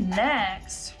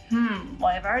 Next, well,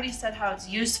 I've already said how it's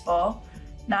useful.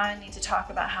 Now I need to talk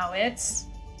about how it's,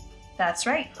 that's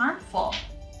right, harmful.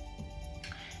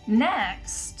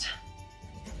 Next,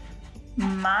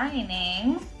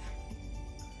 mining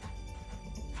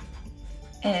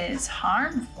is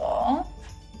harmful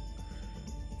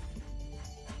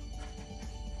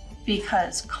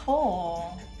because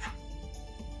coal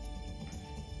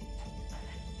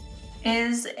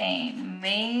is a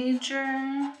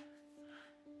major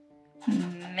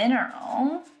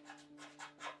mineral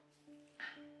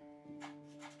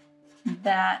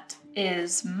that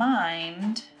is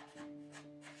mined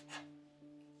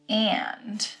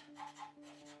and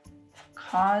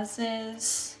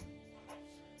causes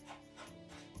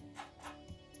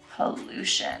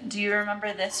pollution. Do you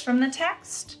remember this from the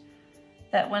text?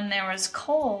 That when there was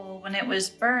coal, when it was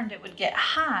burned, it would get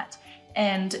hot,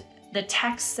 and the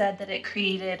text said that it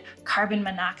created carbon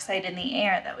monoxide in the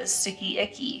air that was sticky,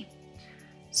 icky.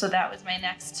 So that was my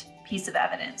next piece of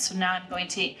evidence. So now I'm going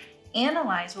to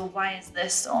analyze, well, why is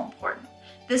this so important?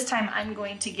 This time I'm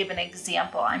going to give an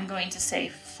example. I'm going to say,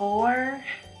 for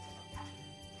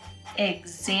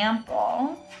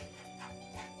example,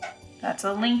 that's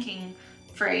a linking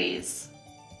phrase.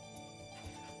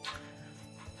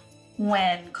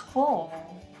 When coal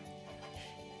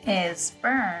is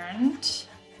burned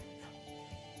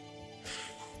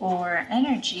for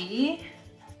energy,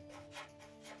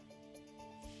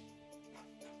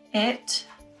 It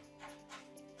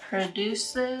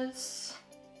produces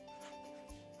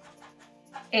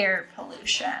air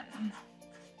pollution.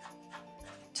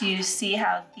 Do you see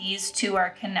how these two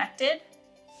are connected?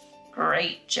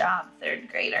 Great job, third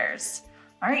graders.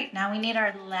 All right, now we need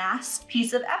our last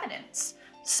piece of evidence.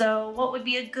 So what would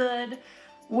be a good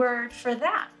word for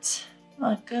that?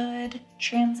 A good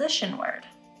transition word.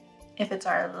 If it's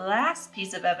our last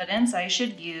piece of evidence, I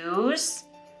should use,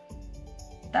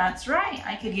 that's right,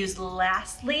 I could use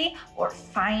lastly or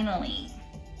finally.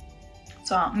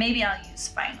 So maybe I'll use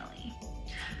finally.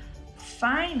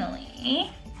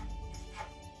 Finally,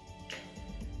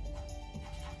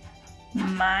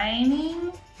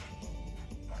 mining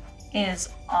is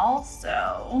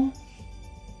also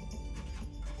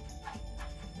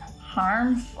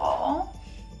harmful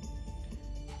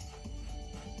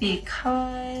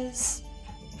because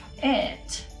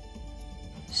it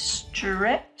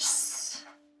strips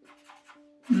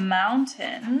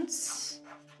mountains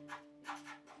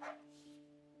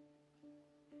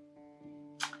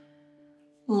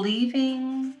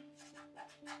leaving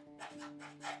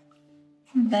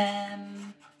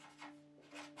them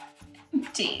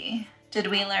empty. Did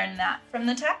we learn that from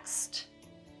the text?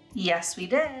 Yes, we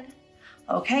did.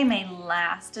 Okay, my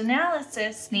last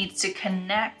analysis needs to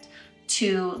connect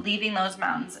to leaving those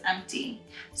mountains empty.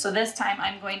 So this time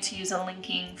I'm going to use a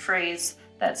linking phrase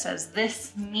that says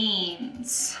this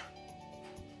means.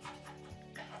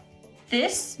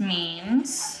 This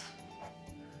means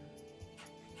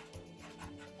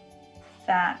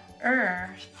that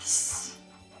Earth's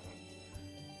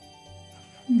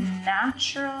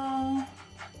natural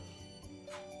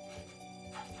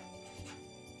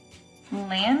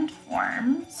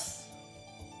landforms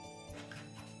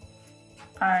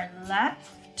are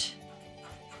left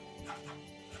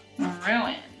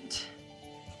ruined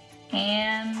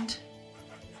and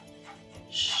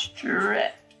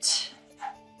stripped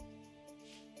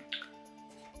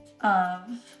of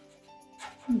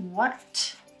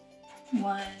what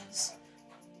was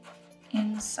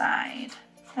inside.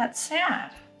 That's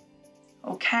sad.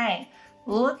 Okay,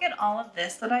 look at all of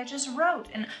this that I just wrote.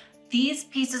 And these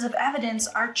pieces of evidence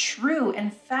are true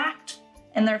and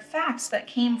they're facts that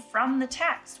came from the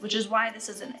text, which is why this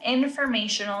is an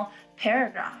informational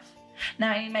paragraph.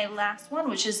 Now I need my last one,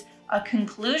 which is a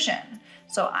conclusion.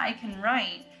 So I can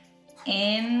write,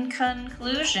 in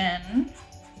conclusion,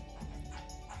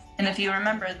 and if you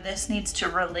remember, this needs to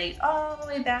relate all the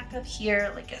way back up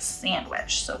here like a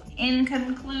sandwich. So in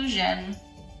conclusion,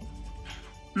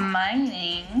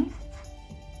 mining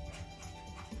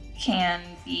can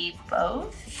be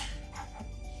both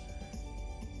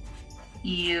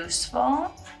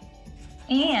useful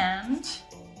and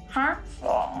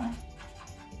harmful.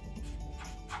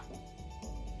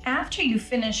 After you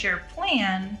finish your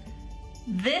plan,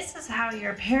 this is how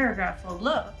your paragraph will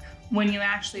look when you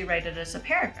actually write it as a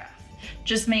paragraph.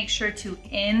 Just make sure to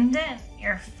indent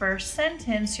your first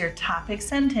sentence, your topic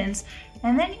sentence,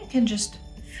 and then you can just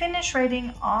finish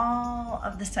writing all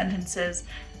of the sentences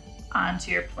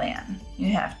onto your plan.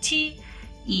 You have T,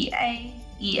 EA,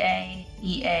 EA,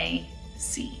 EA,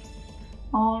 C.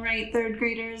 All right, third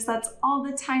graders, that's all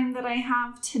the time that I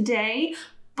have today,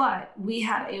 but we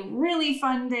had a really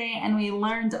fun day and we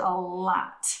learned a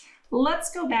lot.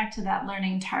 Let's go back to that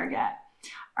learning target.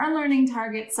 Our learning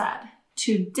target said,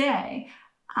 today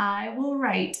I will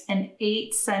write an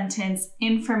 8-sentence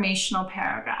informational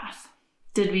paragraph.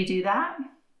 Did we do that?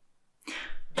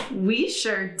 We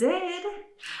sure did.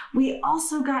 We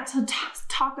also got to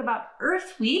talk about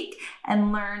Earth Week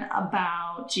and learn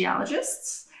about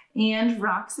geologists and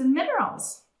rocks and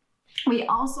minerals. We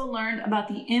also learned about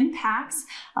the impacts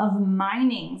of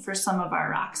mining for some of our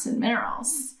rocks and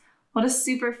minerals. What a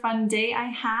super fun day I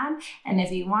had. And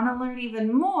if you want to learn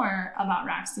even more about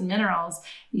rocks and minerals,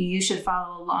 you should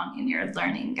follow along in your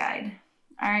learning guide.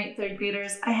 All right, third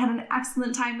graders, I had an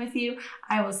excellent time with you.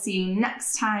 I will see you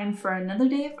next time for another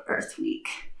day of Earth Week.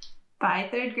 Bye,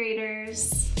 third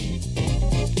graders.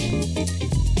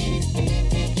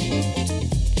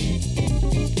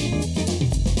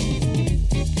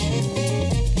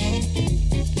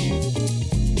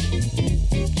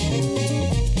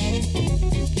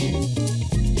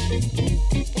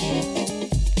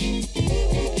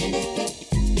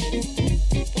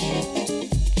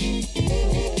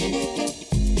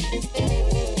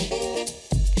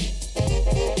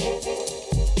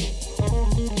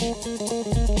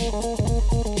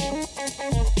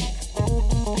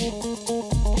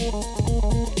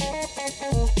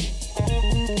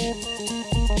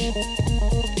 Thank you.